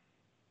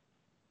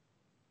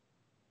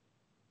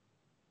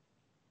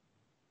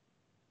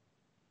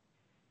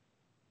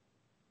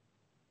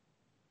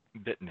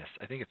 Bitness.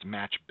 I think it's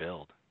match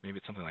build. Maybe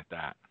it's something like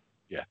that.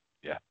 Yeah.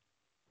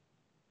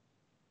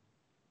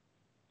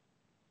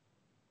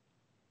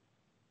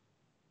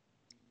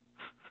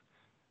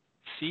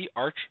 See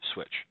arch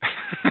switch.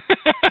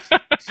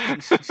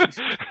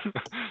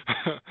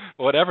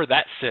 Whatever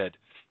that said.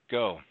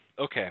 Go.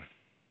 Okay.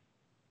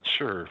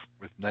 Sure,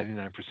 with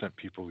 99%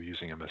 people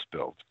using MS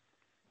Build.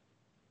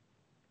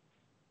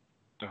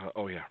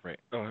 Oh yeah, right.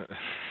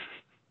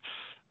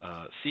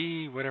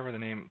 See whatever the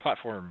name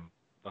platform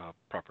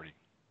property,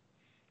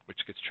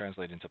 which gets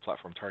translated into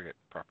platform target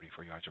property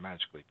for you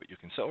automatically, but you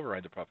can still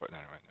override the property. No.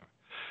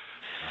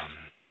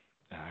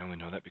 I only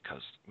know that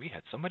because we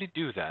had somebody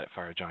do that at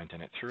FireGiant,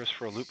 and it threw us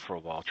for a loop for a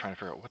while, trying to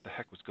figure out what the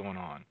heck was going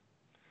on.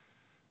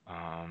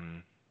 All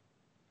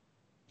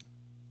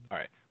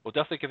right. Well,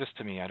 definitely give this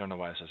to me. I don't know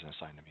why this isn't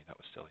assigned to me. That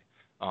was silly.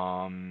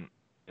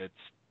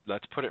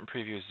 Let's put it in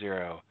preview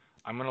 0.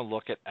 I'm going to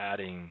look at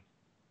adding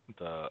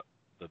the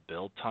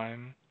build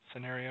time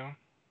scenario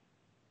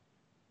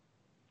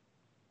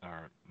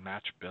or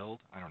match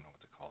build. I don't know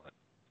what to call it.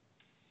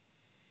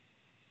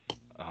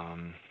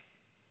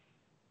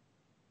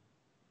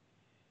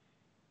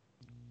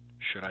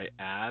 Should I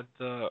add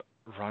the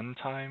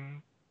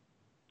runtime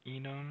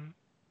enum?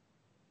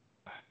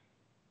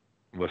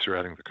 Unless you're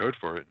adding the code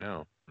for it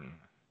now.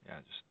 Yeah,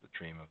 just the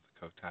dream of the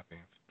code tapping.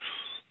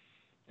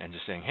 And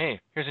just saying, hey,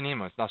 here's an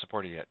email. It's not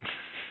supported yet.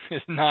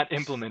 It's not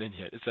implemented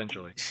yet,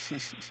 essentially.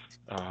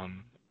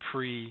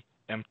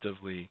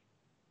 Preemptively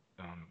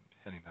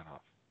heading that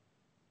off.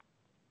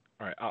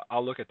 All right,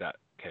 I'll look at that.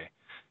 Okay.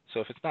 So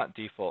if it's not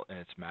default and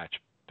it's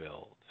match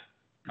build,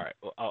 all right,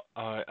 well,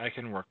 I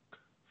can work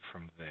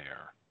from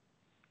there.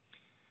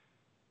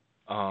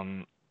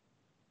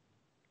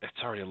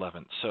 It's already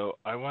 11. So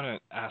I want to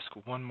ask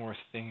one more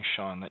thing,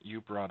 Sean, that you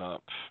brought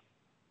up.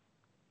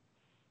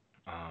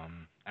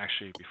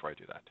 Actually, before I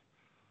do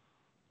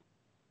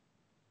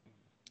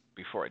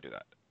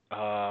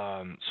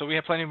that. So we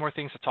have plenty more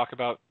things to talk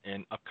about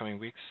in upcoming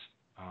weeks.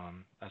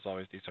 As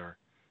always, these are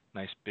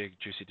nice, big,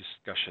 juicy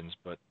discussions,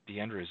 but the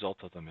end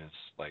result of them is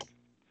like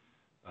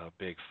a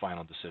big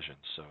final decision.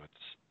 So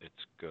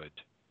it's good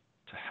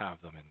to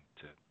have them and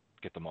to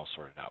get them all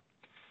sorted out.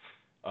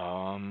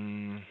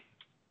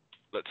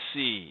 Let's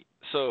see.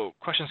 So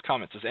questions,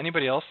 comments. Does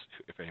anybody else,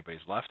 if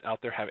anybody's left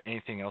out there, have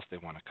anything else they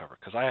want to cover?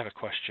 Because I have a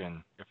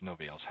question if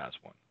nobody else has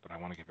one, but I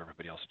want to give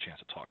everybody else a chance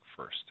to talk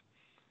first.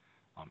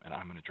 And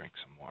I'm going to drink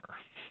some water.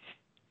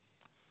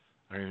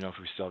 I don't even know if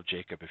we still have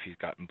Jacob, if he's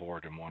gotten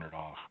bored and wandered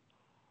off.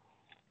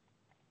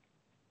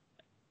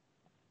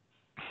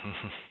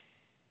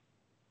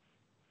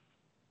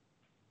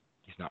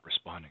 He's not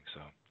responding,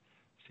 so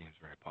it seems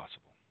very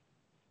possible.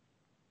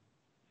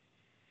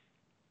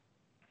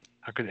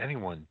 How could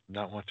anyone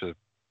not want to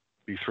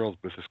be thrilled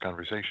with this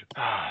conversation?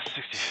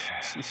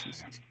 60.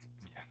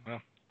 Yeah,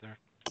 well,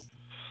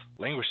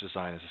 language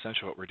design is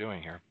essentially what we're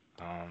doing here.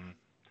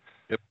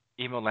 Yep.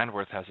 Emo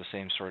Landworth has the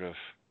same sort of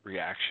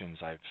reactions.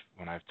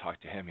 When I've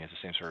talked to him, he has the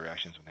same sort of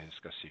reactions when they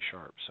discuss C#.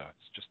 So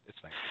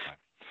it's language design.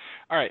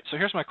 All right, so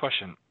here's my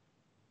question.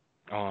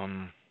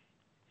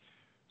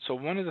 So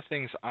one of the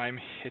things I'm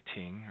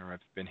hitting, or I've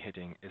been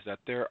hitting, is that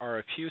there are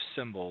a few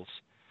symbols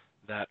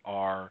that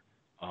are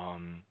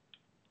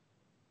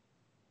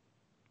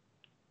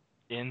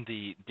in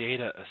the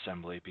data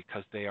assembly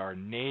because they are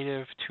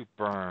native to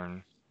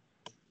Burn,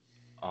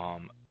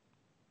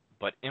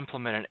 but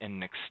implemented in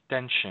an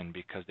extension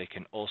because they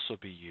can also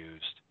be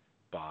used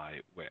by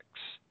WiX,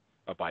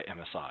 or by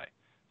MSI.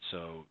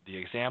 So the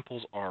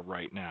examples are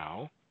right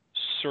now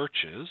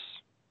searches,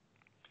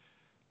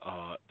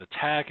 the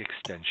tag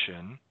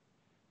extension,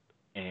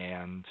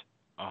 and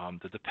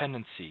the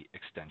dependency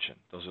extension.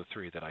 Those are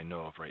three that I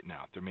know of right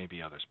now. There may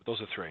be others, but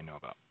those are three I know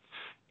about.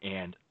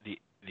 And the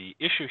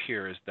issue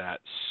here is that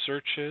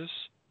searches,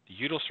 the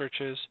util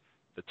searches,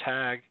 the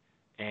tag,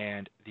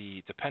 and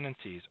the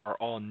dependencies are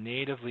all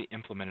natively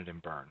implemented in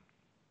Burn.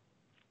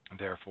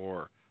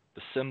 Therefore,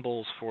 the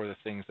symbols for the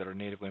things that are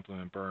natively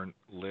implemented in Burn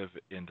live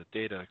in the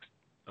data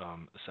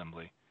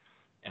assembly,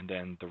 and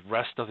then the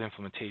rest of the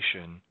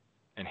implementation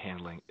and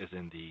handling is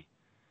in the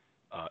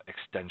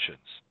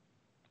extensions.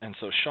 And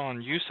so,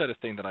 Sean, you said a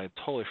thing that I had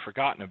totally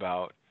forgotten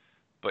about,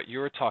 but you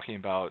were talking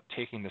about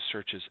taking the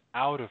searches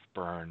out of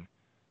Burn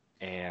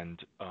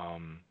and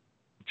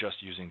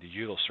just using the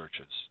util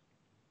searches,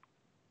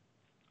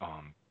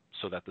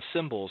 so that the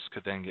symbols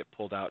could then get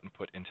pulled out and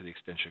put into the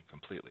extension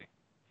completely,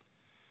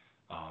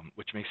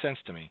 which makes sense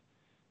to me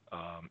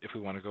if we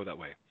want to go that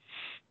way.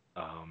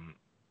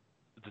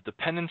 The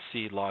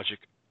dependency logic,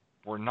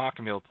 we're not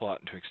going to be able to pull out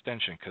into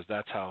extension because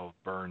that's how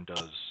Burn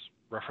does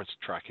reference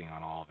tracking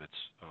on all of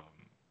its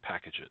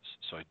packages.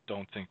 So I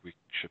don't think we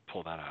should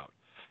pull that out.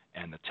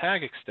 And the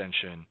tag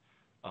extension,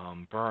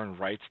 Burn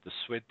writes the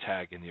SWID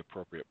tag in the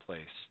appropriate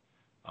place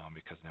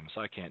because an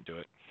MSI can't do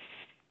it,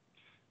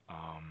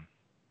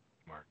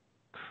 or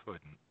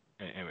couldn't.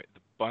 Anyway,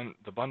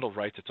 the bundle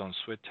writes its own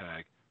SWID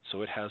tag,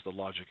 so it has the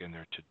logic in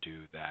there to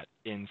do that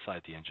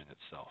inside the engine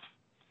itself.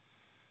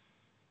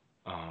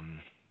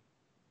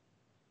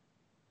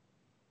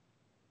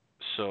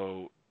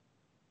 So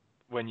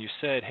when you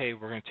said, hey,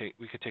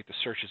 we could take the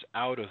searches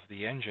out of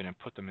the engine and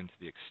put them into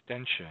the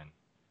extension,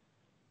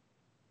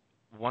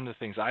 one of the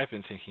things I've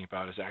been thinking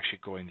about is actually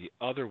going the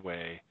other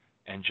way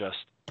and just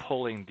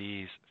pulling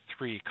these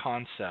three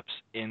concepts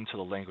into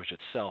the language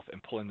itself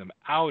and pulling them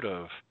out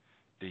of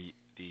the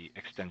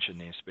extension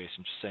namespace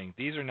and just saying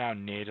these are now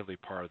natively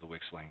part of the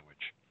WiX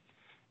language.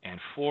 And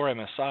for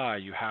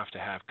MSI, you have to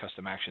have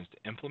custom actions to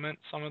implement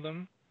some of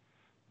them,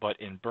 but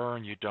in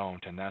Burn you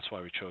don't, and that's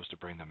why we chose to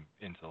bring them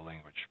into the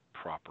language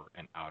proper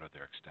and out of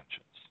their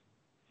extensions.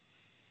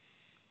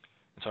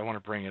 And so I want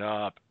to bring it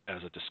up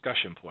as a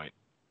discussion point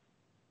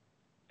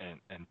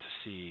and to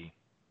see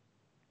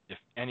if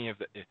any of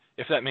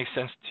if that makes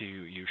sense to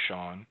you,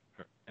 Sean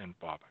and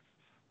Bob,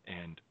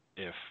 and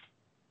if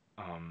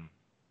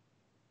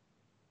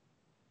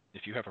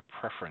you have a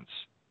preference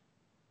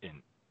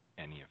in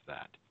any of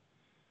that.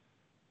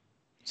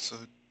 So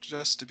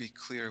just to be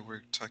clear,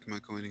 we're talking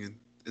about going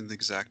in the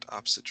exact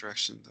opposite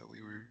direction that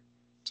we were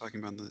talking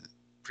about in the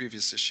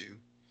previous issue,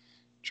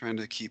 trying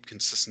to keep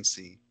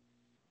consistency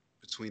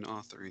between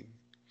authoring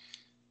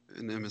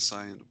an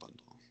MSI and a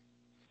bundle.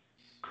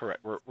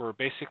 Correct. We're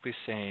basically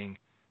saying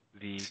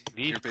these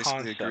You're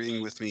basically concepts,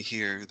 agreeing with me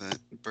here that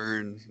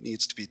Burn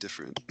needs to be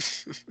different.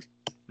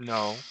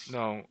 No,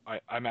 no.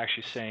 I'm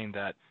actually saying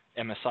that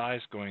MSI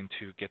is going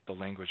to get the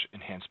language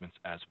enhancements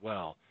as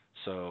well.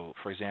 So,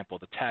 for example,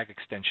 the tag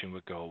extension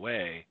would go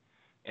away,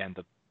 and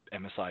the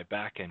MSI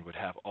backend would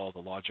have all the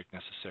logic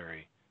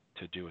necessary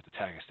to do what the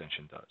tag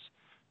extension does.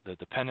 The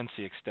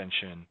dependency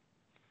extension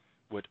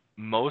would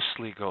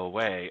mostly go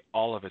away.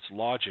 All of its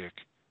logic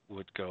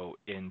would go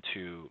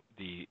into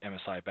the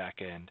MSI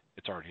backend.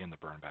 It's already in the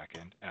burn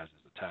backend, as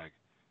is the tag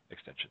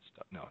extension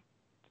stuff. No,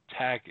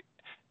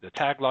 the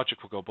tag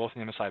logic will go both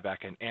in the MSI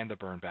backend and the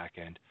burn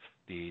backend.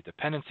 The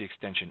dependency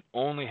extension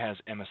only has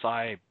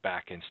MSI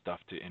backend stuff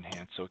to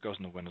enhance, so it goes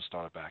in the Windows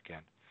Startup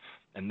backend.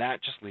 And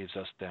that just leaves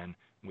us then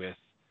with,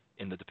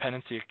 in the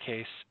dependency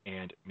case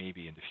and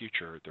maybe in the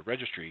future, the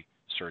registry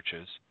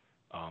searches,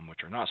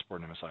 which are not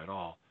supporting MSI at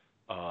all,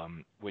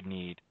 would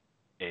need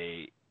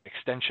a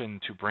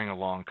extension to bring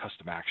along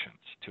custom actions,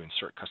 to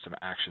insert custom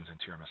actions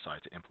into your MSI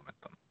to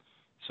implement them.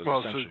 So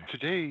well, so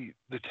today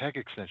the tag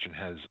extension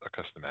has a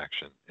custom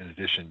action in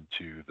addition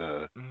to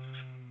the.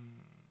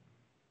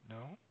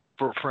 No.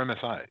 For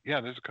MSI, yeah,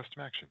 there's a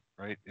custom action,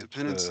 right?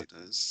 Dependency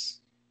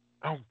does.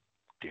 Oh,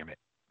 damn it!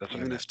 That's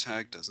even if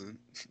tag doesn't.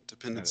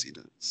 Dependency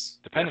does.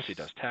 Dependency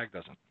does. Tag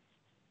doesn't.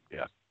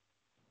 Yeah.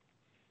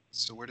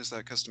 So where does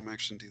that custom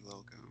action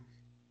DLL go?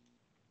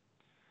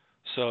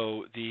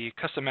 So the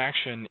custom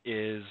action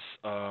is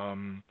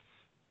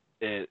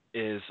it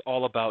is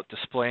all about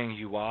displaying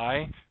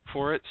UI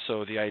for it.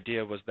 So the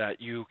idea was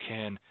that you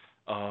can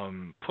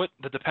put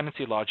the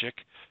dependency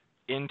logic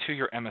into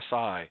your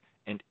MSI,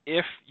 and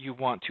if you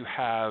want to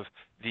have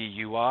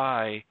the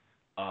UI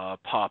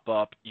pop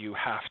up, you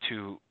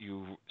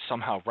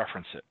somehow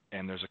reference it.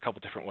 And there's a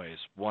couple different ways.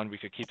 One, we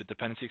could keep the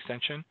dependency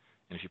extension,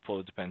 and if you pull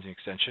the dependency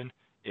extension,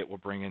 it will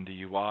bring in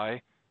the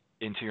UI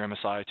into your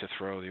MSI to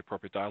throw the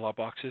appropriate dialog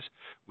boxes.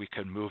 We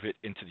could move it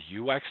into the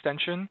UI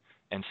extension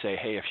and say,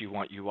 hey, if you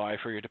want UI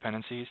for your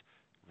dependencies,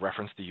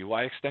 reference the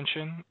UI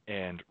extension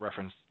and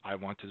reference, I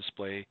want to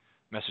display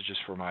messages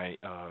for my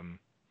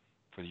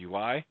for the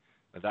UI.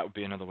 That would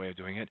be another way of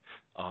doing it.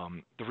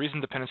 The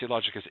reason dependency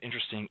logic is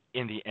interesting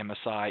in the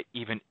MSI,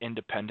 even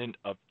independent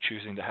of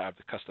choosing to have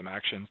the custom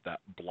actions that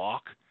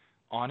block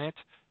on it,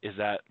 is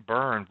that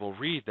Burn will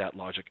read that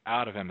logic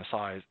out of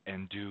MSIs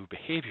and do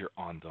behavior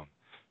on them.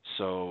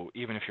 So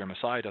even if your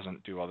MSI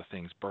doesn't do other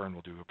things, Burn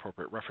will do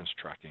appropriate reference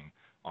tracking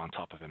on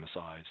top of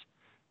MSIs.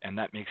 And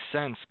that makes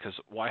sense, because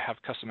why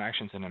have custom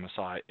actions in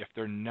MSI if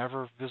they're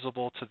never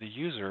visible to the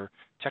user?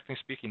 Technically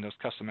speaking, those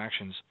custom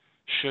actions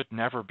should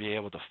never be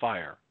able to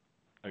fire.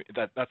 I mean,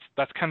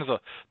 that's kind of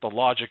the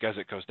logic as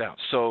it goes down.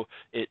 So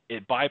it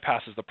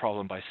bypasses the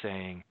problem by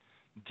saying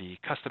the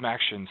custom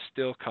action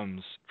still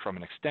comes from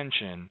an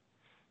extension,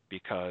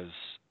 because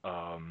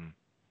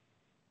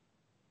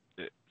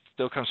it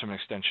still comes from an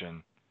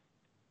extension,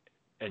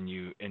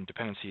 and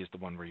dependency is the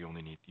one where you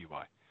only need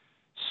UI.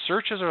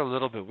 Searches are a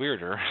little bit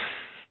weirder,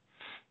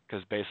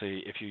 because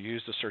basically if you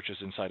use the searches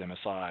inside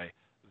MSI,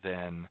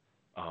 then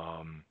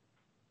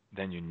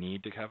you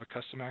need to have a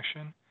custom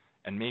action,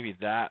 and maybe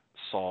that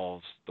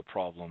solves the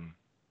problem,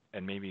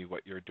 and maybe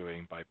what you're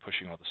doing by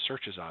pushing all the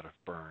searches out of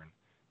Burn,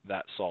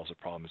 that solves the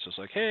problem. It's just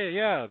like, hey,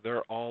 yeah,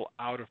 they're all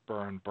out of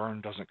Burn.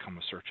 Burn doesn't come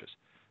with searches.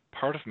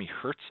 Part of me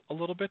hurts a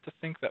little bit to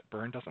think that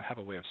Burn doesn't have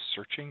a way of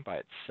searching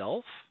by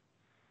itself,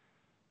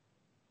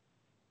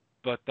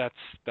 but that's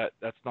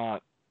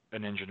not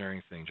an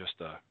engineering thing. Just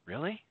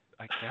really,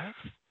 I guess.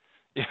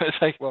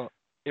 It's like, well,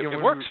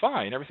 it works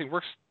fine. Everything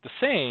works the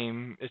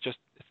same. It's just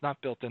it's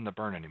not built in the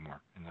Burn anymore.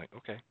 And like,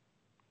 okay.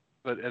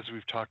 But as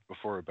we've talked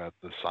before about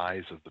the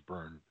size of the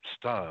Burn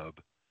stub,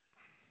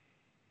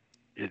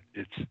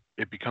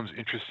 it becomes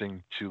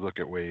interesting to look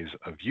at ways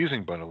of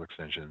using bundle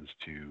extensions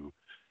to,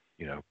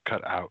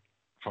 cut out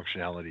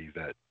functionality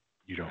that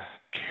you don't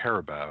care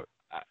about.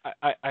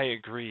 I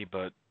agree,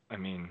 but I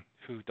mean,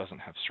 who doesn't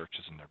have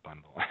searches in their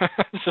bundle?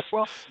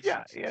 Well,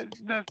 yeah,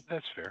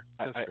 that's fair.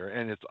 That's fair,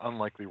 and it's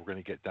unlikely we're going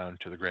to get down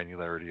to the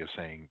granularity of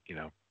saying,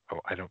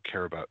 oh, I don't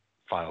care about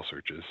file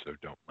searches, so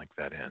don't link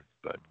that in.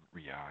 But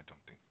yeah, I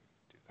don't think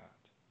we do that.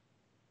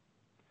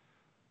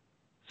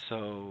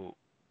 So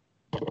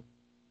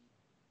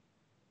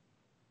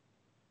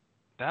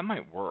that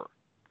might work.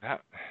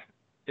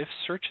 If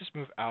searches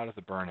move out of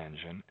the Burn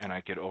engine and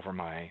I get over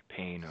my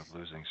pain of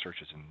losing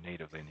searches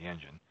natively in the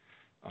engine,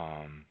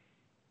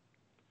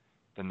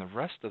 then the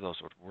rest of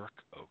those would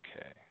work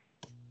okay.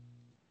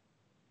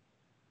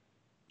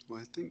 Well,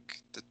 I think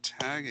the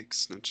tag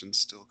extension's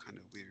still kind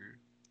of weird,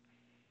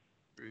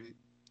 right?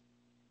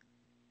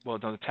 Well,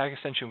 no, the tag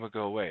extension would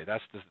go away.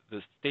 That's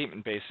the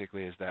statement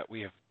basically is that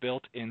we have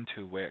built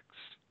into WiX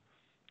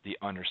the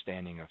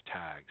understanding of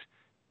tags,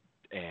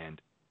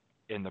 and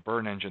in the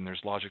Burn engine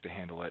there's logic to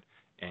handle it,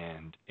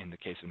 and in the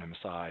case of an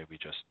MSI we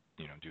just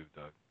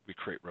we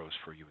create rows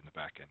for you in the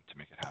back end to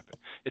make it happen.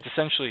 It's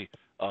essentially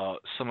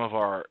some of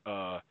our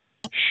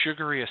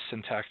sugariest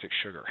syntactic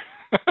sugar.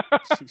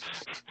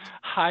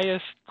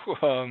 Highest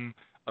corn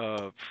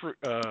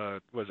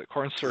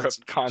syrup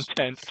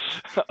content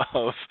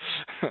of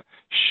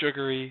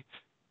sugary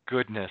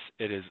goodness,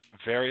 it is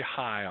very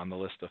high on the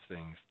list of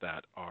things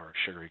that are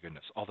sugary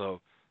goodness.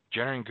 Although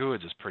generating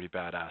GUIDs is pretty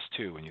badass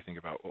too when you think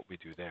about what we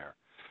do there.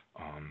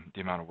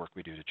 The amount of work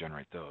we do to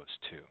generate those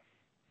too.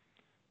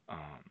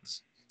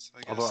 So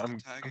I Although guess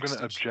the tag I'm going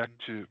to extension.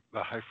 object to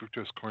the high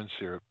fructose corn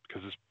syrup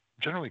because it's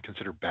generally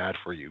considered bad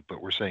for you,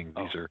 but we're saying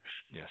these are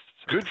yes,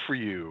 good for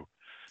you.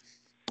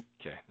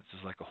 Okay, this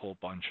is like a whole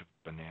bunch of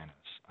bananas.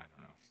 I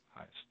don't know,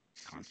 highest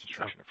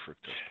concentration of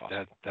fructose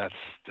possible.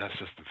 That's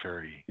just a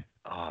very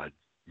odd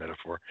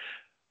metaphor.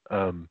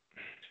 Um,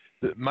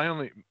 my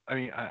only, I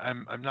mean,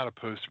 I'm not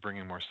opposed to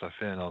bringing more stuff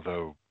in,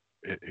 although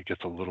it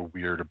gets a little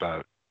weird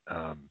about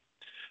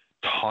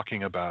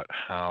talking about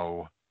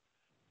how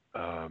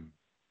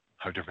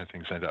different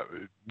things end up.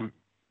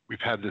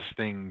 We've had this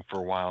thing for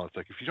a while. It's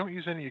like if you don't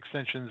use any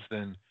extensions,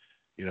 then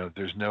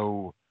there's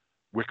no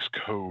WiX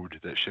code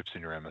that ships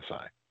in your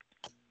MSI.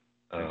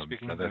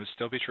 Speaking, that would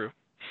still be true.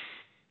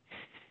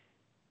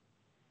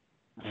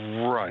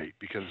 Right,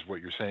 because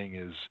what you're saying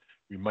is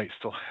we might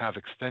still have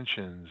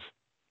extensions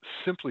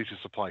simply to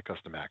supply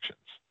custom actions.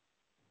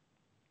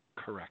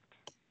 Correct.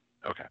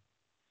 Okay.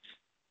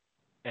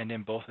 And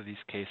in both of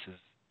these cases,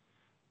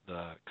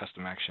 the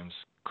custom actions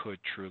could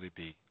truly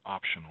be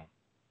optional.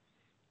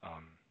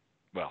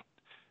 Well,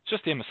 it's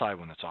just the MSI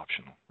one that's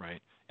optional,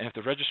 right? And if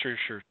the registry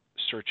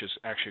searches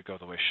actually go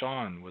the way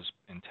Sean was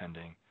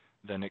intending,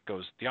 then it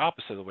goes the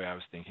opposite of the way I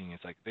was thinking.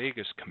 It's like they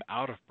just come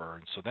out of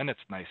burn, so then it's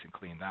nice and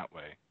clean that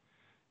way.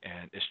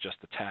 And it's just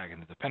the tag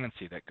and the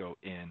dependency that go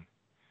in,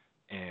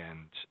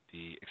 and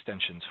the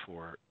extensions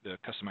for the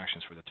custom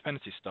actions for the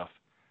dependency stuff.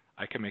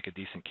 I can make a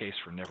decent case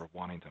for never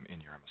wanting them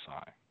in your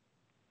MSI.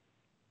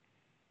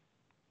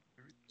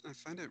 I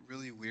find it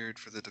really weird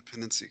for the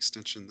dependency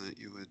extension that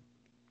you would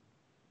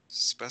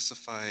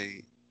specify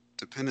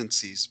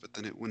dependencies, but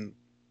then it wouldn't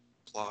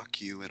block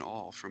you at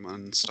all from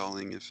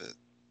uninstalling if it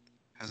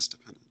has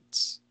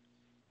dependents.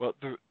 Well,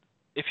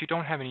 if you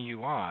don't have any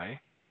UI,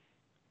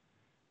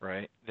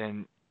 right,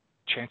 then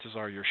chances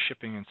are you're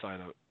shipping inside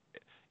a.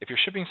 If you're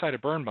shipping inside a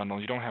burn bundle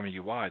and you don't have a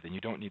UI, then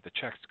you don't need the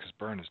checks because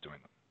burn is doing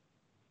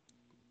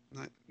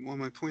them. Well,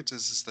 my point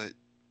is that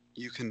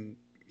you can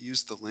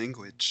use the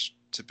language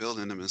to build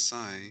an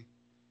MSI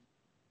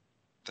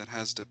that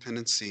has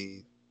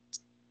dependency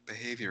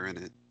behavior in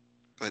it,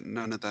 but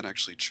none of that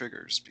actually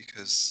triggers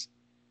because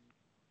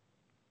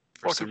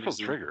for Well, it some could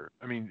still reason. trigger.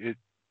 I mean,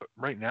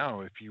 right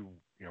now, if you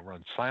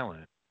run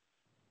silent,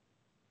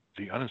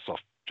 the uninstall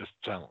just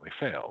silently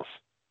fails.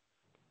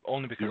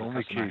 Only because of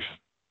the custom action.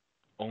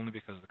 Only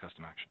because of the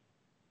custom action.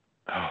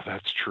 Oh,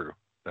 that's true.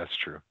 That's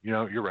true.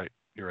 You're right.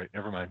 You're right.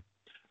 Never mind.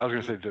 I was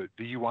going to say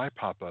the UI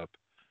pop-up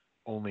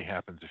only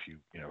happens if you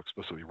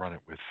explicitly run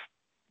it with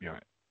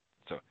right.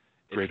 So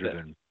greater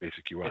than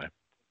basic UI.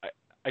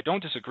 I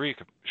don't disagree,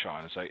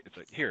 Sean. It's like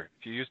here,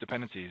 if you use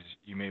dependencies,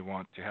 you may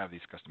want to have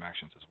these custom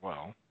actions as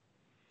well,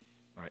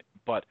 right?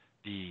 But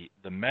the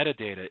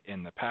metadata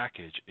in the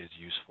package is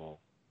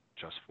useful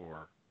just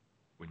for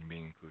when you're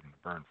being included in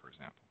the burn, for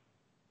example.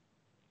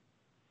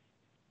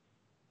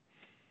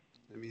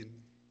 I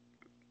mean,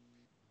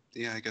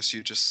 yeah, I guess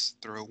you just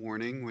throw a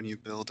warning when you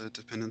build a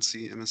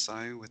dependency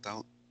MSI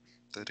without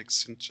that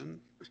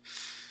extension.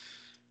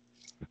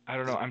 I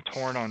don't know. I'm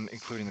torn on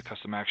including the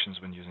custom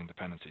actions when using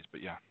dependencies,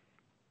 but yeah.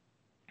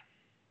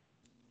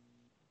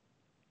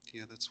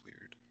 Yeah, that's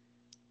weird.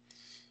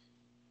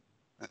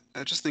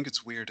 I just think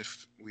it's weird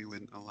if we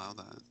would allow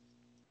that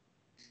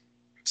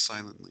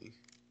silently.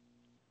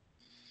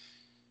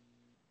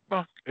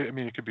 Well, I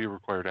mean, it could be a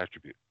required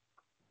attribute.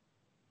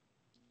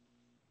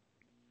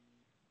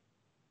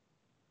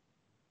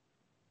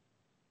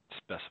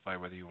 Specify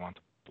whether you want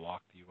to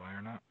block the UI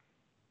or not.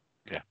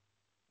 Yeah.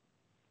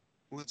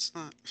 Well, it's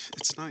not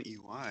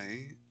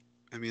UI.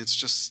 I mean, it's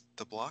just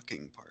the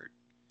blocking part.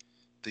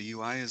 The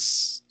UI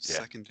is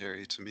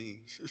secondary to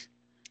me.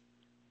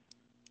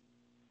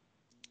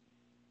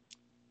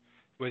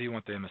 Whether you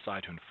want the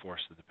MSI to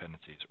enforce the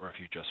dependencies or if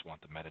you just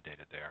want the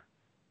metadata there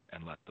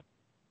and let the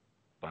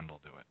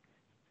bundle do it.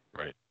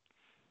 Right.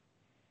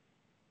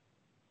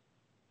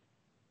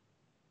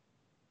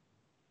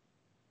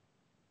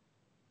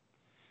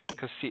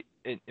 Because see,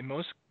 in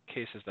most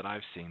cases that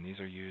I've seen, these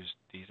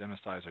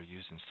MSIs are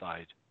used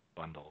inside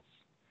bundles,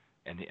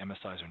 and the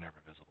MSIs are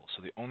never visible.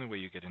 So the only way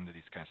you get into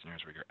these kind of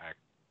scenarios where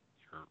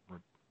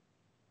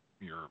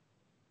you're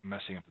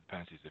messing up the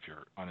dependencies if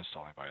you're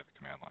uninstalling via the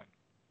command line.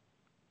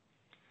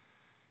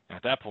 And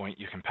at that point,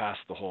 you can pass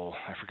the whole,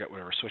 I forget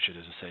whatever switch it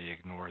is to say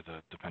ignore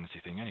the dependency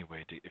thing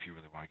anyway if you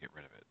really want to get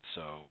rid of it.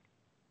 So,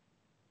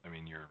 I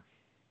mean, you're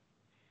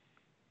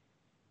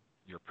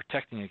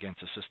protecting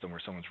against a system where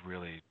someone's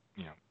really,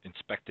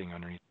 inspecting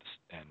underneath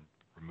and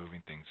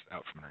removing things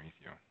out from underneath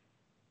you.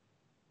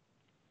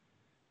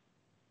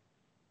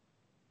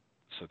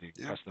 So the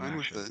custom fine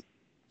action. With it.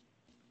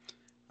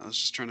 I was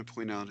just trying to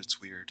point out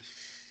it's weird.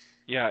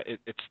 Yeah,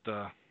 it's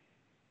the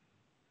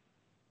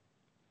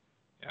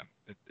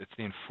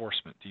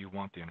enforcement. Do you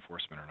want the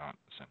enforcement or not,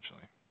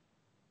 essentially?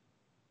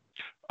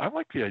 I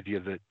like the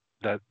idea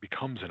that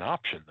becomes an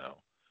option, though.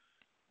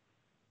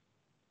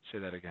 Say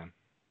that again.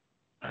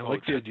 I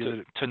like the idea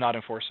that to not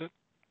enforce it.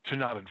 To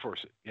not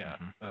enforce it, yeah.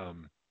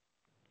 Mm-hmm.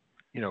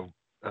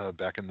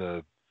 Back in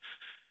the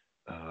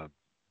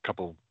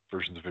couple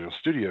versions of Visual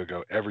Studio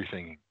ago,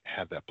 everything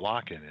had that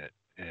block in it,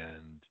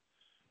 and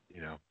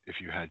if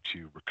you had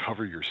to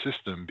recover your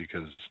system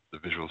because the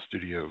Visual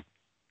Studio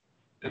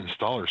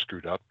installer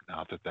screwed up,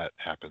 not that that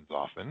happens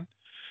often,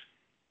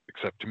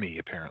 except to me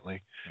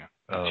apparently.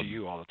 Yeah, to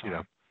you all the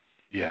time.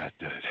 Yeah, it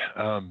did.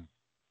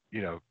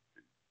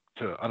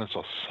 To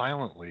uninstall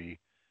silently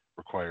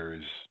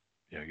requires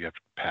you have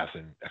to pass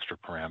in extra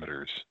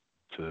parameters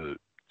to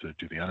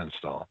do the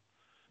uninstall.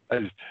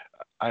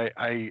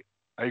 I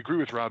agree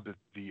with Rob that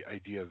the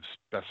idea of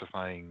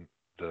specifying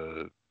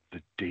the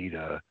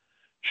data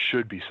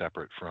should be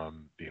separate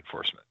from the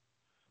enforcement.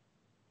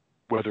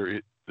 Whether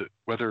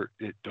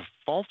it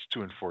defaults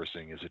to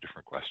enforcing is a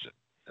different question,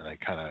 and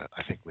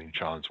I think lean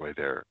Sean's way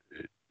there.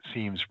 It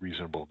seems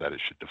reasonable that it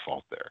should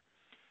default there.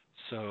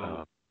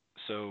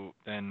 So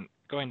then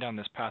going down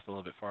this path a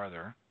little bit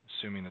farther,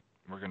 assuming that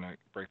we're going to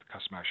break the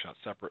custom action out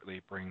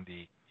separately, bring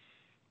the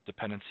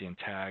dependency and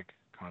tag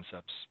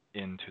concepts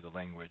into the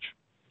language,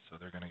 so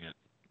they're going to get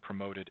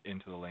promoted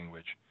into the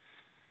language,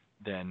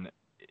 then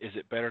is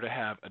it better to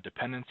have a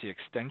dependency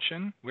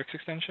extension, WiX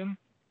extension,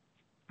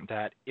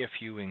 that if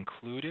you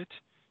include it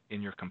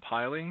in your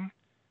compiling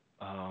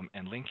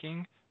and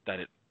linking, that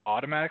it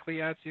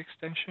automatically adds the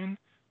extension?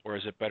 Or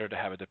is it better to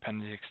have a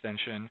dependency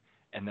extension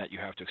and that you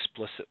have to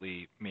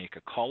explicitly make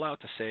a call out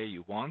to say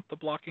you want the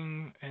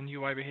blocking and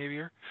UI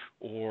behavior?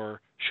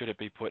 Or should it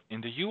be put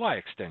into UI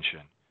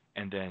extension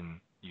and then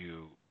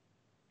you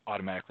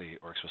automatically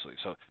or explicitly?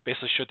 So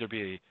basically, should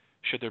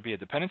there be a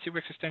dependency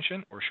WiX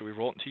extension, or should we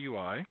roll it into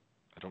UI?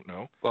 I don't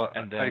know. Well,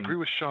 I agree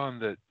with Sean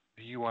that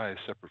the UI is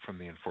separate from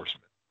the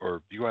enforcement,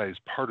 or UI is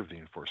part of the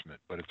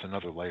enforcement, but it's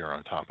another layer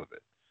on top of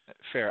it.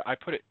 Fair. I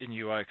put it in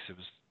UI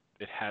because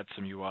it had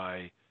some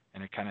UI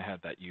and it kind of had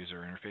that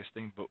user interface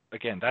thing. But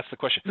again, that's the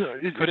question. No,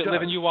 Could it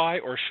live in UI,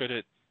 or should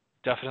it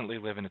definitely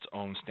live in its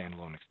own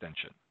standalone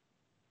extension?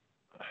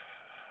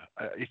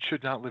 It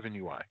should not live in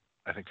UI.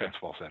 I think that's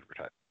false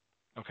advertising.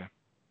 Okay.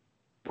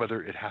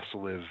 Whether it has to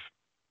live,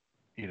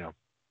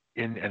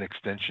 in an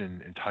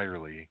extension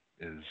entirely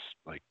is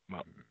like.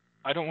 Well,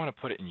 I don't want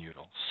to put it in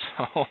util.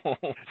 So.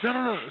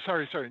 No.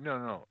 Sorry.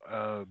 No.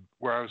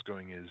 Where I was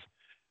going is,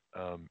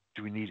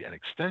 do we need an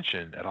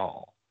extension at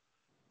all?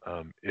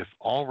 If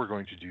all we're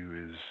going to do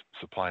is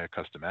supply a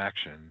custom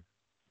action,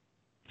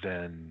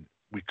 then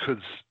we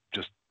could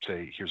just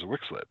say, here's a WiX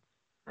lib,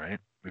 right?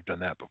 We've done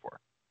that before.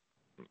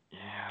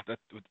 Yeah,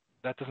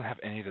 that doesn't have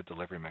any of the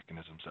delivery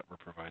mechanisms that we're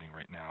providing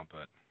right now,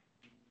 but.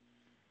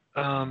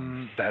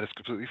 That is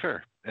completely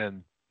fair.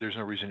 And there's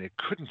no reason it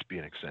couldn't be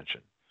an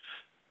extension,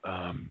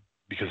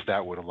 because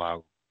that would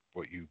allow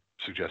what you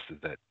suggested,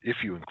 that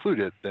if you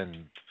include it,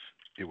 then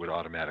it would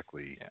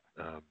automatically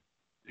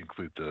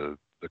include the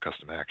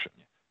custom action.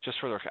 Yeah. Just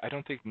for the record, I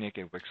don't think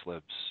naked WiX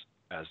libs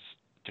as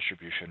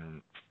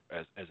distribution,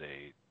 as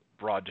a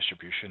broad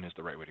distribution, is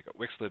the right way to go.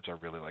 WiX libs are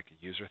really like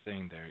a user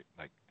thing. They're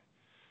like.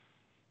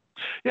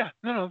 Yeah,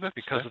 no, that's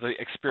because of the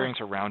experience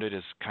around it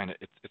is kind of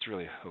it's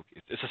really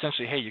hokey. It's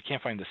essentially, hey, you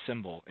can't find the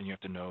symbol and you have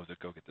to know to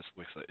go get this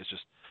WiX lib.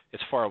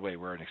 It's far away,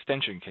 where an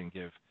extension can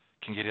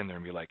get in there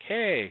and be like,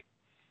 hey,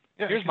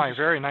 here's my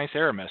very nice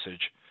error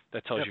message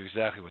that tells you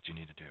exactly what you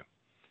need to do.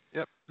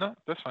 Yep, no,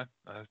 that's fine.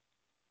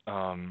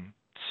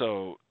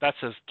 So that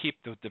says keep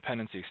the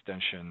dependency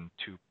extension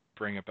to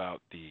bring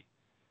about the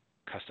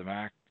custom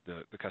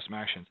custom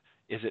actions.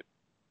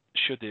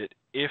 Should it,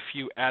 if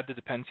you add the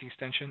dependency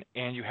extension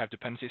and you have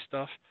dependency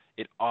stuff,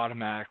 it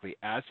automatically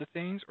adds the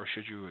things, or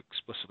should you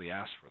explicitly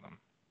ask for them?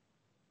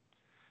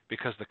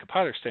 Because the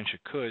compiler extension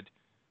could,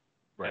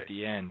 at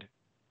the end,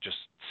 just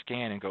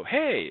scan and go,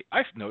 hey,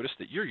 I've noticed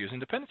that you're using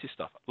dependency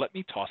stuff. Let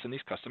me toss in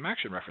these custom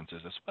action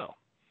references as well.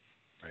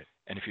 Right.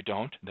 And if you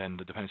don't, then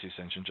the dependency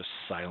extension just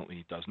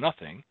silently does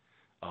nothing.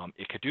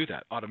 It could do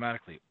that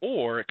automatically.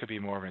 Or it could be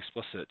more of an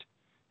explicit,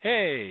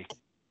 hey,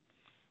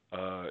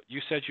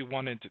 you said you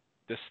wanted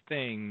this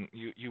thing,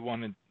 you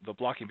wanted the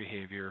blocking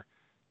behavior,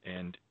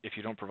 and if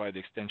you don't provide the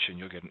extension,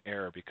 you'll get an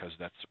error because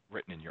that's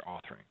written in your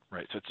authoring,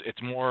 right? So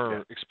it's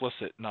more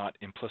explicit, not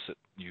implicit.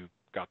 You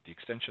got the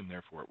extension,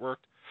 therefore it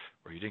worked,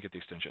 or you didn't get the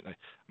extension.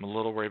 I'm a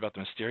little worried about the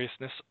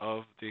mysteriousness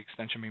of the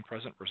extension being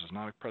present versus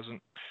not present.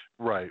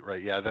 Right.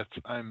 Yeah,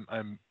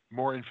 I'm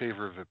more in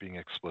favor of it being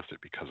explicit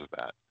because of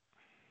that.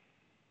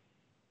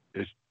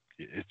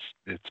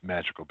 It's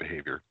magical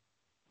behavior.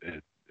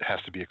 It has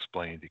to be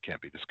explained. It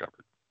can't be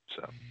discovered.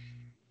 So,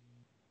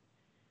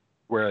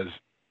 whereas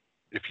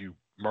if you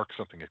mark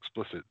something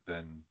explicit,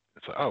 then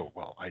it's like, oh,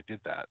 well, I did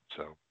that.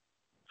 So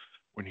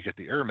when you get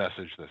the error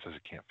message that says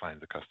it can't find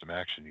the custom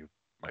action, you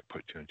might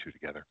put two and two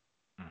together.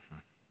 Mm-hmm.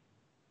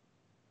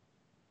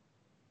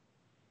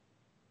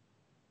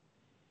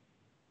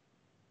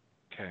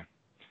 Okay.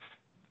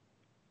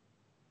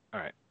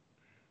 All right.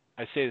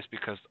 I say this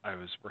because I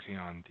was working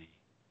on the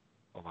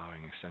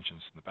allowing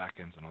extensions in the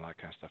backends and all that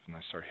kind of stuff, and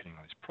I started hitting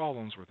all these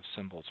problems where the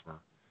symbols were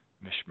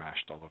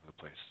mishmashed all over the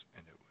place,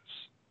 and it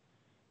was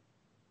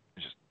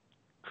just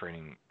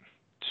creating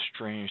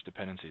strange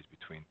dependencies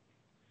between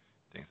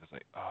things. It's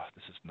like, oh,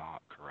 this is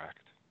not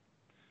correct.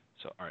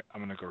 So, all right,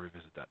 I'm going to go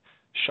revisit that.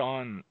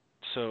 Sean,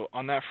 so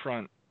on that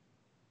front,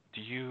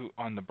 do you,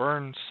 on the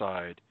burn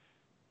side,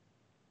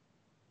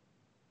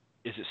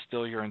 is it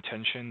still your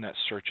intention that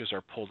searches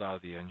are pulled out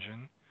of the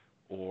engine?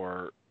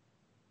 Or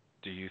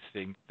do you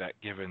think that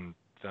given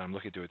that I'm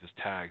looking to do it as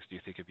tags, do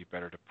you think it'd be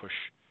better to push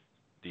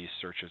these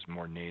searches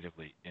more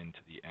natively into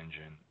the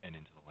engine and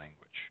into the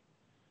language?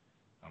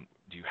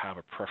 Do you have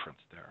a preference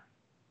there?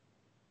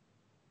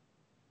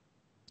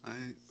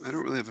 I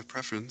don't really have a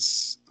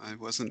preference. I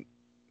wasn't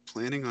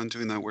planning on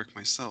doing that work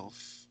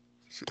myself,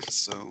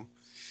 so.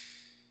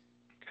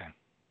 Okay.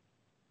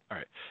 All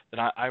right. Then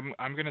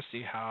I'm going to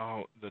see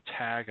how the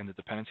tag and the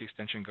dependency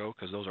extension go,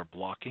 because those are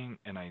blocking,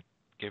 and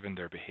given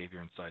their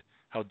behavior inside,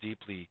 how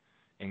deeply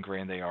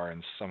ingrained they are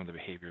in some of the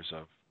behaviors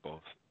of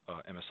both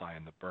MSI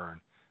and the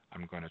burn, I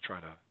think I'm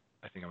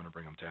going to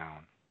bring them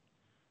down.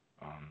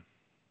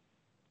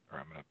 Or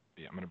I'm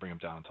going to bring them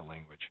down into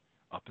language,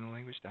 up in the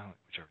language, down,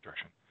 whichever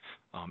direction.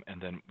 And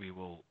then we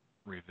will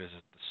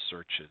revisit the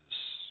searches.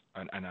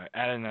 And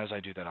as I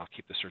do that, I'll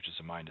keep the searches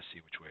in mind to see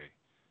which way,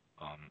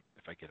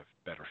 if I get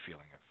a better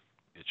feeling if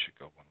it should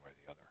go one way or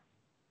the other.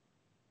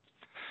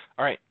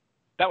 All right,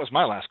 that was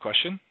my last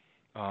question.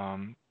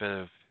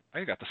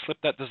 I got to slip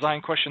that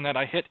design question that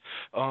I hit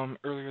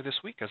earlier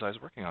this week as I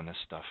was working on this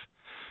stuff.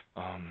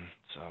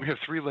 So we have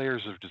 3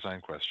 layers of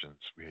design questions.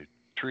 We had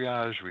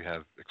triage, we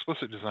have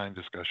explicit design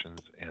discussions,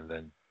 and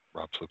then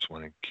Rob slips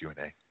one in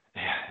Q&A.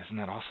 Yeah, isn't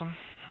that awesome?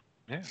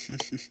 Yeah.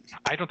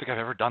 I don't think I've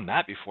ever done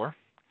that before.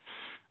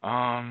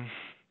 On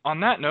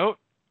that note,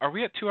 are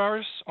we at 2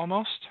 hours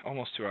almost?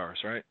 Almost 2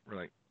 hours, right? We're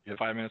like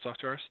 5 minutes off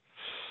 2 hours.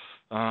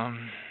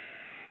 Gosh.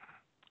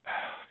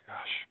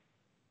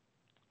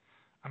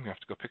 I'm going to have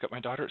to go pick up my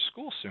daughter at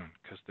school soon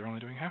because they're only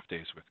doing half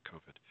days with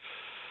COVID.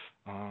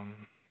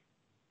 And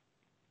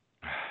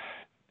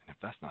if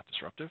that's not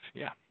disruptive,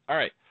 yeah. All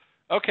right.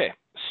 Okay.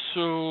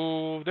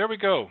 So there we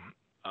go.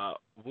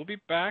 We'll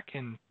be back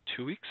in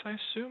 2 weeks, I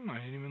assume. I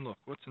didn't even look.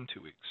 What's in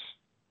 2 weeks?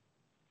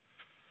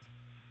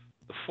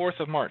 The 4th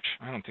of March.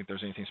 I don't think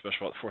there's anything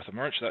special about the 4th of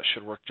March. That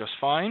should work just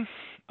fine.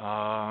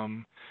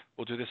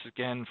 We'll do this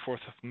again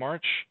 4th of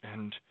March,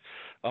 and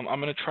I'm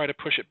going to try to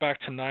push it back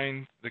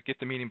to get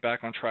the meeting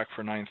back on track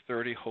for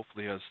 9:30.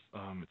 Hopefully, as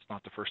it's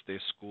not the first day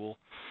of school,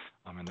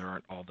 and there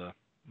aren't all the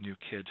new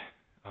kid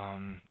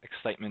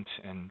excitement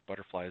and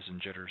butterflies and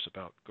jitters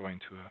about going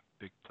to a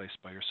big place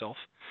by yourself.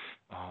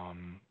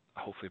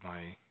 Hopefully,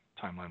 my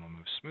timeline will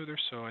move smoother,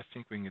 so I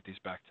think we can get these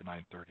back to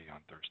 9:30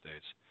 on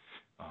Thursdays.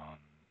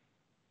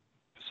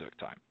 Pacific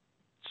time.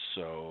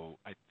 So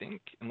I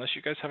think, unless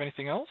you guys have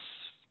anything else?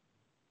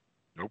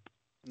 Nope.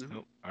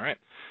 No. All right.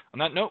 On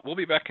that note, we'll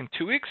be back in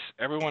 2 weeks.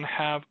 Everyone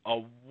have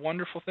a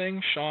wonderful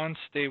thing. Sean,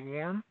 stay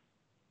warm.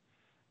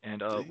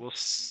 And we'll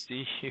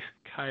see you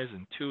guys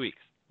in 2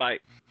 weeks. Bye.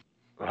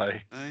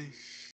 Bye. Bye.